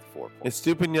game week with 4 points.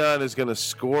 Estupinian is going to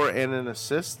score and an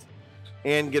assist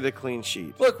and get a clean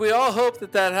sheet. Look, we all hope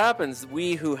that happens.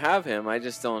 We who have him, I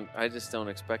just don't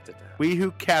expect it to happen. We who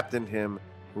captained him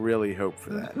really hope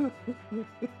for that.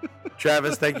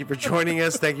 Travis, thank you for joining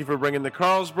us. Thank you for bringing the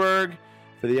Carlsberg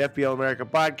for the FPL America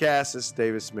podcast. This is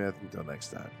David Smith. Until next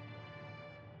time.